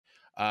time.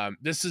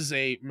 This is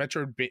a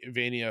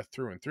Metroidvania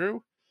through and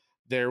through.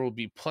 There will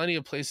be plenty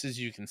of places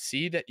you can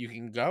see that you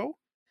can go,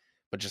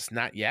 but just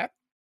not yet.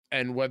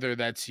 And whether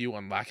that's you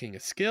unlocking a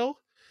skill,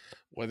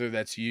 whether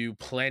that's you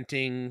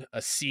planting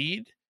a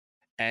seed,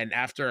 and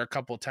after a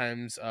couple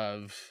times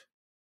of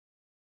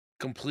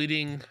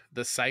completing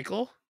the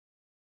cycle,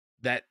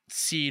 that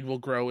seed will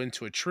grow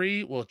into a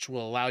tree, which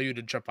will allow you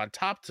to jump on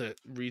top to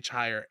reach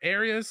higher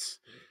areas,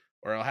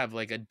 or it'll have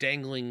like a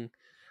dangling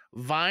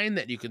vine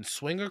that you can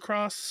swing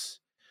across,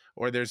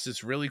 or there's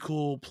this really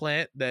cool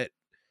plant that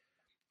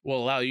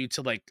will allow you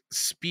to like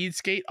speed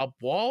skate up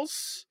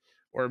walls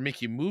or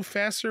make you move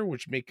faster,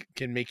 which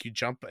can make you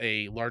jump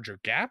a larger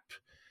gap.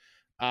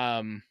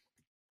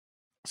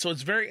 So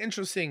it's very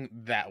interesting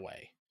that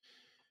way.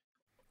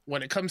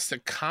 When it comes to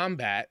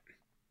combat,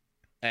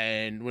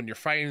 and when you're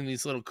fighting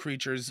these little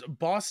creatures,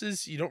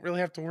 bosses, you don't really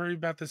have to worry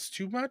about this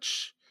too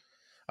much.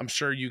 I'm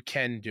sure you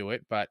can do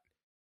it, but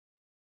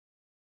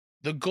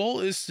the goal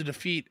is to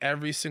defeat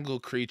every single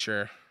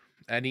creature,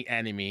 any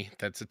enemy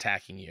that's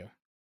attacking you,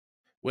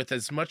 with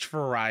as much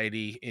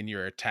variety in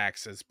your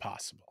attacks as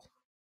possible.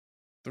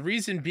 The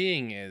reason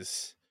being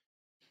is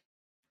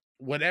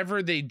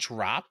whatever they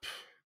drop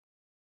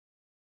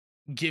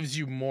gives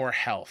you more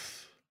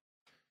health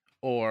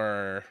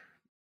or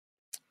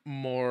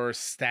more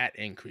stat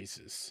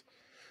increases.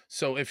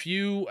 So if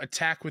you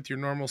attack with your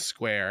normal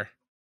square,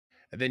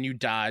 and then you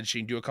dodge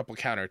and do a couple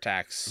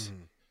counterattacks,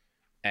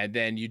 and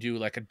then you do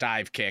like a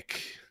dive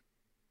kick,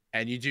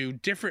 and you do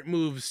different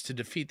moves to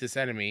defeat this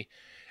enemy,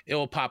 it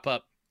will pop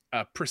up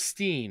a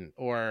pristine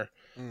or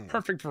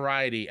perfect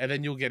variety, and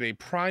then you'll get a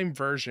prime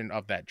version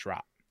of that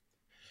drop.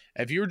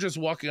 If you're just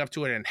walking up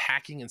to it and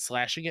hacking and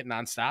slashing it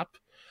nonstop,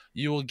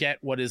 you will get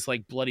what is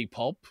like bloody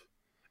pulp,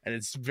 and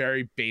it's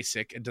very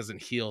basic. It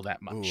doesn't heal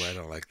that much. Ooh, I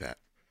don't like that.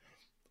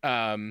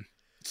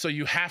 So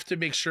you have to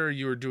make sure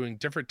you're doing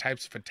different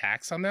types of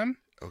attacks on them.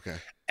 Okay.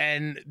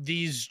 And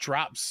these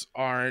drops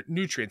are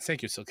nutrients.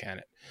 Thank you,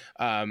 Silcanet.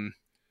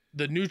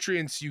 The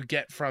nutrients you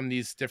get from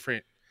these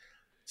different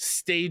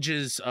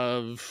stages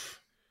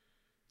of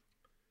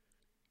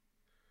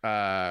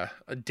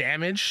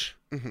damage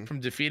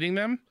from defeating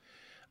them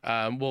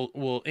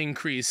will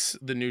increase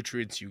the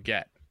nutrients you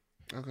get.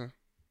 Okay.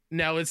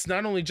 Now, it's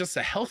not only just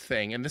a health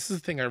thing, and this is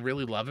the thing I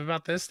really love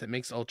about this that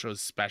makes Ultras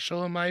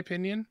special, in my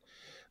opinion.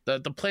 The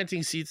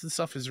planting seeds and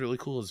stuff is really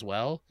cool as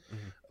well.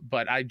 Mm-hmm.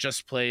 But I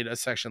just played a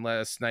section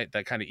last night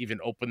that kind of even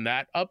opened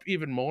that up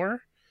even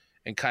more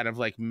and kind of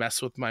like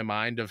mess with my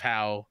mind of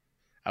how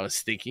I was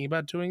thinking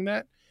about doing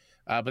that.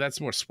 But that's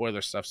more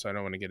spoiler stuff, so I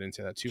don't want to get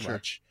into that too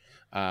much.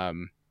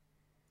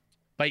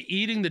 By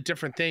eating the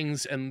different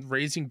things and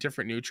raising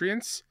different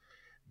nutrients,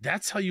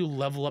 that's how you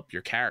level up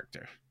your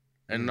character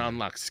and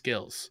unlock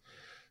skills.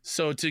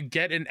 So to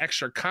get an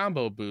extra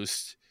combo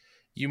boost,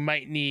 you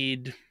might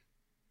need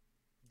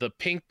the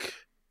pink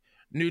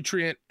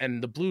nutrient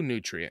and the blue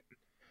nutrient.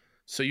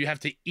 So you have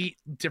to eat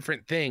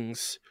different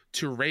things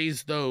to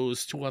raise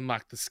those to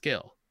unlock the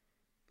skill.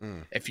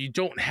 If you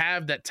don't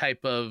have that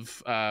type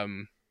of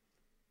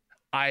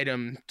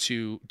item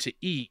to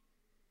eat,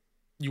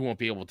 you won't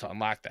be able to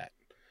unlock that.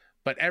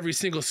 But every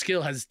single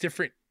skill has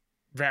different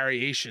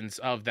variations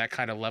of that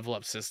kind of level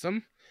up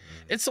system.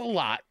 It's a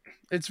lot.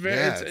 It's very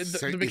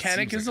the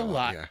mechanic is like a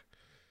lot.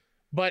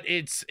 But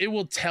it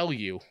will tell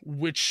you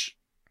which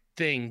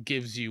thing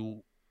gives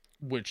you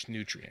which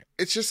nutrient.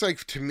 It's just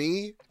like, to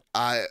me,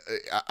 I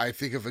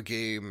think of a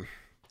game.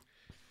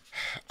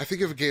 I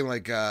think of a game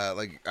like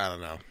I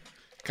don't know.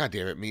 God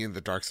damn it, me and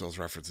the Dark Souls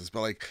references,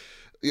 but like,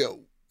 you know,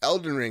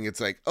 Elden Ring. It's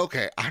like,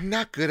 okay, I'm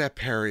not good at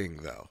parrying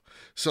though.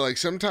 So like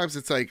sometimes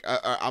it's like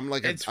I'm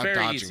like a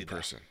dodging easy,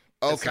 person.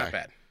 Though. Okay, it's not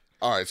bad.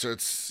 All right, so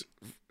it's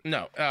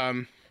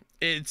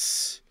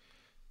it's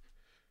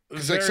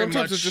because like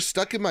sometimes it's just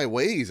stuck in my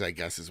ways, I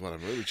guess, is what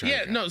I'm really trying to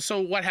get. No,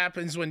 so what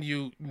happens when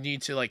you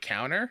need to like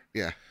counter?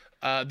 Yeah.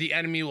 The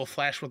enemy will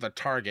flash with a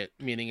target,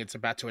 meaning it's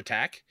about to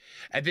attack,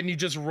 and then you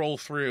just roll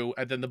through,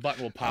 and then the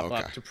button will pop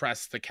up to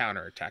press the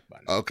counter attack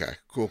button. Okay,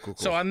 cool.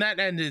 So on that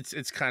end,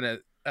 it's kind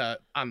of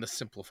on the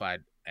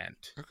simplified end.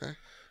 Okay.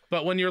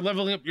 But when you're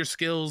leveling up your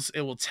skills,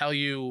 it will tell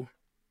you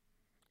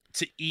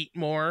to eat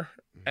more,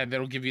 and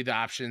it'll give you the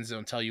options.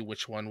 It'll tell you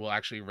which one will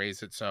actually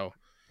raise it, so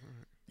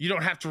you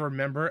don't have to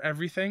remember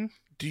everything.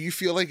 Do you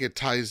feel like it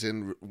ties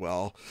in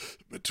well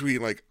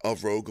between like a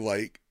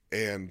roguelike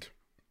and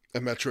a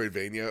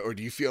Metroidvania, or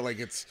do you feel like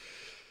it's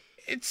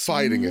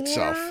fighting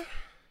itself?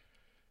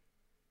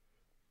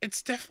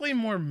 It's definitely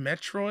more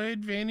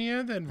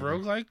Metroidvania than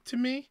roguelike to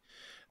me.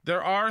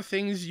 There are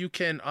things you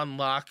can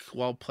unlock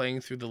while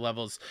playing through the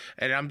levels,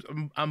 and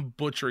I'm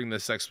butchering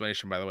this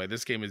explanation, by the way.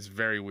 This game is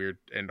very weird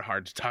and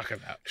hard to talk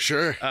about.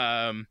 Sure.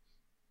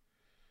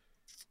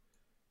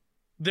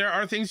 There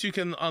are things you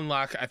can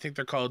unlock. I think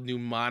they're called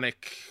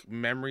mnemonic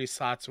memory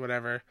slots,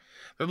 whatever.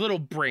 They're little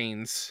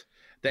brains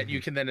that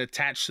you can then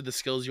attach to the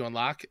skills you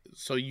unlock,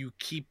 so you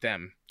keep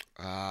them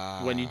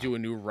when you do a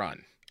new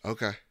run.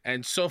 Okay.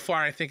 And so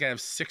far, I think I have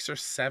 6 or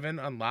 7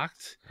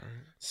 unlocked. All right.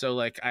 So,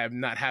 like,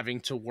 I'm not having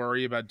to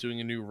worry about doing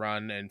a new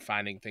run and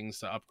finding things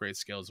to upgrade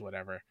skills,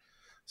 whatever.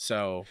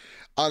 So,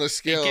 on a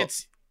scale,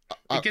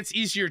 it gets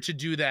easier to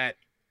do that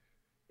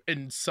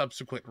in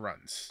subsequent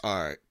runs.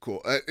 All right,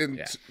 cool.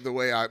 And the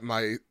way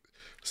my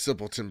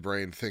simpleton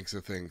brain thinks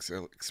of things,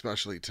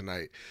 especially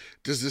tonight,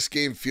 does this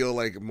game feel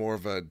like more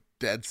of a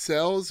Dead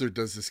Cells, or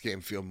does this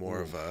game feel more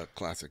of a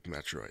classic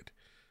Metroid?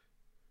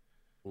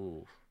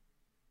 Ooh.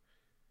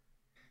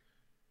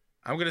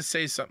 I'm going to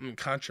say something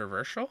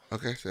controversial.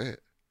 Okay, say it.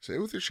 Say it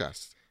with your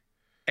chest.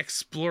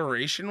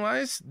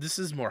 Exploration-wise, this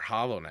is more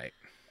Hollow Knight.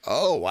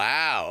 Oh,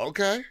 wow.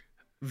 Okay.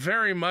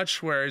 Very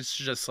much where it's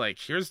just like,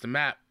 here's the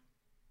map.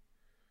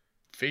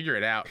 Figure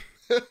it out.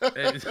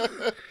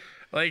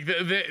 Like,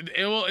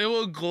 it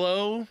will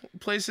glow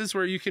places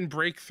where you can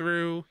break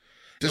through.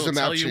 Does the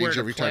map change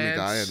every time you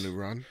die a new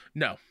run?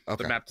 No,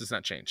 okay. The map does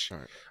not change. All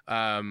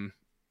right.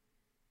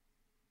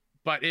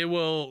 But it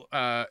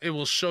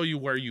will show you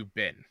where you've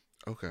been.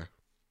 Okay.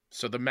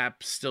 So the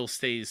map still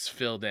stays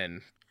filled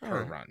in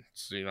per run,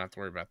 so you don't have to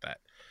worry about that.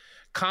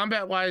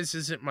 Combat-wise,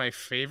 isn't my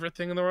favorite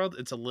thing in the world.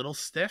 It's a little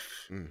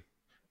stiff.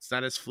 It's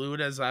not as fluid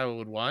as I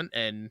would want,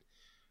 and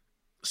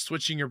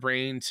switching your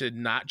brain to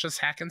not just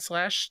hack and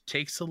slash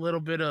takes a little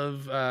bit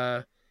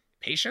of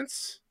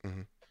patience.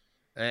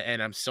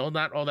 And I'm still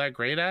not all that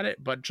great at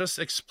it, but just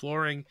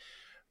exploring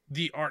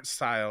the art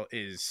style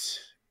is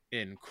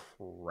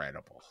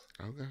incredible.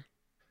 Okay.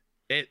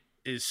 It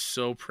is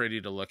so pretty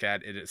to look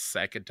at. It is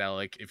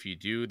psychedelic. If you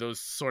do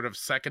those sort of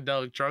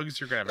psychedelic drugs,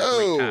 you're gonna have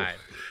a great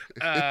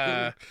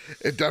time.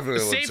 It definitely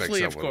looks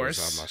safely, like of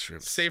course. On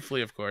mushrooms.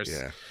 Safely, of course.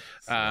 Yeah.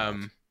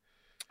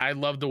 I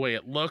love the way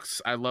it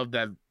looks. I love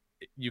that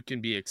you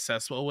can be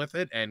accessible with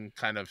it and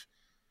kind of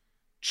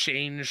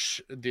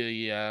change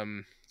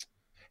the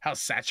how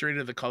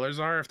saturated the colors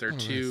are if they're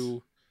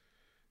too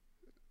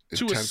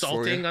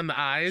assaulting on the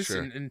eyes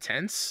and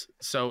intense.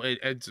 So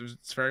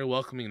it's very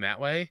welcoming that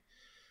way.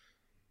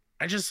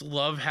 I just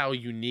love how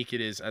unique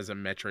it is as a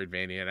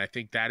Metroidvania, and I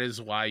think that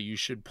is why you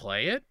should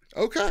play it.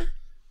 Okay.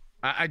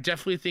 I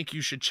definitely think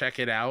you should check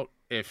it out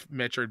if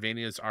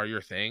Metroidvanias are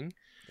your thing.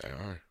 They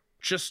are.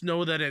 Just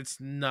know that it's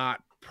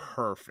not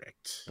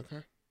perfect.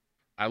 Okay.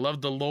 I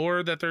love the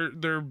lore that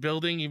they're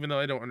building, even though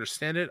I don't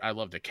understand it. I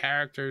love the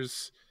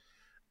characters.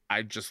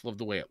 I just love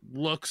the way it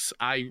looks.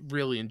 I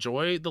really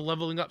enjoy the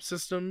leveling up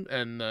system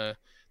and the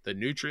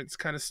nutrients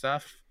kind of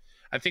stuff.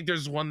 I think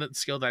there's one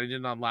skill that I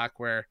didn't unlock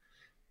where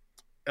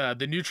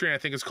the nutrient I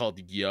think is called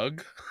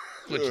Yug,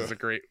 which is a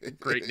great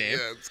name.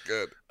 Yeah, it's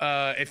good.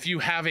 If you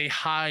have a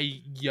high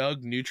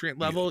Yug nutrient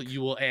level,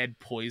 you will add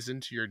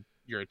poison to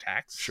your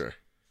attacks. Sure.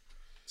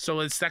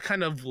 So it's that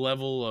kind of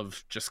level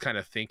of just kind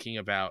of thinking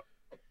about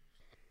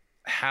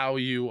how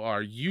you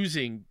are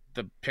using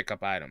the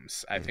pickup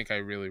items. I think I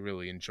really,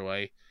 really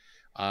enjoy.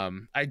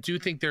 I do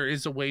think there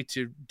is a way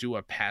to do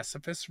a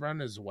pacifist run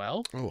as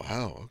well. Oh,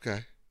 wow. Okay.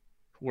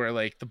 Where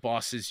like the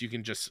bosses, you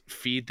can just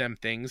feed them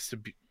things to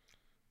be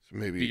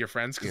your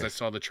friends, because I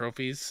saw the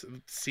trophies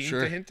seem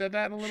to hint at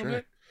that a little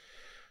bit.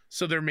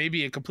 So there may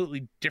be a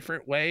completely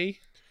different way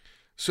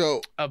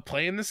of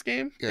playing this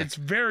game. Yeah. It's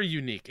very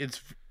unique.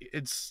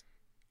 It's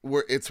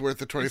worth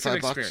the $25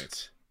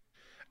 experience.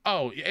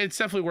 Oh, it's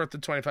definitely worth the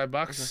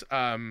 $25.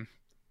 Okay.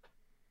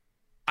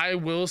 I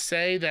will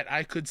say that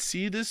I could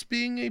see this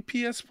being a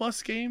PS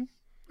Plus game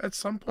at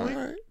some point.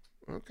 All right.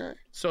 Okay.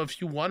 So if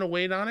you want to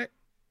wait on it,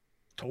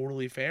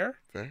 totally fair.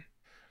 Fair.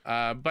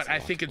 But I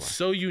think it's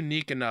so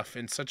unique enough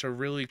and such a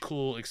really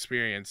cool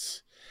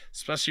experience,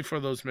 especially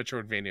for those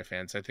Metroidvania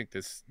fans. I think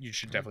you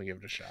should definitely give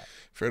it a shot.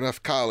 Fair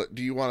enough. Kyle,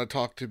 do you want to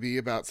talk to me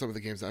about some of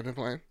the games I've been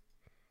playing?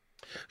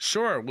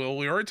 Sure. Well,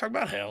 we already talked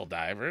about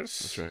Helldivers.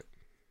 That's right.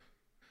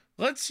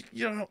 Let's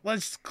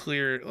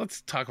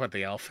talk about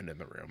the elephant in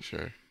the room.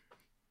 Sure.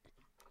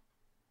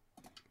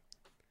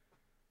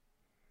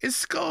 Is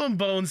Skull and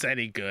Bones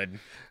any good?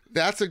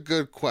 That's a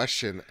good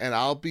question, and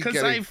I'll be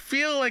because I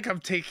feel like I'm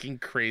taking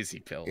crazy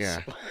pills.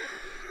 Yeah.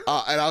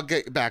 And I'll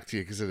get back to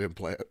you because I didn't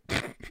play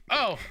it.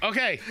 Oh,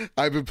 okay.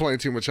 I've been playing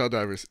too much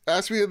Helldivers.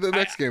 Ask me the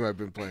next game I've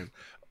been playing.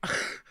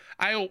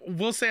 I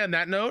will say on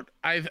that note,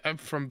 I've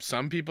from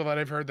some people that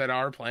I've heard that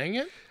are playing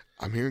it,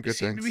 I'm hearing good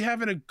things. Seem to be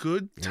having a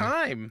good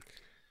time.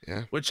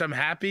 Yeah. Which I'm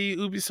happy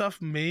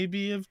Ubisoft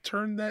maybe have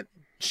turned that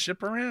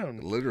ship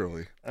around.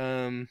 Literally.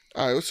 All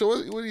right. So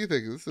what do you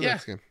think? This is the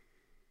next game.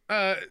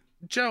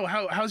 Joe,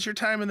 how's your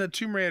time in the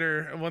Tomb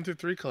Raider 1 through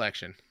 3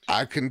 collection?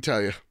 I couldn't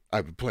tell you.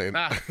 I've been playing.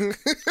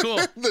 Cool.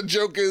 The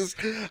joke is,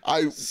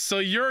 So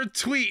your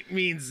tweet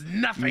means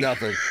nothing.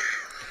 Nothing.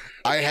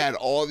 I had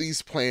all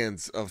these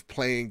plans of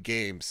playing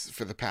games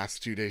for the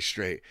past 2 days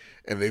straight,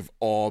 and they've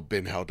all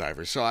been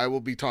Helldivers. So I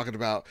will be talking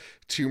about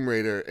Tomb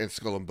Raider and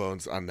Skull and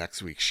Bones on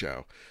next week's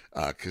show.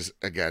 Because,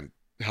 again,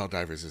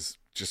 Helldivers is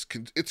just,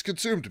 it's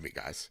consumed me,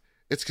 guys.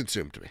 It's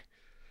consumed me.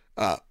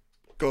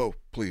 Go,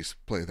 please,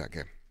 play that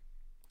game.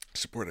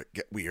 Support it.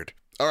 Get weird.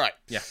 All right.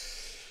 Yeah.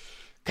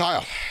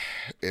 Kyle,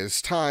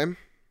 it's time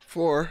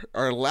for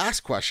our last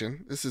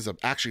question. This is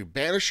actually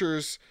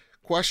Banisher's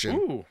question.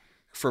 Ooh.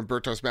 From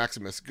Bertos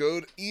Maximus.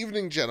 Good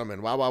evening,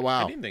 gentlemen.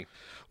 Wow. Good evening.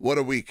 What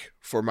a week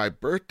for my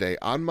birthday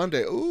on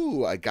Monday.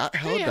 Ooh, I got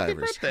Helldivers. Happy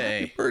birthday.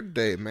 Happy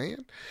birthday,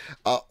 man.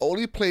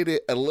 Only played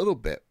it a little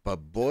bit,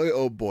 but boy,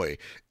 oh boy,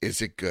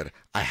 is it good.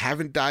 I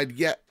haven't died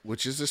yet,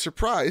 which is a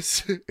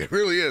surprise. It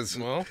really is.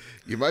 Well,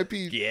 you might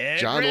be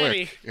John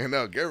Wick.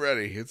 Get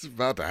ready. It's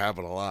about to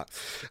happen a lot.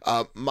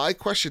 My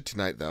question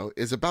tonight, though,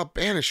 is about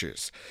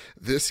Banishers.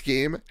 This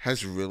game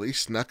has really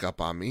snuck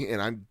up on me,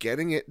 and I'm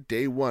getting it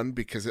day one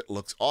because it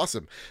looks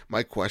awesome.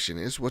 My question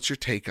is, what's your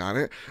take on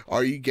it?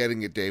 Are you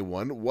getting it day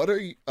one? What are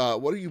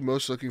you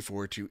most looking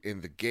forward to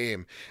in the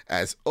game?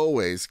 As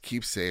always,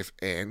 keep safe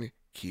and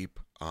keep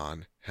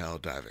on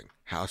helldiving.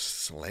 House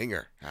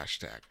Slinger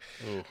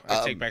 #. Ooh,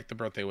 I take back the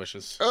birthday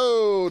wishes.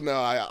 Oh no,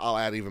 I'll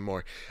add even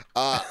more.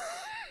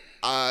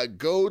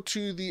 Go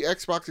to the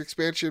Xbox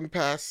Expansion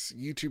Pass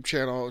YouTube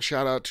channel.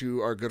 Shout out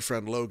to our good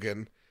friend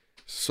Logan,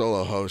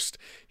 solo host.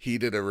 He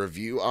did a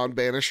review on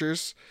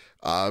Banishers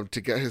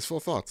to get his full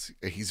thoughts.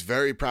 He's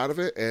very proud of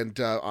it, and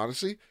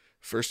honestly,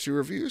 first 2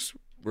 reviews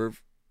were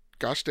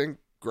gosh dang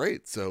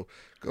great. So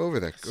go over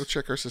there. Go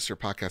check our sister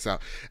podcast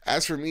out.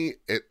 As for me,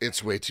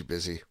 it's way too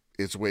busy.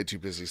 It's way too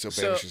busy. So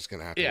Banisher's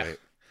going to have to wait.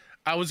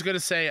 I was going to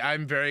say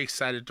I'm very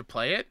excited to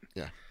play it.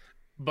 Yeah.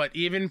 But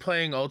even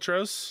playing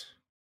Ultros,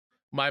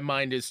 my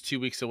mind is 2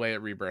 weeks away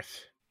at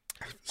Rebirth.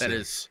 That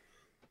is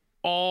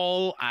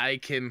all I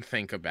can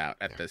think about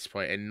at this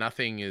point. And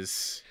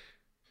nothing's,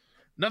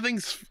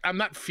 I'm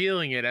not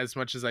feeling it as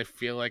much as I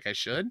feel like I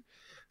should.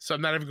 So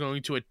I'm not even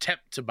going to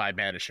attempt to buy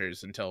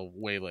Banishers until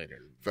way later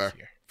this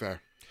year.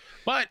 Fair.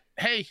 But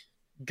hey,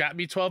 got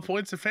me 12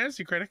 points of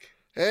Fantasy Critic.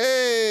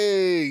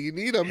 Hey, you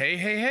need them.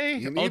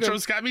 Hey.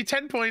 Ultros got me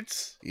 10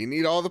 points. You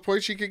need all the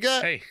points you could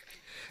get. Hey,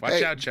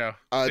 watch out, Joe.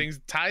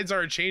 Tides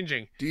are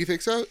changing. Do you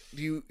think so?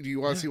 Do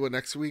you want to see what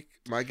next week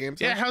my game's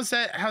on? How's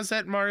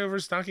that Mario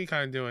vs. Donkey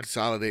Kong doing?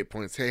 Solid 8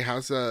 points. Hey,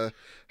 how's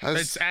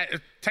it's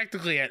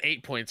technically at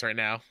 8 points right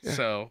now. Yeah.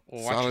 So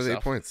watch solid yourself.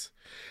 8 points.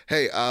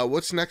 Hey,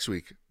 what's next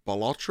week?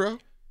 Balatro?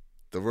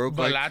 The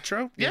roguelike?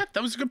 Balatro? Yeah,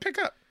 that was a good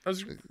pickup.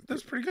 That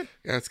was pretty good.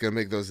 Yeah, it's gonna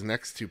make those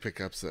next 2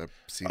 pickups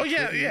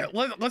yeah.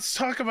 Let's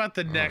talk about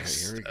the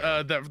next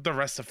the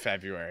rest of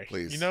February.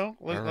 Please.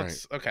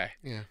 Let's okay.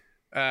 Yeah.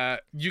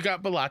 You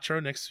got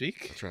Balatro next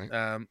week. That's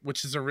right.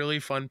 Which is a really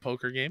fun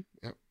poker game.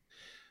 Yep.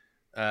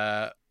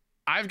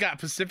 I've got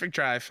Pacific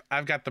Drive.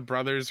 I've got the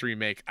Brothers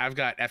remake. I've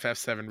got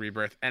FF7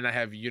 Rebirth, and I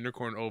have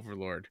Unicorn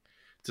Overlord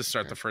to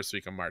start the first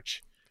week of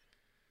March.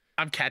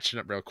 I'm catching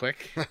up real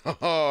quick. Oh,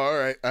 all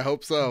right. I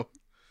hope so.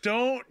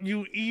 Don't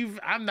you even?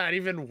 I'm not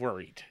even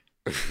worried.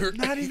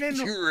 Not even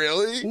You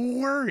really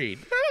worried.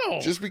 No.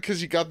 Just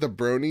because you got the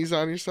bronies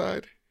on your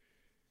side?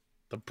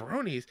 The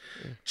bronies,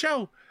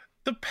 Joe.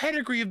 The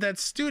pedigree of that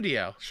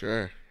studio.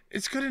 Sure.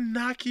 It's gonna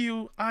knock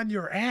you on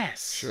your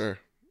ass. Sure.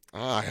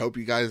 I hope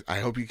you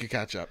can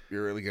catch up.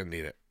 You're really gonna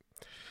need it.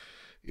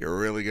 You're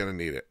really gonna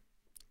need it.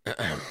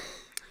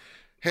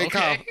 Hey, Okay.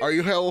 Kyle, are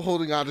you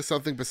holding on to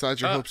something besides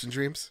your hopes and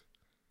dreams?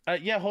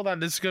 Yeah, hold on.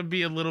 This is going to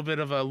be a little bit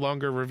of a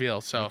longer reveal.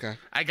 So Okay.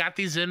 I got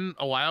these in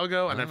a while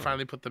ago, and I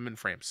finally put them in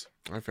frames.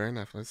 All right, fair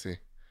enough. Let's see.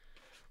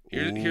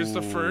 Here's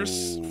the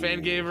first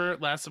Fangaver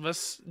Last of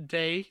Us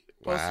Day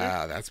poster.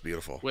 Wow, that's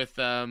beautiful. With,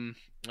 why am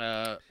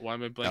I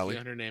blanking Ellie?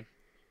 on her name?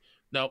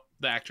 No,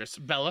 the actress.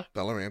 Bella.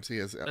 Bella Ramsey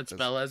is. That's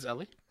Bella as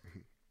Ellie.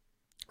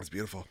 That's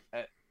beautiful.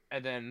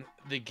 And then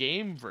the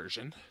game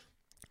version.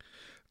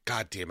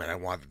 God damn it! I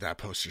wanted that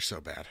poster so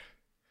bad.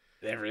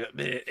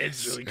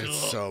 It's really cool.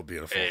 It's so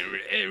beautiful.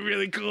 It's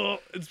really cool.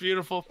 It's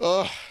beautiful.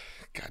 Oh,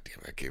 god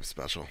damn, that game's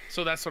special.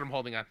 So that's what I'm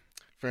holding on.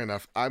 Fair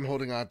enough. I'm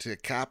holding on to a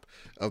cap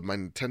of my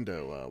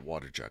Nintendo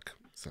water jug.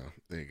 So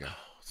there you go. Oh,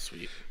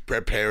 sweet.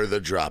 Prepare the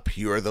drop.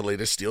 Here are the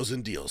latest steals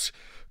and deals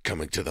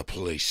coming to the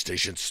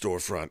PlayStation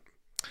storefront.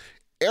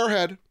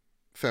 Airhead,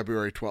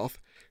 February 12th.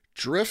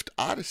 Drift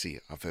Odyssey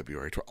on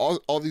February 12th.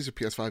 All these are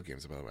PS5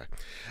 games, by the way.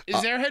 Is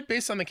Airhead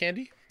based on the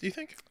candy, do you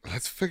think?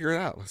 Let's figure it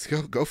out. Let's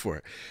go for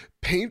it.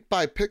 Paint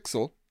by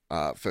Pixel,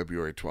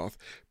 February 12th.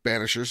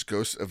 Banishers,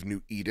 Ghosts of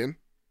New Eden,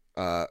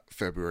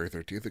 February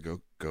 13th.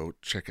 Go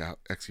check out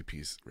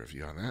XCP's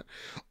review on that.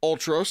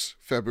 Ultros,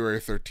 February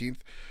 13th.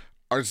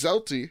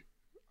 Arzelti,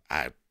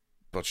 I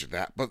butchered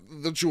that, but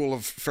The Jewel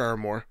of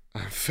Faramore,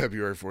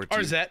 February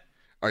 14th.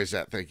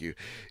 Arzette, thank you.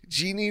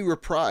 Genie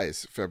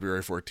Reprise,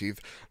 February 14th.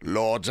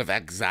 Lords of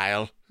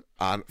Exile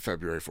on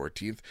February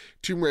 14th.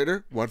 Tomb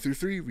Raider 1 through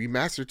 3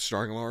 remastered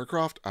starring Lara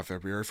Croft on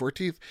February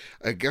 14th.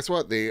 Guess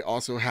what? They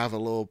also have a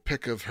little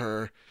pic of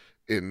her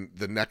in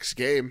the next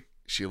game.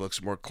 She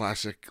looks more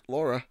classic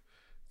Laura.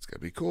 It's going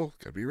to be cool.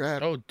 It's going to be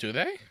rad. Oh, do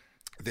they?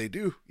 They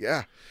do,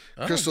 yeah.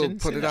 Oh, Crystal didn't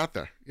put see it that. out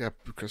there. Yeah,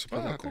 Crystal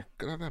put it out cool. there.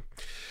 Good on them.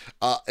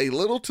 A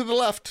Little to the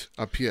Left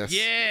on PS5.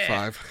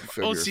 Yeah.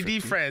 February OCD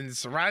 15th.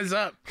 friends, rise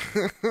up.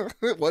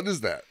 What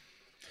is that?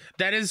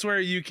 That is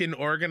where you can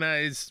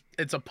organize.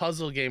 It's a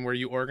puzzle game where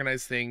you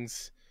organize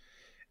things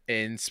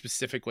in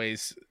specific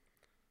ways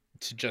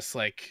to just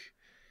like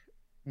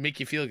make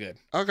you feel good.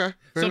 Okay.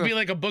 So it'd be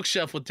like a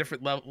bookshelf with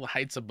different level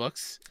heights of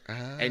books,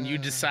 and you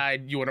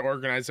decide you want to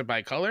organize it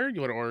by color, you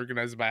want to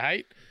organize it by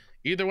height.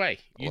 Either way,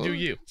 you do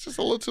you. It's just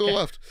a little to the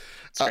left.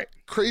 It's great.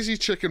 Crazy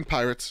Chicken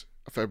Pirates,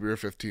 February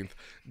 15th.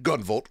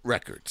 Gunvolt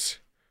Records.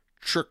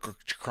 Trick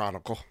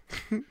Chronicle.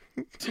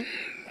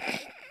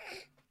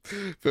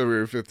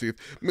 February 15th.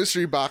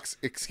 Mystery Box,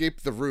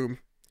 Escape the Room,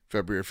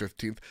 February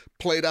 15th.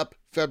 Played Up,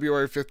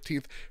 February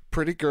 15th.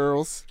 Pretty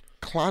Girls,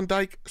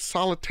 Klondike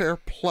Solitaire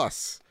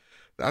Plus.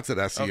 That's an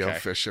SEO Okay.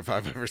 fish if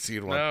I've ever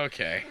seen one.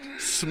 Okay.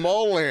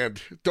 Small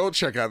Land. Don't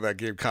check out that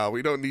game, Kyle.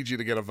 We don't need you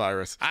to get a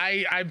virus.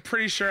 I'm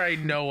pretty sure I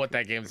know what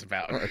that game's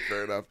about. All right,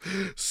 fair enough.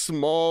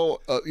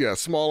 Small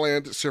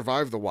Land,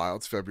 Survive the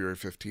Wilds, February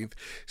 15th.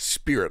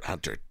 Spirit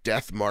Hunter,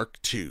 Death Mark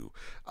 2,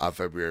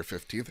 February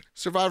 15th.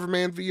 Survivor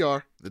Man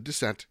VR, The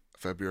Descent,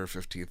 February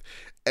 15th.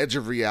 Edge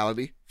of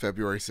Reality,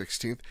 February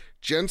 16th.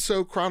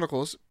 Genso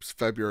Chronicles,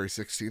 February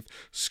 16th.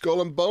 Skull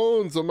and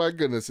Bones, oh my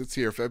goodness, it's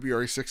here,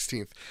 February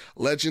 16th.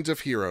 Legend of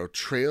Hero,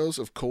 Trails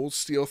of Cold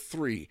Steel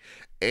 3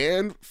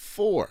 and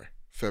 4,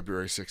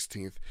 February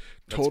 16th.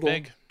 Total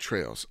big.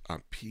 Trails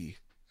on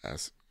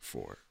PS4,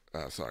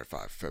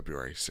 5,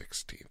 February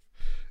 16th.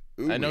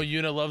 I know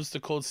Yuna loves the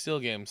Cold Steel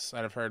games.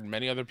 I've heard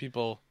many other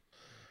people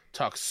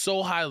talk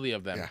so highly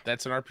of them. Yeah.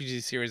 That's an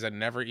RPG series I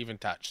never even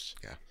touched.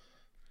 Yeah.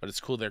 But it's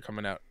cool they're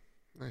coming out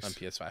Nice. on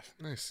PS5.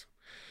 Nice.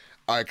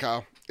 All right,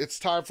 Kyle. It's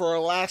time for our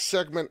last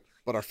segment,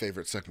 but our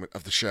favorite segment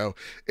of the show.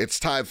 It's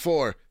time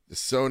for the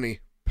Sony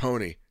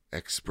Pony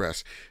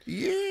Express.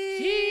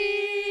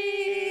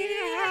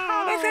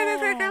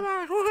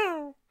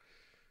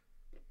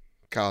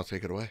 Kyle,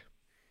 take it away.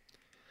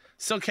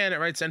 So Canet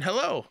writes in,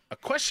 hello, a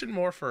question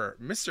more for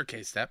Mr.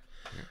 K-Step.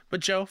 But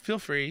Joe, feel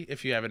free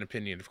if you have an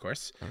opinion, of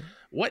course. All right.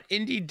 What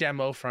indie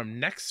demo from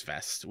Next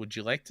Fest would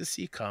you like to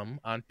see come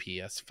on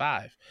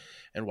PS5?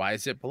 And why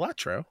is it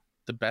Balatro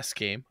the best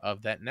game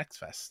of that Next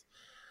Fest?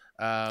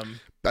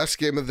 Best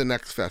game of the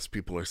Next Fest,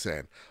 people are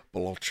saying.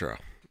 Ultra,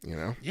 you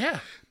know? Yeah.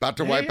 About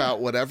to Yeah, wipe yeah.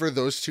 out whatever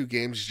those two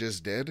games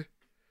just did.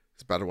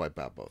 It's about to wipe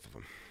out both of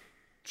them.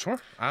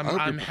 Sure. hope you're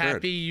I'm prepared.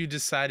 happy you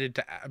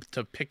decided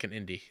to pick an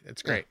indie.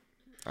 That's great.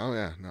 Oh,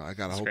 yeah. No, I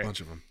got a whole great.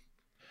 bunch of them.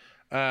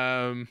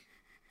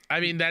 I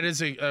mean, that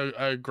is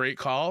a great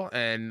call,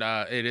 and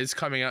it is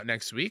coming out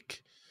next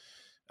week.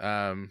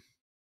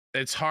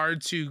 it's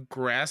hard to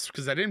grasp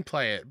because I didn't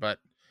play it, but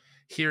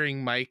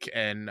hearing Mike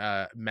and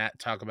Matt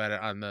talk about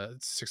it on the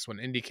 6-1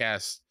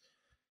 IndieCast,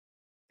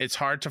 it's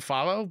hard to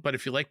follow. But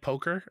if you like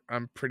poker,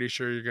 I'm pretty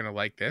sure you're gonna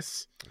like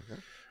this.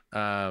 Okay.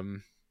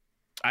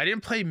 I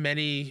didn't play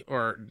many,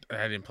 I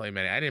didn't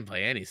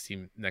play any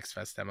Steam Next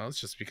Fest demos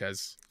just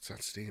because It's on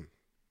Steam.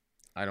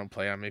 I don't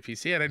play on my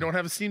PC and I don't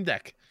have a Steam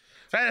Deck.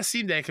 If I had a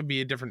Steam Deck, it could be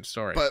a different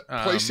story. But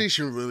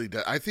PlayStation really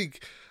does. I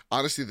think,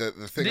 honestly, the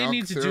thing they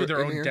need to do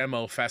their own here,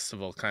 demo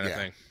festival kind of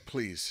thing.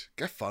 Please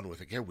get fun with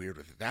it. Get weird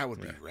with it. That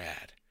would be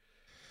rad.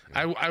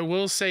 I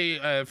will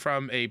say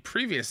from a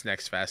previous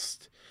Next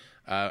Fest,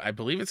 I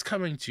believe it's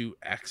coming to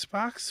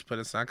Xbox, but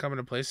it's not coming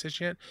to PlayStation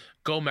yet.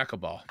 Go Mecha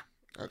Ball.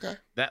 Okay.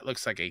 That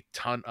looks like a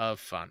ton of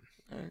fun.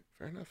 All right.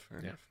 Fair enough.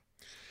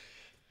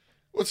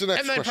 What's the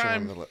next question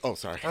on the list? Oh,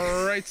 sorry.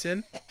 Writes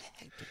in.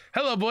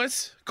 Hello,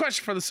 boys.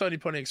 Question for the Sony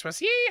Pony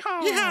Express.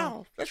 Yeehaw!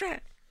 Yeah, that's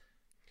right.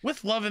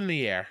 With love in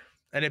the air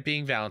and it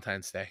being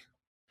Valentine's Day,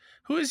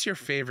 who is your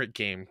favorite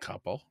game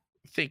couple?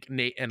 Think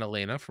Nate and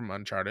Elena from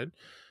Uncharted,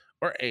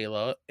 or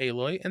Aloy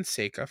and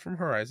Seika from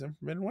Horizon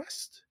Forbidden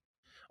West.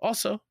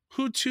 Also,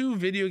 who 2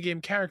 video game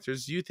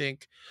characters do you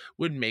think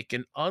would make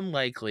an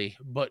unlikely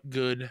but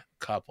good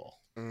couple?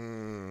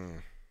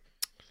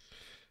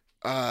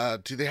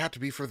 Do they have to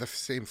be for the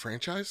same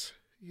franchise,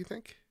 you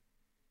think?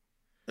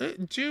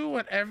 Do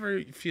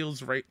whatever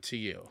feels right to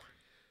you.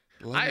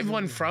 I have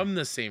one from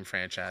the same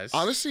franchise.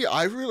 Honestly,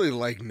 I really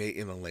like Nate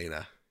and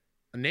Elena.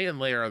 Nate and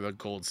Leia are the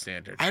gold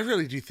standard. I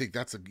really do think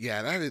that's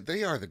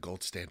they are the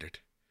gold standard.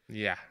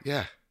 Yeah.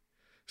 Yeah.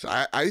 So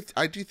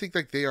I do think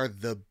like they are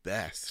the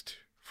best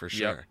for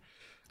sure. Yep.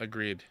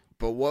 Agreed.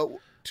 But what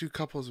 2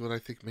 couples would I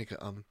think make it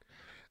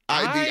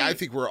I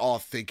think we are all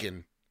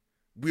thinking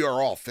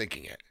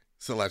it.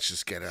 So let's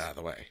just get it out of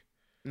the way.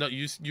 No,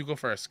 you go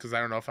first because I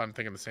don't know if I'm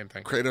thinking the same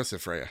thing. Kratos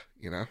and Freya,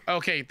 you know?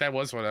 Okay, that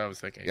was what I was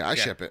thinking. Yeah, I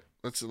ship it.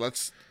 Let's ship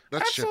it.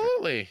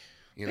 Absolutely.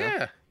 You know?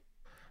 Yeah.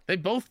 They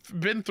both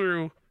been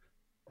through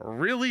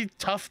really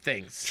tough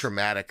things.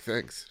 Traumatic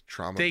things.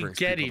 Trauma They brings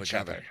get people each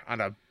together. other on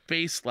a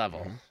base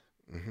level.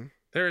 Mm-hmm.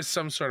 There is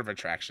some sort of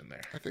attraction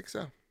there. I think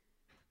so.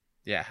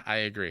 Yeah, I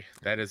agree.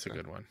 That is a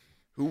good one.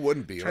 Who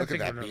wouldn't be? Trying Look to at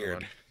think of that another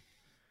beard. one.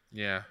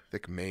 Yeah.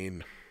 Thick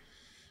mane.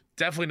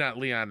 Definitely not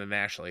Leon and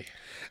Ashley.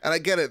 And I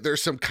get it.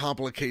 There's some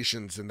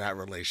complications in that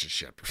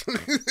relationship.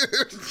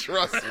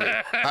 Trust me.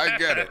 I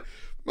get it.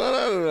 But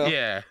I don't know.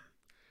 Yeah.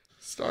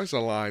 Stars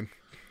align.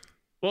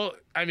 Well,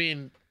 I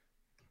mean,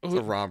 It's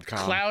a rom-com.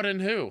 Cloud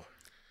and who?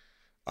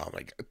 Oh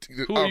my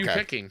god. Who are you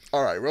picking?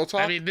 All right, real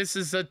talk. I mean, this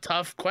is a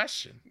tough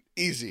question.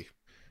 Easy.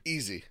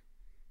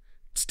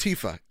 It's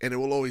Tifa, and it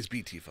will always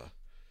be Tifa.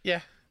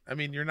 Yeah. I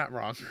mean, you're not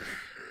wrong.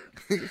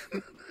 You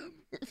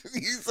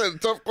said a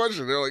tough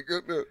question. They're like,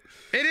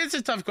 It is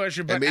a tough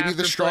question, but and maybe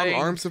the strong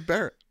playing... arms of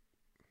Barrett.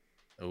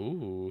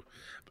 Ooh.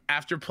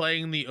 After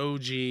playing the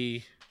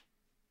OG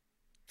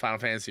Final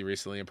Fantasy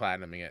recently and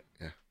platinuming it,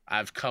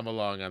 I've come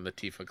along on the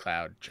Tifa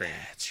Cloud train.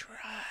 That's right.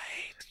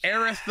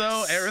 Aerith,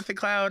 though, Aerith and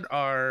Cloud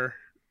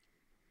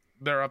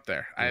they're up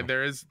there. Yeah.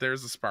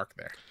 There's a spark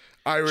there.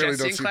 I really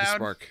Jesse don't see Cloud, the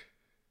spark.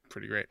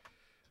 Pretty great.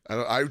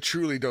 I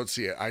truly don't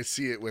see it. I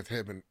see it with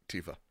him and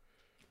Tifa.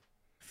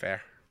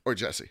 Fair. Or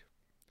Jesse.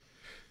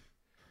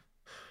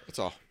 That's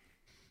all.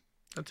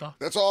 That's all.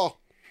 That's all.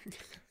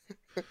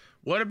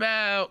 What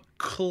about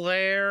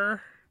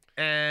Claire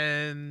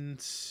and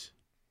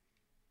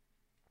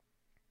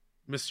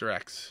Mr.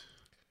 X?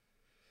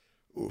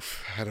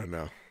 Oof, I don't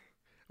know.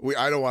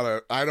 I don't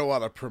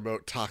want to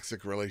promote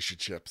toxic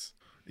relationships.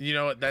 You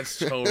know what? That's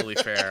totally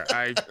fair.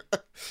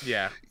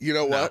 You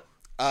know what?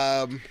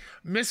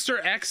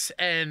 Mr. X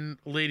and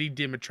Lady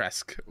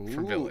Dimitrescu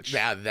from Village.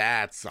 Now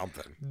that's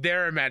something.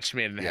 They're a match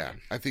made in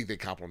heaven. I think they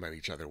complement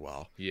each other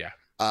well. Yeah.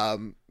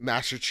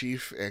 Master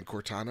Chief and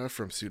Cortana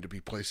from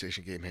soon-to-be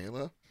PlayStation game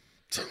Halo.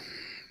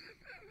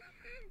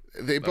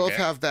 They both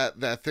have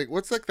that thing.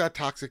 What's like that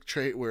toxic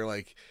trait where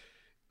like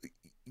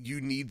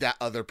you need that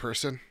other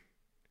person?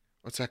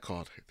 What's that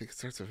called? I think it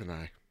starts with an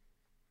I.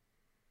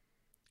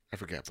 I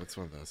forget. What's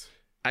one of those?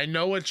 I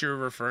know what you're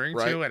referring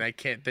to, and I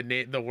can't.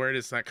 The word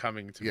is not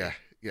coming to me.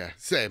 Yeah.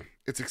 Same.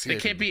 It's they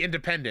can't be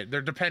independent.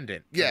 They're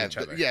dependent. On each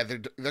other.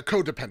 They're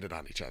codependent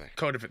on each other.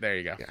 There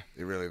you go. Yeah,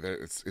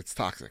 it's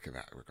toxic in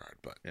that regard.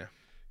 But yeah.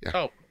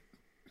 Oh,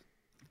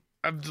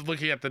 I'm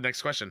looking at the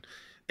next question.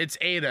 It's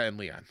Ada and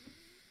Leon.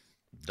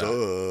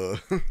 Duh.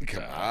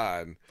 Come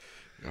on.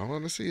 I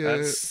want to see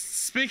it.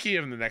 Speaking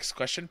of the next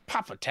question,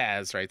 Papa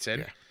Taz writes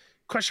in.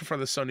 Question for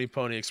the Sony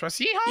Pony Express.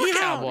 Yeehaw,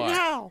 cowboy.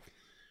 Yeehaw.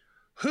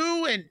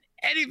 Who in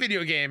any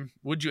video game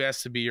would you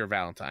ask to be your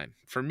Valentine?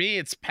 For me,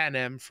 it's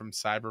Panem from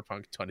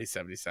Cyberpunk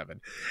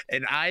 2077.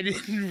 And I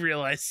didn't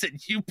realize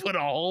that you put a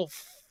whole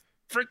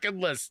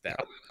freaking list down.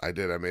 I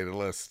did. I made a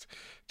list.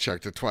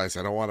 Checked it twice.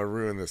 I don't want to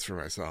ruin this for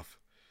myself.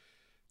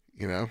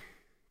 You know?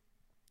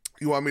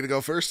 You want me to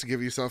go first to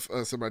give yourself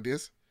some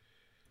ideas?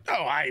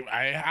 Oh,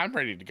 I'm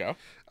ready to go.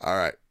 All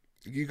right.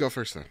 You go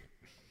first then.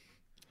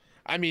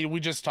 I mean, we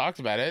just talked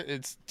about it.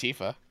 It's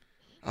Tifa.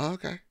 Oh,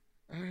 okay.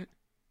 All right.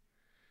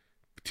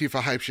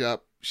 Tifa hypes you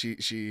up.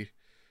 She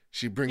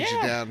brings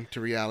you down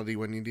to reality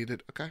when you need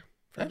it. Okay.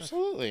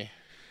 Absolutely.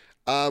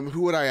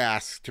 Who would I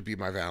ask to be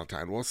my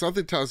Valentine? Well,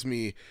 something tells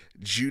me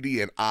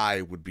Judy and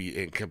I would be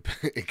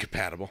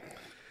incompatible.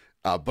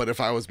 But if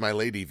I was my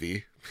Lady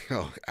V,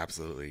 oh,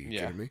 absolutely. You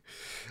kidding me?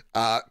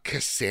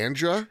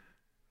 Cassandra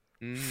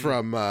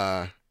from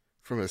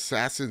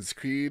Assassin's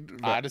Creed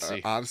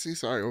Odyssey.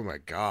 Sorry. Oh my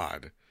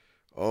God.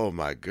 Oh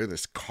my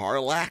goodness.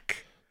 Karlach.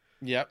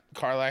 Yep.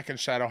 Karlach and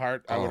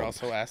Shadowheart. I would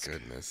also ask.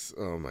 Goodness.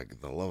 Oh my,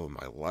 the love of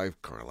my life,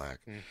 Karlach.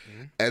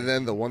 And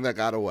then the one that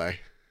got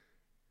away,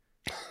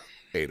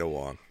 Ada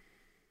Wong.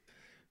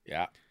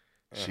 Yeah.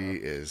 She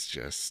is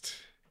just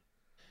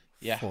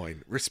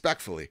fine.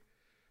 Respectfully.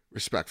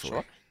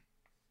 Sure.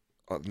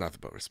 Oh, nothing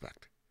but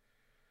respect.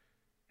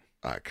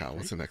 All right, Kyle,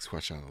 what's the next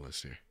question on the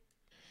list here?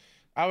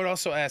 I would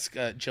also ask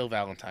Jill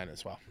Valentine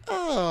as well.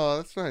 Oh,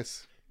 that's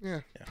nice.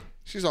 Yeah.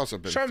 She's also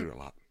been through a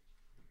lot.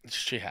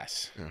 She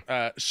has.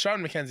 Yeah.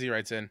 Sean McKenzie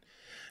writes in,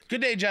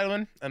 "Good day,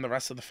 gentlemen, and the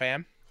rest of the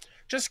fam.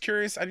 Just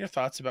curious on your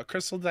thoughts about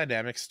Crystal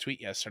Dynamics' tweet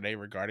yesterday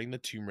regarding the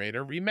Tomb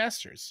Raider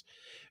remasters.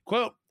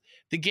 Quote,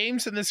 the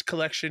games in this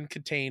collection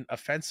contain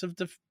offensive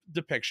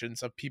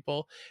depictions of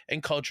people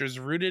and cultures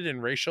rooted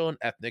in racial and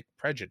ethnic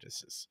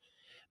prejudices.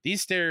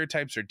 These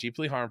stereotypes are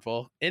deeply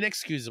harmful,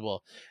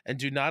 inexcusable, and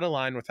do not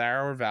align with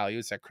our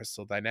values at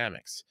Crystal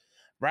Dynamics.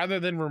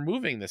 Rather than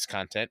removing this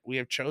content, we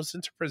have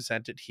chosen to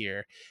present it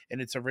here in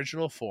its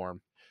original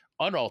form,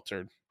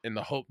 unaltered, in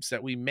the hopes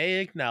that we may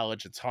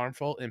acknowledge its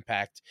harmful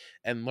impact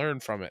and learn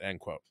from it,"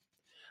 end quote.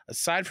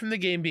 Aside from the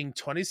game being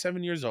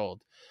 27 years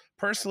old,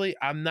 personally,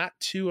 I'm not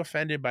too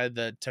offended by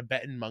the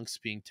Tibetan monks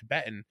being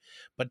Tibetan,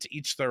 but to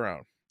each their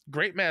own.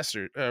 Great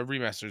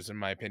remasters, in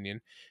my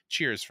opinion.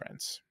 Cheers,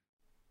 friends.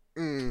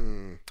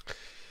 How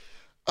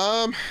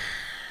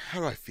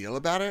do I feel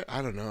about it?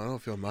 I don't know. I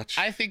don't feel much.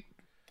 I think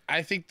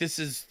this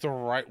is the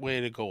right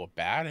way to go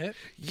about it.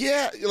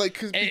 Yeah, like,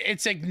 cause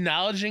it's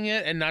acknowledging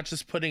it and not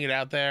just putting it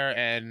out there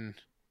and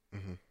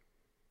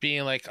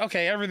being like,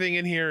 okay, everything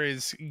in here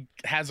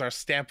has our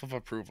stamp of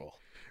approval.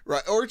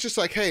 Right, or just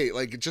like, hey,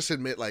 like, just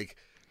admit, like,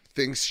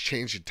 things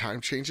change and time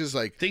changes,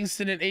 like things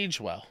didn't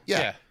age well.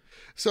 Yeah.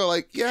 So,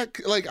 like,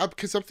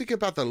 because I'm thinking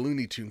about the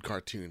Looney Tune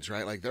cartoons,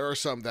 right? Like, there are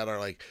some that are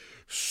like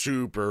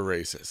super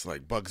racist,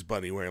 like Bugs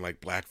Bunny wearing like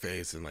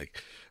blackface and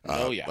like,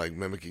 like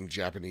mimicking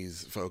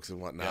Japanese folks and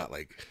whatnot. Yeah.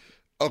 Like,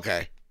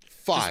 okay,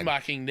 fine, just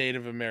mocking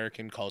Native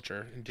American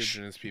culture,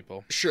 indigenous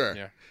people. Sure.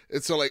 Yeah.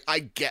 And so, like, I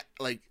get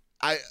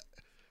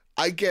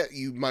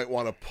you might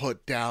want to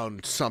put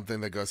down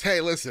something that goes,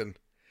 hey, listen,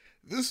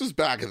 this was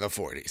back in the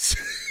 40s,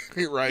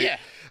 right? Yeah.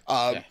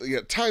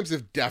 Times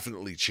have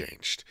definitely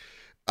changed.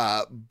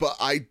 But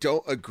I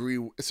don't agree.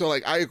 So,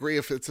 like, I agree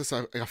if it's just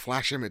a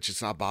flash image,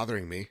 it's not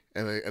bothering me.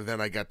 And then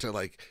I get to,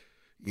 like,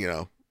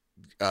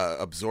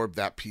 absorb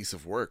that piece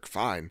of work,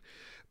 fine.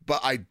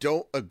 But I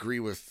don't agree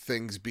with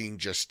things being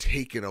just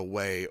taken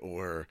away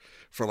or,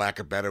 for lack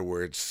of better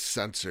words,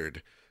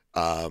 censored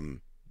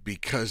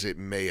because it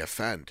may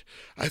offend.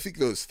 I think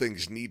those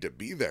things need to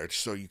be there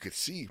so you could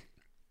see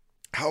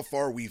how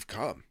far we've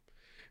come,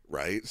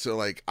 right? So,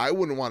 like, I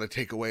wouldn't want to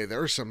take away,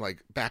 there are some,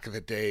 like, back in the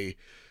day,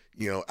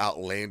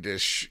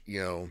 outlandish,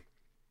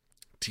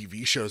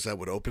 TV shows that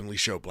would openly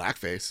show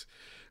blackface.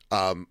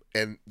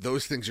 And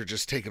those things are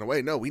just taken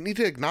away. No, we need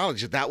to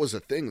acknowledge that was a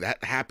thing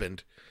that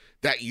happened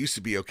that used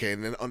to be okay,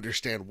 and then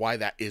understand why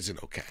that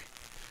isn't okay.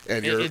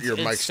 And your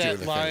mic's doing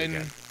the thing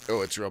again.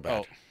 Oh, it's real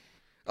bad.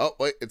 Oh,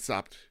 wait, it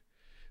stopped.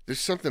 There's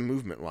something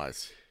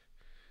movement-wise.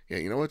 Yeah,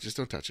 you know what? Just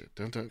don't touch it.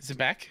 Don't touch. Is it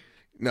back?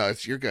 No,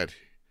 you're good.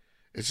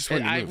 It's just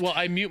when you moved. Well,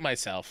 I mute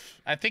myself.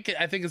 I think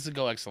it's a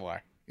Go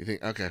XLR. You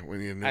think, okay, we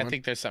need a new one? I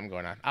think there's something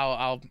going on. I'll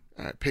all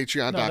right,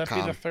 patreon.com. No,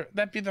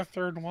 that'd be the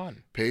third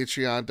one.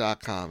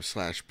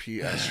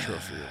 Patreon.com/PS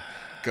Trophy.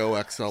 Go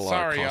XLR.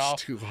 Sorry,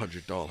 costs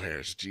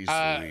 $200.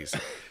 Jeez Louise.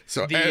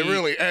 So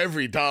really,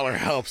 every dollar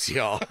helps,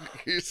 y'all.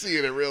 You're seeing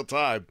it in real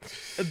time.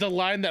 The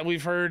line that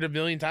we've heard a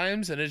million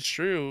times, and it's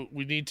true,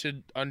 we need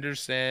to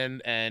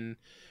understand and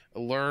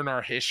learn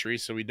our history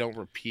so we don't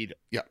repeat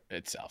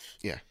itself.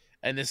 Yeah.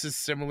 And this is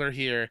similar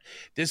here.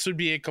 This would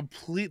be a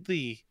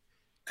completely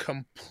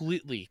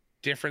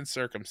different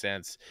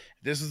circumstance.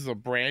 This is a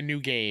brand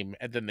new game,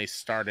 and then they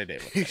started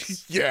it with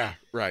this. Yeah,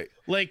 right.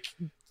 Like,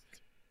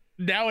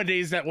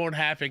 nowadays that won't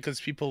happen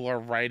because people are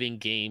writing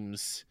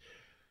games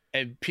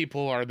and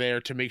people are there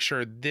to make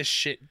sure this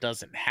shit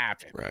doesn't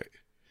happen. Right.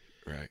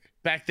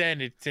 Back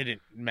then, it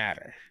didn't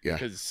matter. Yeah.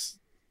 Because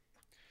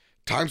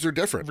times are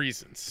different.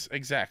 Reasons.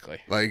 Exactly.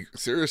 Like,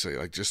 seriously,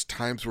 like, just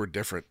times were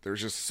different.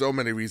 There's just so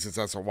many reasons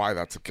as to why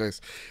that's the case.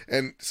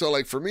 And so,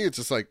 like, for me, it's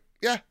just like,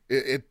 yeah,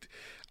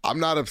 I'm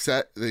not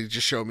upset. They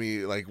just show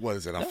me, like, what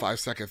is it, a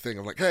 5-second thing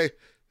of like, hey,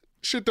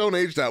 shit don't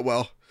age that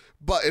well.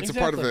 But it's a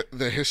part of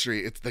the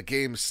history. It's the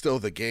game's still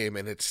the game,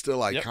 and it's still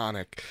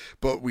iconic.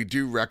 But we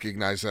do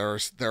recognize there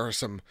are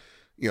some,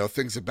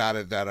 things about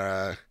it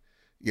that,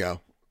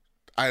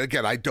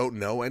 I don't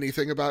know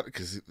anything about it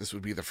because this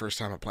would be the first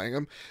time I'm playing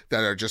them,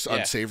 that are just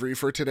unsavory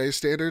for today's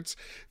standards.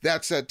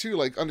 That said, too,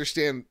 like,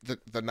 understand the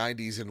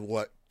 90s and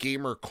what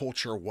gamer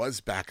culture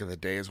was back in the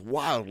day is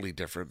wildly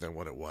different than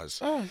what it was.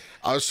 Oh.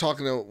 I was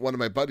talking to one of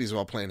my buddies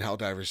while playing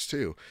Helldivers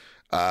 2,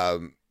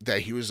 that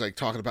he was like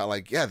talking about,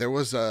 like, yeah, there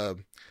was a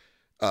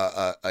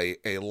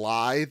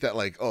lie that,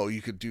 like, oh,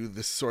 you could do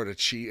this sort of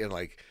cheat and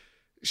like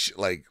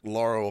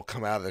Laura will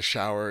come out of the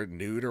shower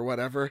nude or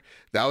whatever.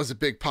 That was a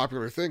big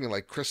popular thing, and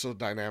like Crystal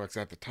Dynamics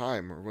at the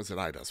time, or was it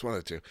IDOS, one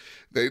of the two,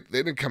 they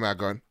didn't come out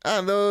going,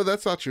 no,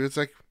 that's not true. It's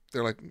like,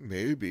 they're like,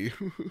 maybe.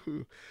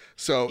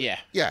 So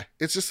yeah,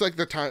 it's just like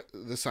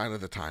the sign of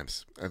the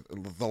times,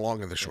 the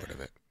long and the short of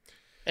it.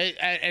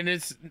 And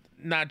it's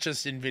not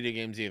just in video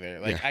games either.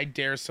 Like, I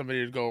dare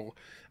somebody to go,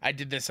 I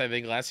did this, I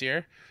think, last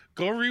year.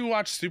 Go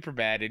rewatch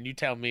Superbad, and you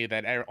tell me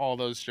that all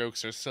those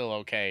jokes are still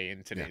okay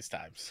in today's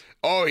times.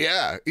 Oh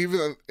yeah,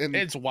 even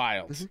it's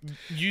wild.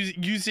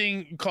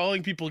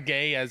 Calling people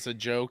gay as a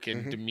joke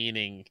and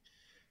demeaning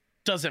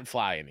doesn't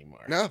fly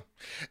anymore. No,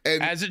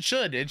 and as it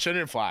should. It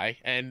shouldn't fly.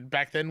 And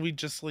back then we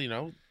just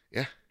and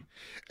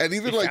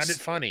even found it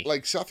funny.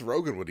 Like Seth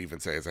Rogen would even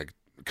say, it's like,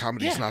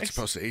 comedy's not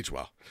supposed to age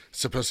well. It's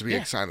supposed to be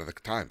a sign of the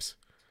times.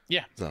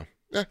 Yeah. So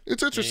yeah,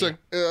 it's interesting.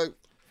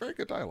 Very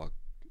good dialogue.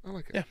 I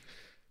like it.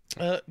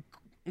 Yeah.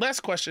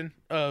 Last question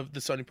of the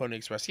Sony Pony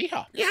Express.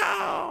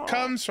 Yeehaw.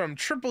 Comes from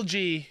Triple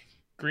G,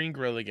 Green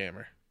Gorilla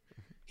Gamer.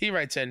 He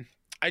writes in,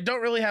 I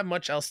don't really have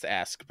much else to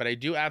ask, but I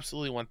do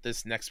absolutely want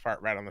this next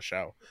part right on the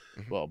show.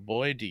 Well,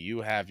 boy, do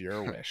you have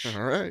your wish.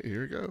 All right,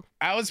 here we go.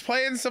 I was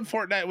playing some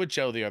Fortnite with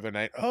Joe the other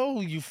night. Oh,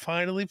 you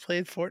finally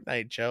played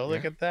Fortnite, Joe.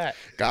 Look at that.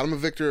 Got him a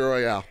victory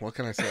royale. What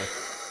can I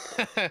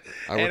say?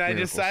 I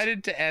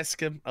decided to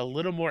ask him a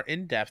little more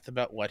in depth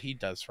about what he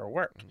does for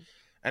work.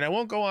 And I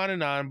won't go on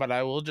and on, but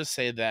I will just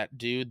say that,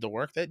 dude, the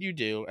work that you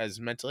do, as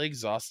mentally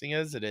exhausting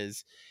as it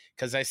is,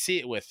 because I see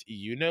it with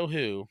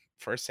you-know-who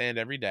firsthand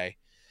every day,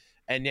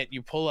 and yet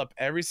you pull up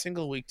every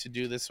single week to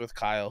do this with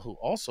Kyle, who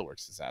also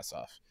works his ass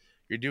off.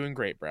 You're doing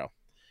great, bro.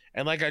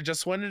 And like, I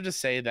just wanted to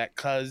say that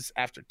because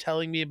after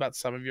telling me about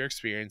some of your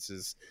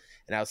experiences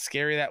and how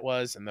scary that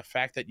was, and the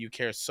fact that you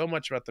care so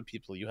much about the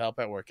people you help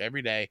at work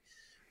every day,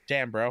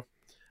 damn, bro,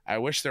 I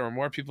wish there were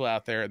more people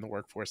out there in the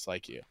workforce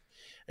like you.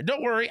 And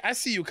don't worry, I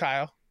see you,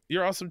 Kyle.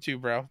 You're awesome too,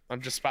 bro.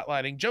 I'm just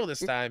spotlighting Joe this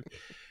time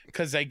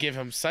because I give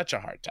him such a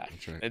hard time.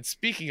 Right. And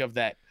speaking of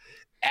that,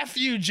 F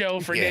you, Joe,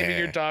 for naming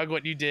your dog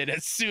what you did.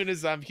 As soon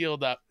as I'm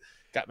healed up,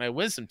 got my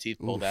wisdom teeth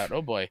pulled out.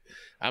 Oh boy,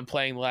 I'm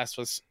playing The Last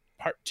of Us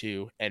Part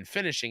 2 and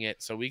finishing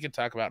it so we can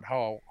talk about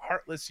how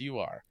heartless you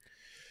are.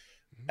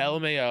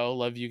 LMAO,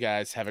 love you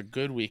guys. Have a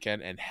good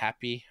weekend and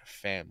happy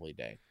Family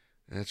Day.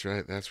 That's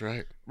right. That's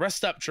right.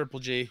 Rest up,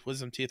 Triple G.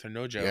 Wisdom teeth are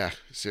no joke. Yeah,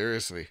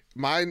 seriously.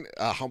 Mine,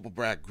 humble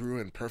brag,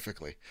 grew in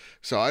perfectly,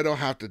 so I don't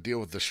have to deal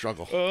with the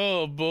struggle.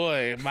 Oh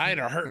boy,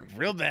 mine are hurting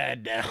real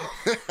bad now.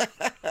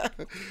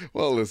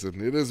 Well,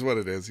 listen, it is what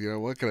it is. You know,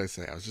 what can I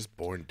say? I was just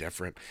born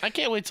different. I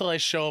can't wait till I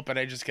show up and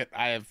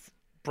I have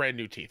brand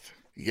new teeth.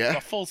 Yeah,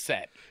 a full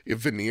set. You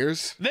have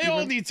veneers. They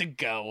all need to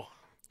go.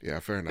 Yeah,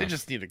 fair enough. They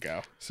just need to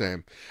go.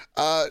 Same.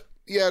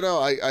 Yeah, no,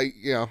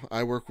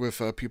 I work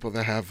with people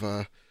that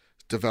have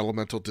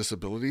developmental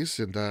disabilities,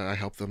 and I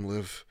help them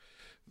live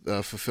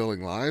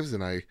fulfilling lives,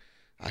 and I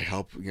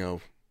help,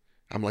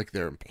 I'm like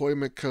their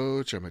employment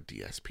coach, I'm a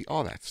DSP,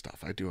 all that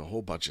stuff. I do a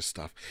whole bunch of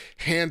stuff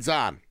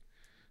hands-on,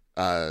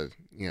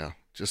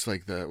 just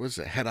like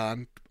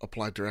head-on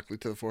applied directly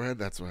to the forehead.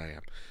 That's what I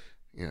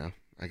am.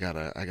 I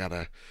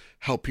gotta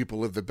help people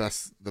live the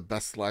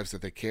best lives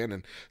that they can,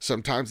 and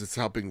sometimes it's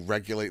helping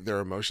regulate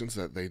their emotions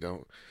that they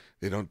don't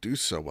do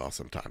so well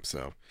sometimes.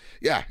 So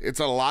yeah, it's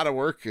a lot of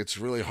work. It's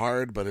really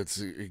hard, but it's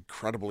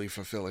incredibly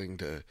fulfilling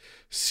to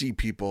see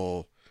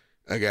people,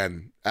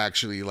 again,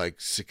 actually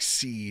like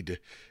succeed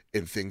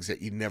in things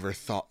that you never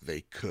thought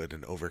they could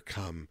and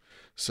overcome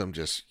some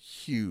just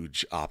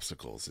huge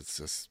obstacles.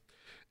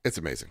 It's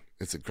amazing.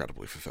 It's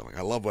incredibly fulfilling.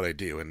 I love what I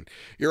do. And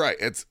you're right.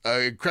 It's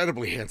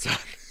incredibly hands-on.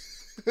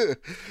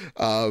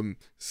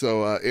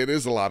 So it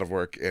is a lot of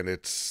work, and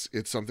it's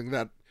something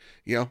that,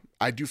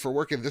 I do for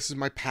work, and this is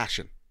my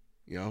passion.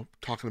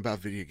 Talking about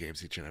video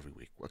games each and every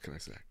week. What can I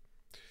say?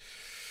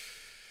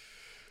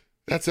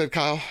 That's it,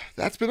 Kyle.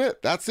 That's been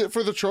it. That's it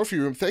for the trophy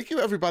room. Thank you,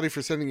 everybody,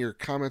 for sending your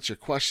comments, your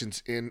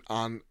questions in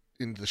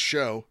the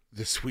show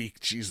this week.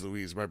 Jeez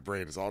Louise, my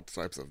brain is all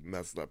types of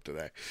messed up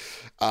today.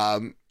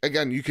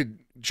 Again, you could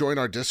join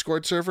our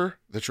Discord server,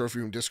 the Trophy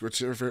Room Discord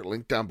server,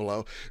 link down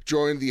below.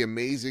 Join the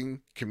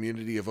amazing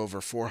community of over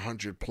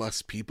 400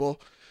 plus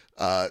people.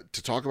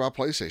 To talk about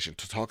PlayStation,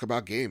 to talk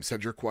about games.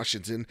 Send your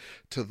questions in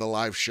to the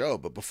live show.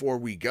 But before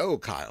we go,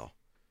 Kyle,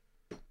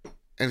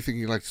 anything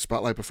you'd like to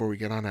spotlight before we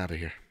get on out of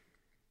here?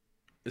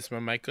 Is my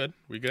mic good?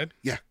 We good?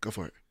 Yeah, go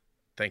for it.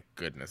 Thank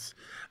goodness.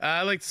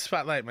 I like to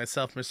spotlight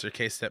myself, Mr.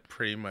 K-Step,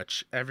 pretty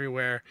much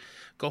everywhere.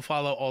 Go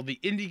follow all the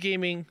indie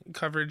gaming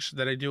coverage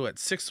that I do at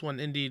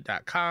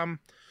 61indie.com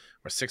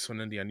or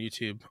 61indie on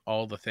YouTube,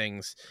 all the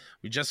things.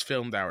 We just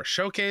filmed our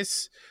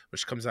showcase,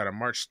 which comes out on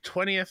March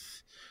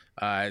 20th.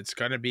 It's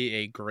going to be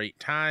a great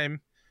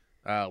time.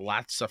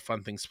 Lots of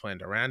fun things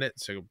planned around it,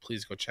 so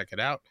please go check it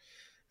out.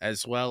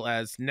 As well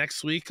as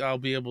next week, I'll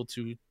be able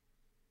to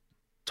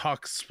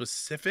talk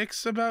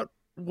specifics about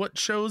what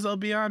shows I'll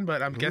be on,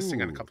 but I'm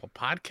guessing on a couple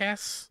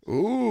podcasts.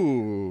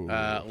 Ooh.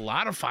 A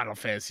lot of Final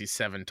Fantasy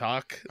VII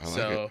talk. I like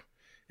so, it.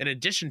 in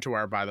addition to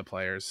our By the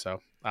Players,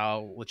 so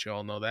I'll let you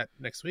all know that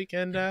next week.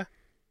 And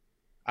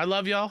I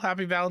love y'all.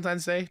 Happy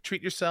Valentine's Day.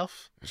 Treat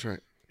yourself. That's right.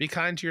 Be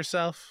kind to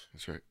yourself.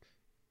 That's right.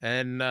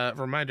 And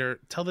reminder: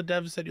 tell the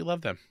devs that you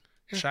love them.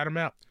 Yeah. Shout them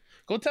out.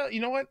 Go tell.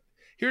 You know what?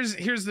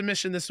 Here's the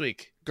mission this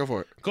week. Go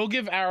for it. Go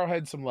give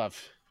Arrowhead some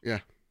love. Yeah.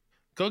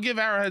 Go give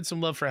Arrowhead some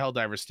love for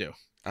Helldivers too.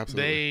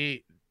 Absolutely.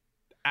 They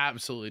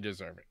absolutely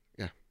deserve it.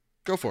 Yeah.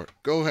 Go for it.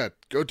 Go ahead.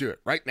 Go do it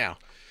right now.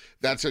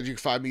 That said, you can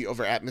find me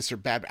over at Mr.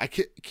 Badbit. I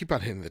keep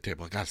on hitting the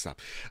table. I gotta stop.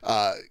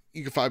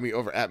 You can find me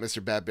over at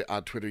Mr. Badbit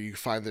on Twitter. You can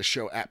find the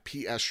show at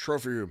PS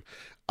Trophy Room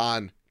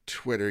on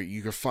Twitter.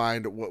 You can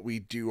find what we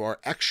do, our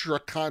extra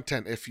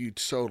content, if you'd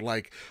so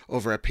like,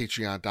 over at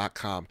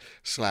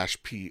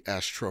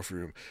patreon.com/PS Trophy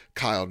Room.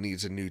 Kyle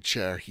needs a new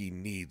chair. He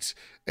needs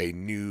a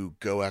new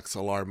Go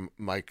XLR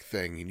mic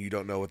thing, and you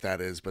don't know what that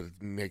is, but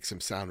it makes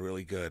him sound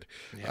really good.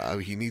 Yeah.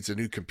 He needs a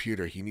new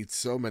computer. He needs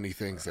so many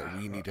things that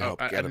we need to help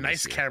get a him.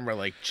 nice camera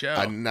like Joe.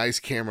 A nice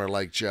camera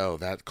like Joe.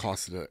 That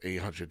costed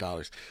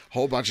 $800.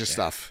 Whole bunch of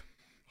stuff.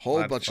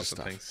 Whole bunch of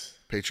stuff. Things.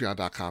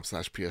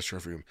 Patreon.com/PS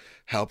Trophy Room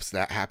helps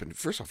that happen.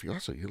 First off, you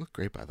look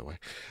great, by the way.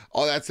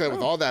 All that said,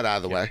 with all that out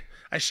of the way.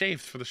 I shaved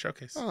for the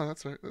showcase. Oh,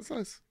 that's right. That's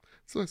nice.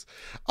 That's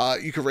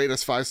nice. You can rate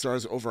us 5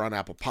 stars over on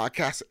Apple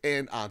Podcasts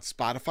and on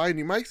Spotify. And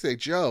you might say,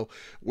 Joe,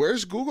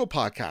 where's Google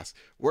Podcasts?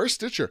 Where's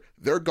Stitcher?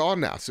 They're gone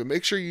now. So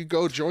make sure you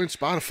go join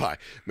Spotify.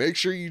 Make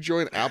sure you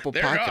join Apple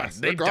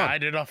Podcasts. They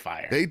died in a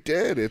fire. They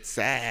did. It's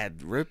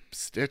sad. Rip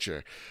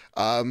Stitcher.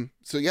 So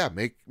yeah,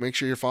 make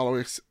sure you're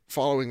following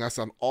us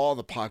on all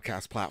the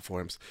podcast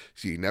platforms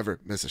so you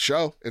never miss a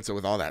show. And so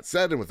with all that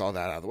said and with all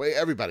that out of the way,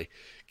 everybody,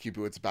 keep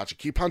it what's about you.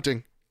 Keep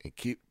hunting and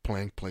keep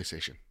playing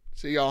PlayStation.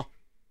 See y'all.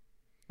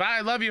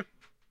 Bye. Love you.